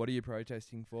people. What are you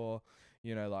protesting for?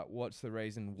 Like, what's the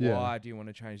reason? Why do you want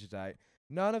to change the date?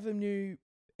 None of them knew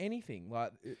anything.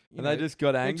 Like, they just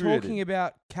got angry. They're talking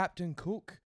about Captain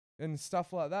Cook and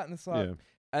stuff like that, and it's like. Yeah.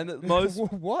 And most of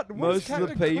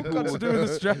the people got to do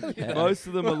with Australia. Most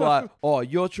of them are like, "Oh,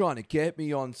 you're trying to get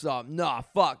me on something. Nah,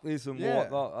 fuck this and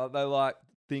what." They like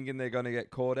thinking they're going to get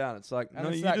caught out. It's like, no,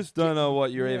 you just don't know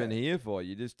what you're even here for.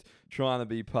 You're just trying to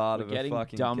be part of a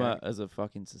fucking dumber as a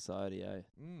fucking society, eh?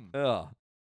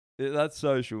 That's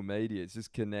social media. It's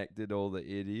just connected all the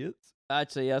idiots.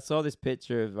 Actually, I saw this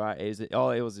picture of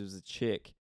it was a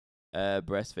chick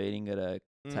breastfeeding at a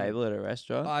table at a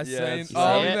restaurant. I seen.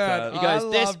 Oh man, he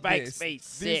goes, "This makes me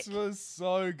sick." This was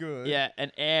so good. Yeah,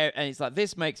 and he's like,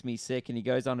 "This makes me sick," and he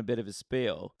goes on a bit of a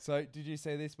spiel. So, did you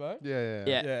see this, Bo? Yeah.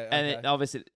 Okay. And it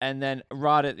obviously, and then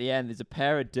right at the end, there's a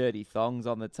pair of dirty thongs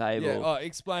on the table. Yeah. Oh,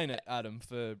 explain it, Adam.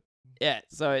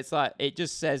 So it's like, it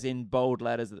just says in bold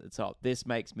letters at the top, "This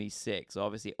makes me sick." So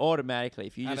obviously, automatically,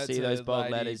 if you just see those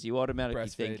bold letters, you automatically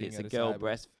think it's a girl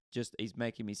he's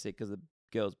making me sick because the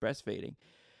girl's breastfeeding.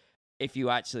 If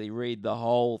you actually read the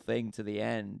whole thing to the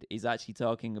end, he's actually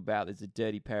talking about there's a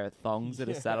dirty pair of thongs that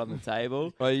are sat on the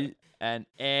table. And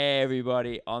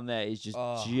everybody on there is just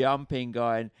jumping,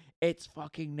 going, "It's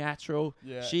fucking natural.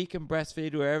 Yeah. She can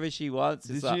breastfeed wherever she wants."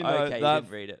 It's Did like, you know okay, you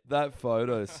didn't read it. That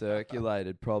photo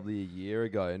circulated probably a year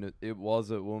ago, and it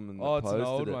was a woman that posted it's an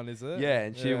old it. one, is it? Yeah,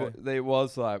 and there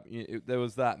was like, there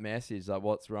was that message, like,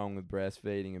 what's wrong with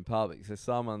breastfeeding in public? So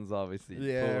someone's obviously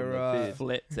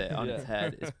flipped it on its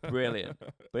head. It's brilliant.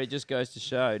 But it just goes to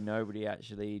show nobody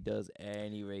actually does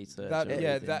any research. I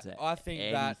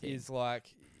think that is like,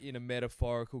 in a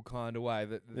metaphorical kind of way,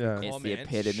 that the it's the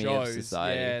epitome of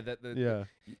society.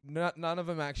 None of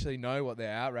them actually know what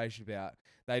they're outraged about.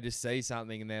 They just see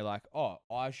something and they're like, "Oh,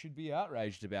 I should be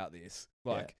outraged about this."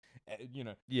 Like,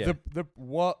 the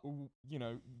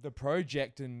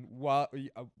project and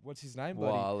what's his name?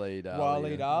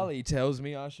 Waleed Ali tells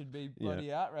me I should be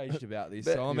bloody outraged about this.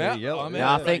 So I'm out. I'm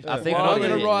out. I think I'm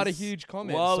going to write a huge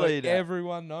comment so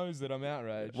everyone knows that I'm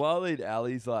outraged. Waleed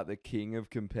Ali's like the king of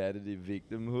competitive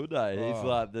victimhood. He's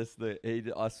like this.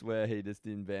 I swear he just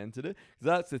invented it. 'Cause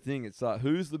that's the thing. It's like,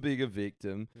 who who's the bigger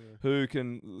victim, who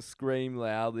can scream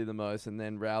loudly the most and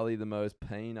then rally the most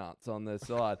peanuts on their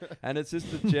side. And it's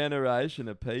just a generation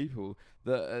of people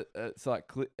that it's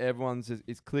like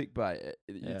it's clickbait.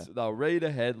 They'll read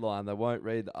a headline, they won't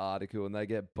read the article, and they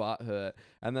get butthurt,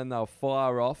 and then they'll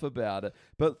fire off about it.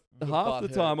 But half the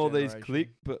time, all these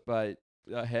clickbait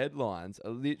headlines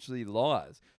are literally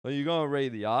lies. Well, you're going to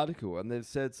read the article and they've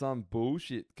said some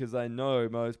bullshit because they know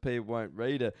most people won't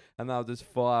read it, and they'll just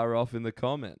fire off in the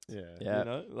comments. Yeah. You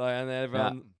know? And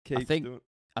everyone keeps doing.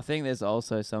 I think there's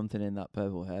also something in that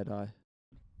purple hair dye.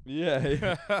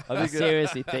 Yeah. I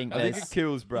seriously think I think there's it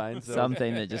kills brain cells.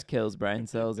 something that just kills brain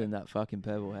cells in that fucking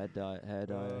purple hair dye.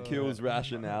 Kills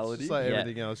rationality. It's like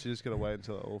everything else. You just gotta wait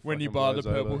until it all. When you buy the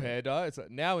purple hair dye, it's like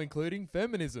now including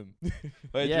feminism. Wait,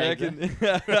 do you reckon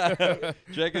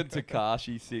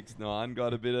Tekashi 6ix9ine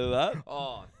got a bit of that?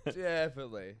 Oh,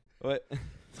 definitely. Wait.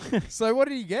 So what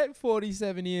did he get?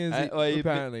 47 years,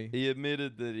 apparently. He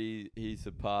admitted that he's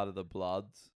a part of the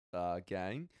Bloods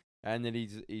gang. And then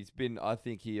he's been, I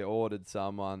think he hired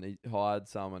someone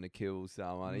to kill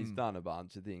someone. He's done a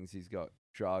bunch of things. He's got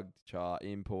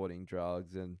importing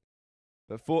drugs,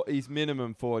 but he's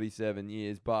minimum 47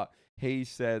 years. But he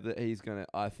said that he's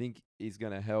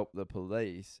gonna help the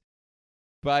police,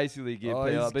 basically give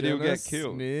people, but he'll get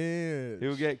killed.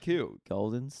 He'll get killed.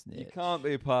 Golden snitch. You can't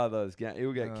be a part of those gangs.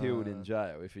 He'll get killed in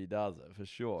jail if he does it, for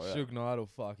sure. Suge Knight will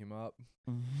fuck him up.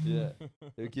 Yeah,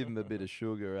 he'll give him a bit of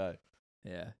sugar, eh?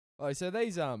 Yeah. Oh, so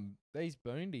these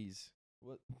boondies.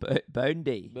 What?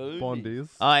 Bondy. Bondies.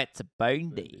 Oh, it's a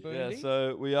bondy. Yeah,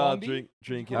 so we are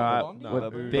drinking. All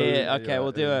right, beer. Okay,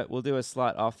 yeah. we'll do a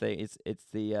slight off thing. It's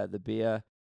the beer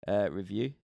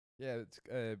review. Yeah, it's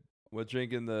we're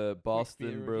drinking the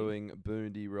Boston Brewing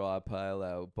Boondy Rye Pale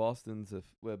Ale.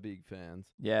 We're big fans.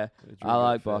 Yeah, I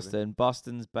like Boston.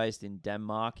 Boston's based in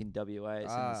Denmark, in WA.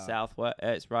 It's in the southwest.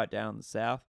 It's right down in the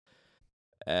south.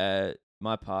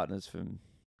 My partner's from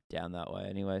down that way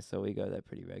anyway, so we go there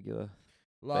pretty regular.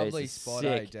 Lovely spot,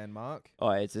 Denmark.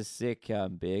 Oh, it's a sick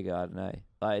beer garden, eh?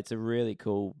 Like, it's a really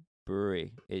cool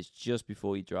brewery. It's just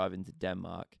before you drive into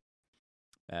Denmark.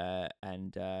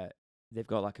 And they've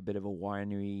got like a bit of a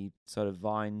winery sort of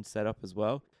vine set up as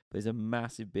well. There's a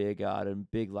massive beer garden,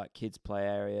 big like kids play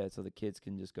area, so the kids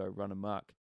can just go run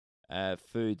amok.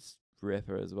 Food's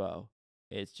ripper as well.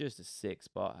 It's just a sick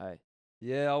spot, hey?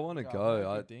 Yeah, I want to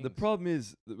go. The problem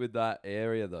is with that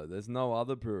area, though, there's no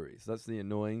other breweries. That's the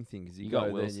annoying thing. Cause you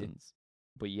got Wilson's,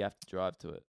 but you have to drive to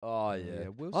it. Oh, yeah.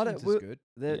 Wilson's is good.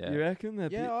 You reckon?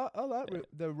 I like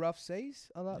the Rough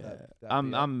Seas. I like that.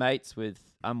 I'm mates with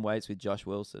Josh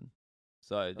Wilson,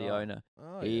 so the owner.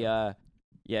 Oh,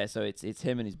 so it's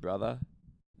him and his brother.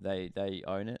 They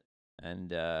own it, and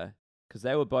because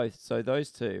they were both, so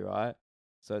those two, right?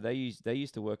 So they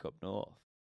used to work up north.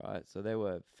 Right, so they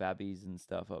were fabbies and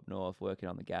stuff up north, working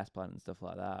on the gas plant and stuff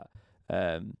like that.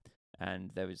 And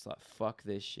they were just like, "Fuck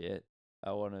this shit!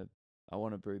 I want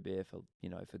to brew beer for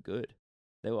good."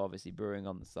 They were obviously brewing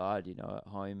on the side, at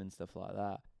home and stuff like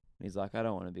that. And he's like, "I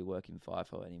don't want to be working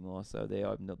FIFO anymore," so they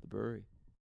opened up the brewery.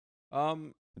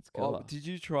 It's killer. Did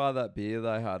you try that beer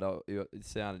they had? It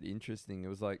sounded interesting. It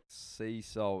was like sea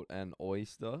salt and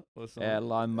oyster or something. Yeah,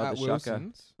 lime mother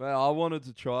shucker. Well, I wanted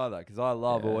to try that because I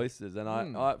love oysters, and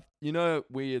I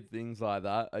weird things like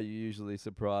that are usually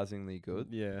surprisingly good.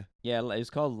 Yeah. Yeah, it was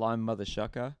called lime mother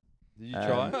shucker. Did you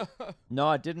try it? No,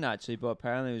 I didn't actually, but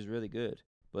apparently it was really good.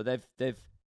 But Did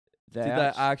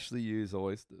they actually use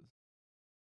oysters?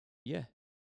 Yeah.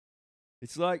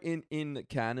 It's like in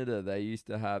Canada, they used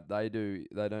to have, they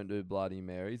don't do Bloody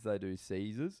Marys, they do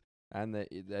Caesars, and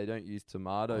they don't use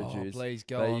tomato juice. Please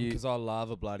go on, because I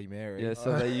love a Bloody Mary. Yeah,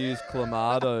 so they use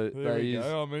Clamato.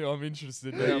 I'm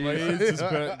interested now. My ears just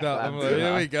burnt up. I'm like,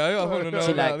 here we go. I want to know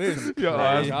about this. Come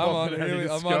on,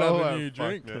 I might have a new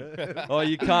drink. Oh,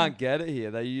 you can't get it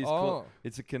here. They use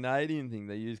it's a Canadian thing.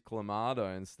 They use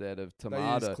Clamato instead of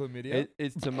tomato. They use chlamydia?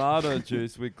 It's tomato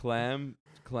juice with clam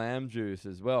juice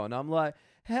as well. And I'm like,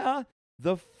 how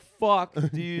the fuck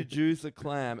do you juice a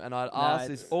clam? And I'd ask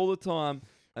this all the time.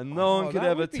 And no one could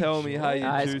ever tell me how you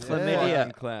juice a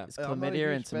fucking clam. It's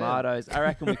chlamydia and tomatoes. I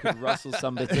reckon we could rustle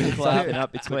some bits of clapping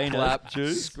up between clap us.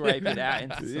 Juice. Scrape it out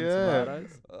into some tomatoes.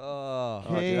 Oh,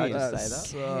 did I just say that?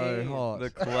 So hot. The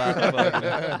clap.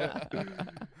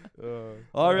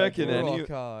 I reckon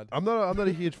I'm not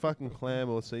a huge fucking clam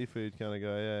or seafood kind of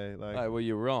guy. Yeah, like. Hey, well,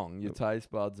 you're wrong. Your taste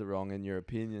buds are wrong, and your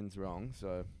opinion's wrong.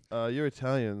 So. You're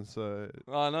Italian, so.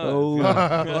 I know.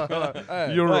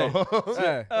 You're wrong.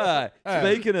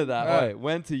 Speaking of that,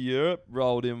 went to Europe,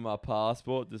 rolled in my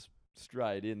passport, just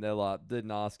straight in. They're like,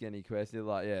 didn't ask any questions. They're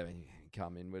like, yeah,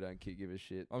 come in. We don't give a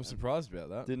shit. I'm surprised about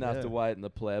that. Didn't have to wait in the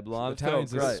pleb line.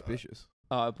 Italians Felt are great. suspicious.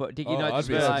 Oh, but did you Oh, not I'd just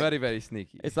be be Yeah, like, very, very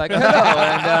sneaky. it's like, hello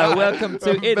and welcome to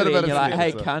Italy. better And you're like,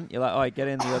 hey, sneakers, cunt. You're like, oh, get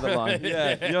in the other line.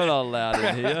 yeah, you're not allowed in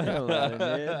You're here. not allowed in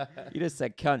here. You just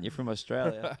said cunt. You're from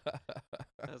Australia.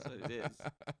 That's what it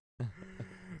is.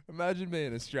 Imagine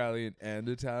being Australian and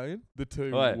Italian, the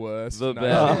two Wait, worst the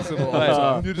nations best. of all Wait,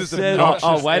 time. You're just Says- obnoxious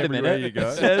Oh, wait a everywhere minute. you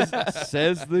go.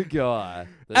 says the guy.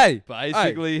 That's Hey,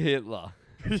 basically Hitler.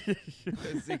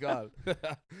 Sick on.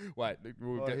 Wait,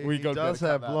 Well, we he got does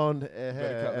better have cut that. blonde cut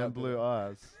hair that and blue bit.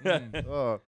 eyes. Mm.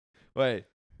 Oh, Wait,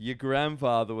 your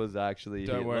grandfather was actually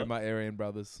Don't worry, Hitler. my Aryan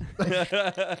brothers.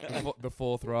 The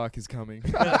Fourth Reich is coming.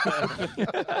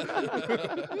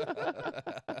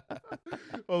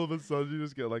 all of a sudden you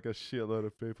just get like a shitload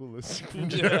of people listening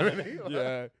from Yeah. Germany.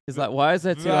 Yeah. It's like, why is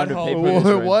there That 200 whole- people in this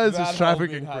room? Why is That this whole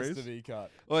traffic bit has increase? to be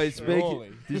cut. Wait,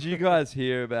 Surely. did you guys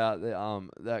hear about the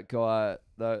that guy?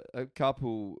 A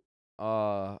couple.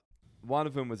 One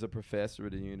of them was a professor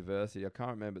at a university. I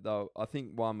can't remember though. I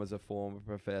think one was a former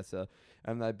professor,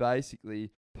 and they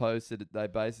basically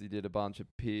did a bunch of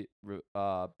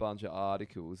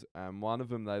articles, and one of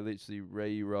them they literally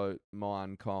rewrote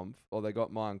Mein Kampf, or they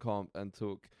got Mein Kampf and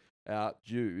took out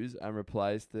Jews and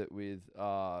replaced it with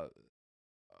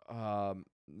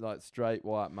like straight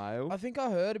white male. I think I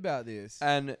heard about this.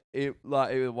 And it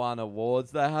won awards.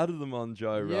 They had them on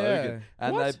Joe Yeah. Rogan,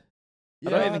 and What? they I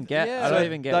don't even get. I don't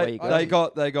even get where you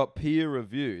they got peer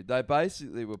reviewed. They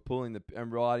basically were pulling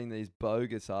and writing these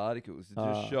bogus articles to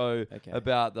just show okay.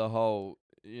 about the whole,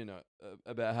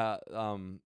 about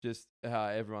how just how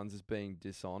everyone's just being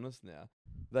dishonest now.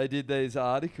 They did these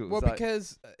articles. Well, like-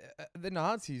 because the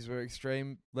Nazis were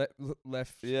extreme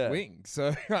left Yeah. wing.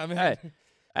 So I mean, Hey,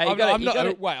 I'm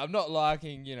not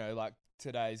liking like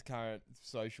today's current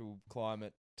social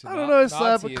climate. I don't know,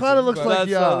 Slav. It kind of looks like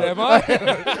you are. Am I?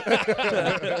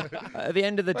 At the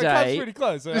end of the That comes day, pretty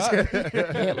close. Right?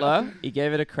 Hitler, he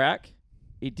gave it a crack.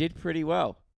 He did pretty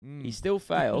well. Mm. He still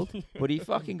failed, but he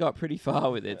fucking got pretty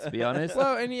far with it, to be honest.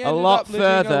 Well, and he A ended lot up living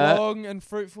further- a long and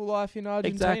fruitful life in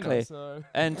Argentina. Exactly. So.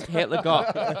 And Hitler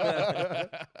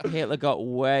got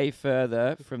way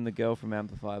further from the girl from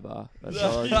Amplify Bar. That's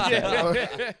all I can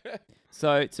say.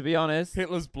 So, to be honest,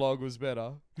 Hitler's blog was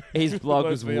better. his blog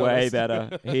Let's was be way honest.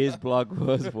 better. His blog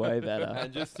was way better.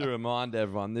 And just to remind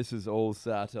everyone, this is all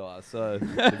satire. So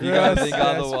if you guys think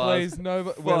otherwise, please, no,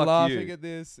 we're fuck laughing you. at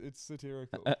this. It's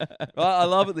satirical. I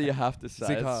love it that you have to say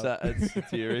Sick it's, heart. it's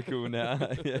satirical now.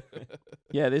 Yeah.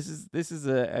 Yeah, this is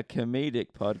a comedic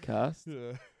podcast.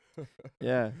 Yeah.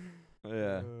 Yeah,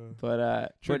 Yeah.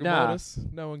 but Trigger nah. Mortis.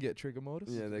 No one get Trigger Mortis.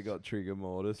 Yeah, they got Trigger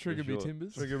Mortis. for Trigger me sure.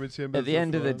 timbers. Trigger me timbers At the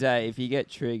end of the fun. day, if you get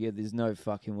triggered, there's no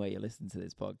fucking way you listen to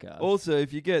this podcast. Also,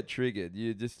 if you get triggered,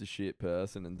 you're just a shit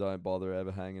person and don't bother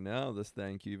ever hanging out. Just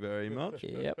thank you very much.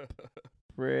 Yep,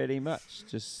 pretty much.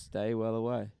 Just stay well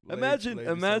away. Imagine, leave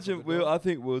yourself at the door. I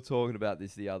think we were talking about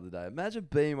this the other day. Imagine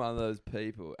being one of those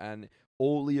people and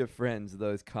all your friends are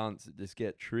those cunts that just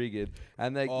get triggered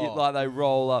and they get, like they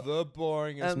roll up. The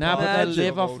boringest. Nah, but they podcast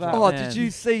live of off all that, time. Oh, man. did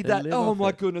you see They that? live Oh off my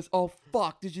it. goodness. Oh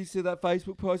fuck. Did you see that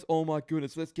Facebook post? Oh my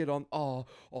goodness. Let's get on. Oh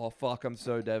fuck. I'm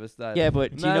so devastated. Yeah,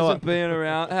 but do you know Imagine what? being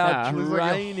around. How Nah. It's like you're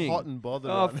draining. hot and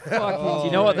bothered. Oh, right now. fucking- Do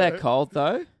you know what they're called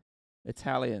though?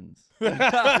 Italians.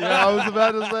 Yeah, I was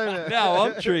about to say that. Now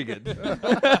I'm triggered.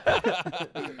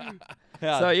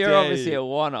 How So you're dare obviously you. a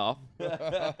one-off,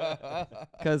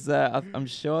 because I'm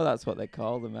sure that's what they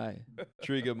call them, eh?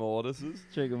 Trigger Mortises.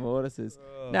 Trigger mortises.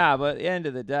 Nah, but at the end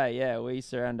of the day, yeah, we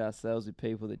surround ourselves with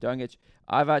people that don't get.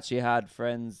 I've actually had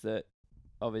friends that,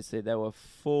 obviously, they were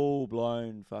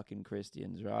full-blown fucking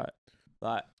Christians, right?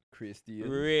 Like Christian.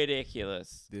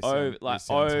 ridiculous, This over sounds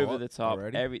over hot the top.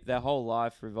 already. Their whole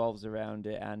life revolves around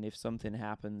it, and if something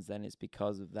happens, then it's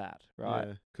because of that, right?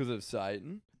 Yeah. Because of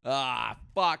Satan. Ah,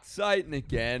 fuck Satan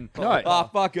again. No. Ah,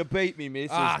 fucker beat me, missus.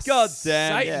 Ah, God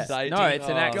damn Satan. Yeah. Satan. No, it's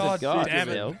an act Oh, of God. damn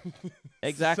it. still.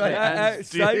 Exactly. Satan. and-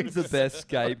 Satan's the best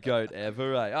scapegoat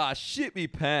ever, eh? Ah, shit me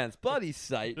pants. Bloody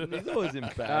Satan. He's always I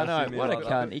embarrassing know, me what a like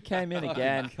cunt. He came in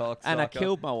again, and I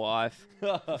killed my wife.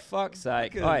 For fuck's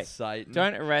sake. Oi, Satan.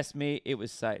 don't arrest me. It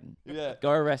was Satan. Yeah. Go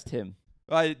arrest him.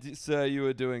 Hey, sir, you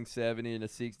were doing 70 in a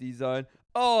 60 zone.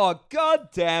 Oh, god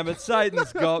damn it.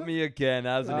 Satan's got me again,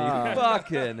 hasn't he? Oh.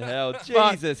 Fucking hell.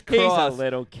 Fuck, Jesus He's a Christ.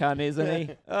 little cunt, isn't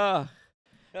he? Oh.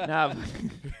 Nah.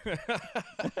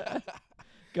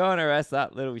 Go and arrest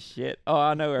that little shit. Oh,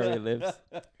 I know where he lives.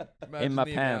 Imagine my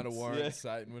the amount of pants. warrants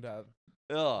Yeah. Satan would have.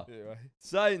 Oh, Anyway.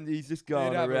 Satan, he's just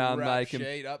going He'd have around a rap making.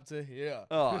 sheet up to here.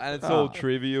 Oh, and it's Oh. all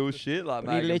trivial shit. Like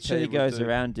But he making literally people goes do-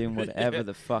 around doing whatever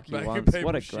the fuck he Making wants. people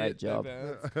What a shit great their job.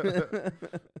 pants.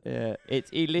 Yeah,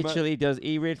 he literally does.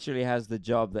 He literally has the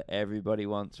job that everybody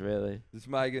wants, really. Just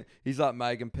making. He's like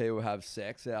making people have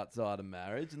sex outside of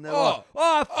marriage, and they're Oh. like,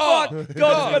 "Oh fuck,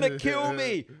 God's gonna kill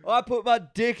me! I put my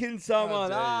dick in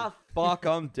someone. dude. Fuck,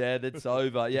 I'm dead. It's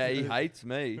over. Yeah, he hates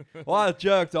me. I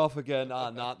jerked off again.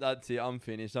 Nah, that's it. I'm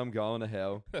finished. I'm going to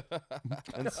hell."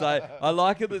 And so I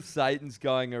like it that Satan's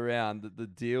going around the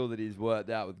deal that he's worked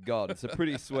out with God. It's a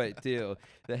pretty sweet deal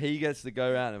that he gets to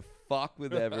go around and fuck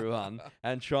with everyone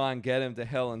and try and get them to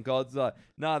hell. And God's like,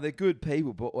 "Nah, they're good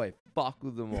people, but wait, fuck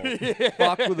with them all.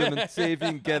 Fuck with them and see if you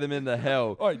can get them into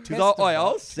hell." Oi, Because test 'em,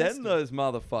 I'll bud. send Test 'em. those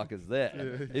motherfuckers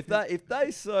there. If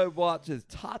they so much as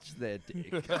touch their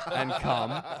dick and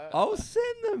come, I'll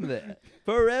send them there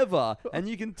forever. And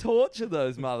you can torture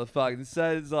those motherfuckers and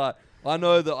say it's like, "I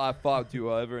know that I fucked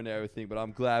you over and everything, but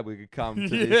I'm glad we could come to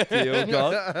this deal,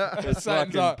 God." It's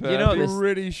Satan's fucking like, perfect. You know what I'm this-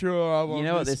 pretty sure I want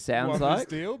know what this sounds want this like?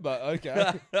 deal, but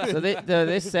okay. So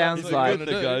this sounds He's a like good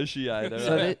negotiator.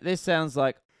 so right? this sounds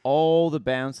like all the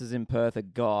bouncers in Perth are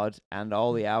God, and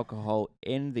all the alcohol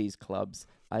in these clubs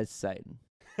is Satan.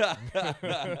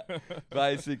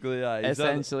 Basically, yeah. he's done-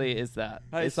 Essentially, is that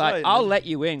Hey, it's like Satan, I'll let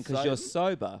you in because you're Satan?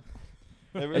 sober.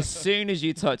 every, As soon as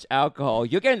you touch alcohol,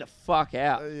 you're getting the fuck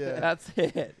out. Yeah. That's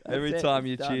it. That's every it. time It's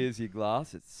you done. cheers your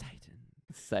glass, it's Satan.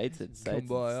 Satan's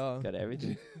by, got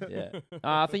everything. Yeah.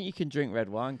 I think you can drink red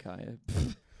wine, can't you?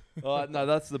 Oh no,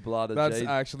 that's the blood of That's Jesus.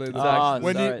 actually the It's actually-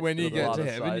 when sorry, you when it's you the get blood to of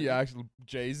heaven, Satan. you actually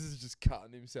Jesus is just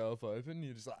cutting himself open.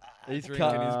 You're just like He's drinking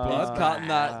cutting his Ah. blood. He's cutting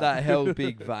that hell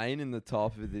big vein in the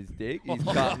top of his dick. He's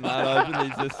cutting that open.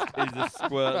 He's just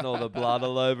squirting all the blood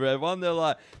all over everyone. They're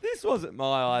like, "This wasn't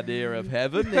my idea of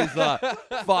heaven." He's like,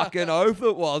 "Fucking oath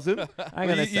it wasn't.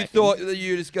 Hang on a You second. thought that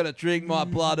you were just gonna drink my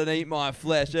blood and eat my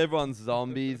flesh. Everyone's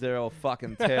zombies. They're all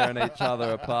fucking tearing each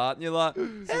other apart." And you're like,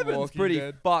 "Heaven's Walking pretty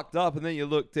Dead. fucked up." And then you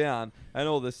look down, and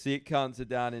all the sick cunts are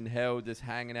down in hell, just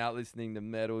hanging out, listening to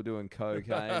metal, doing cocaine,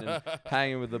 and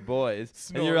hanging with the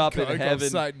boys. And you're up in Snorting coke off heaven.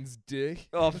 Satan's dick.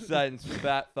 Off Satan's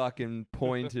fat fucking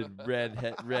pointed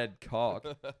red cock,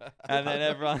 and then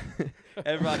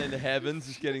everyone in heaven's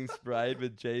just getting sprayed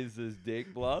with Jesus'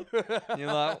 dick blood. And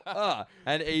you're like,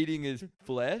 and eating his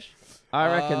flesh. I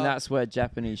reckon that's where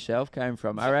Japanese shelf came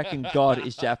from. I reckon God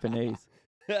is Japanese.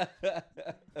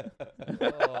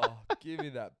 Oh, give me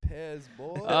that pears,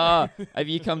 boy. Have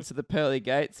you come to the pearly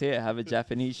gates here? Have a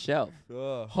Japanese shelf.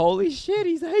 Oh. Holy shit,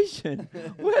 he's Asian.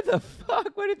 Where the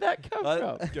fuck? Where did that come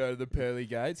from? Go to the pearly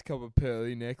gates, cop a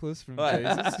pearly necklace from Right.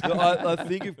 Jesus. I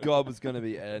think if God was going to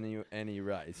be any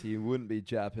race, he wouldn't be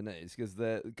Japanese because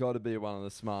they're got to be one of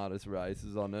the smartest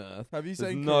races on earth. Have you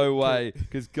There's seen no way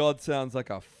because God sounds like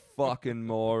a fucking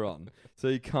moron, so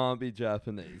he can't be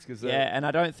Japanese. Cause Yeah, and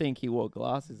I don't think he wore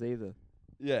glasses either.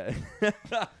 yeah.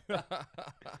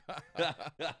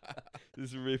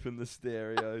 Just ripping the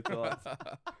stereotypes.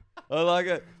 I like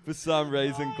it. For some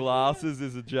reason, glasses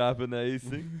is a Japanese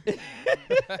thing.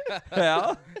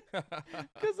 How?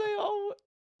 Because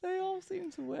they all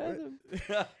seem to wear them.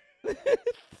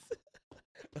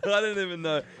 I don't even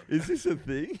know. Is this a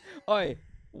thing? Oi,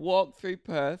 walk through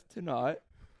Perth tonight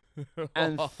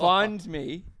and find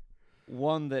me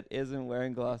one that isn't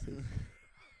wearing glasses.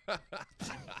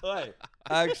 Wait,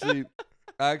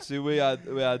 actually, we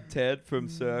had Ted from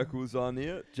Circles on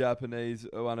here. Japanese,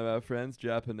 one of our friends,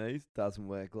 Japanese, doesn't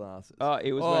wear glasses. Oh,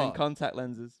 he was wearing Oh. contact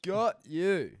lenses. Got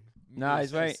you. Nah,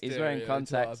 he's Mr. wearing Stereotype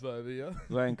contacts. over here.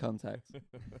 He's wearing contacts.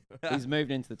 He's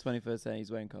moved into the 21st century.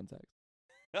 He's wearing contacts.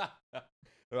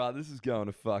 All right, this is going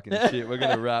to fucking shit. We're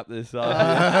gonna wrap this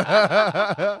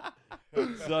up.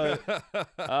 So,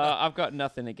 I've got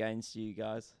nothing against you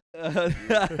guys.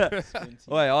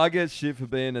 wait, I get shit for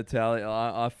being Italian.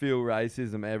 I feel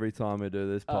racism every time we do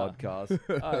this Oh. podcast.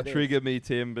 Oh, it is. Trigger me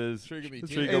timbers. Trigger me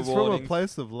Trigger timbers. It's from a warnings.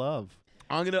 place of love.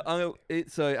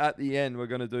 So at the end, we're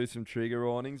gonna do some trigger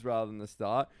warnings rather than the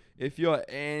start. If you're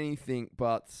anything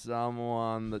but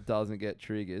someone that doesn't get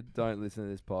triggered, don't listen to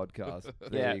this podcast.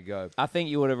 There Yeah. you go. I think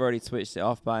you would have already switched it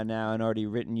off by now and already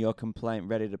written your complaint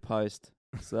ready to post.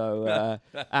 So,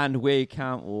 and we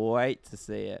can't wait to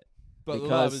see it. But the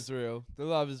love Because- is real. The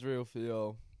love is real for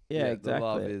y'all. Yeah, exactly. The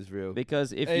love is real.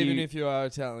 Because Even if you are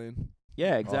Italian.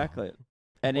 yeah, exactly.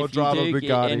 And Or if drive a you do,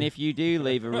 Bugatti. and if you do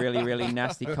leave a really, really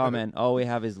nasty comment, all we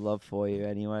have is love for you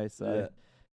anyway. So,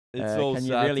 Yeah. It's all can you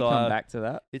satire. really come back to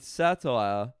that? It's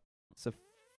satire. So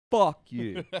fuck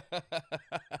you.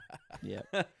 Yeah.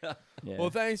 Yeah. Well,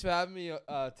 thanks for having me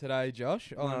today,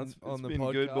 Josh, on It's the been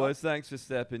podcast. good, boys. Thanks for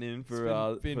stepping in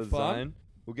for been for fun. Zane.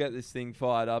 we'll get this thing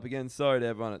fired up again. Sorry to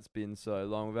everyone, it's been so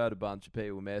long. We've had a bunch of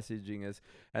people messaging us,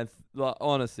 and like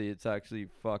honestly, it's actually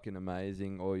fucking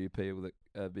amazing. All you people that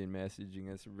have been messaging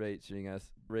us,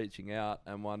 reaching out,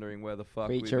 and wondering where the fuck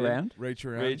Reach we've around.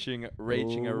 reaching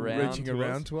Reaching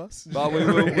around to us. But we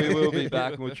will be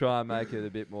back, and we'll try and make it a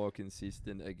bit more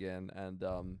consistent again.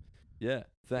 And yeah,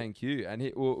 thank you. And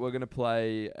we're gonna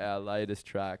play our latest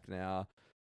track now,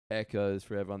 Echoes,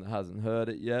 for everyone that hasn't heard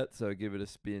it yet. So give it a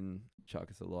spin. Chuck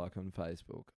us a like on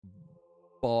Facebook.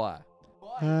 Bye.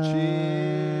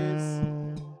 Cheers.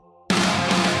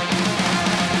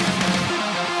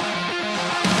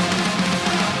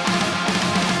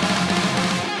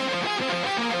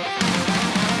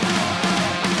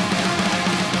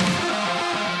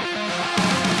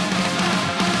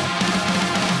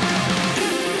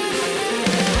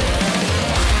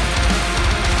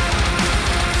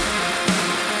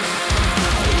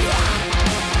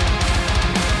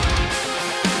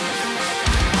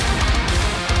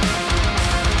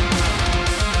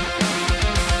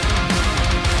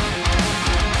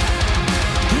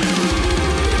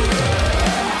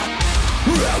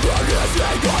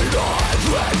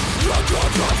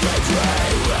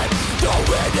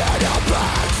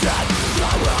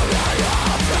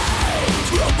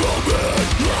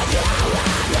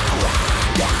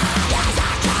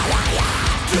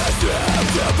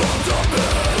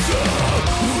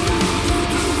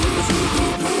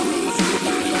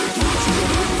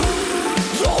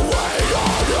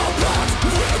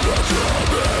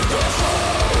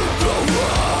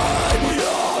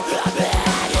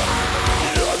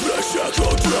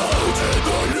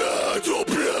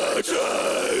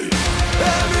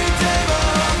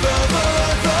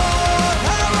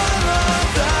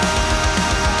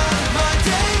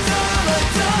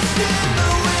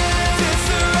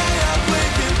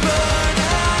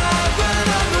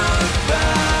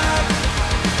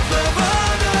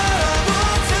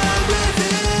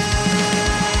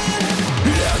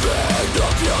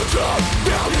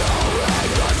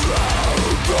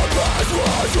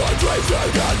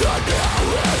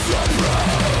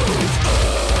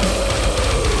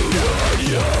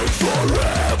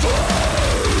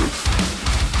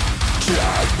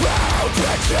 Just bound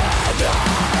to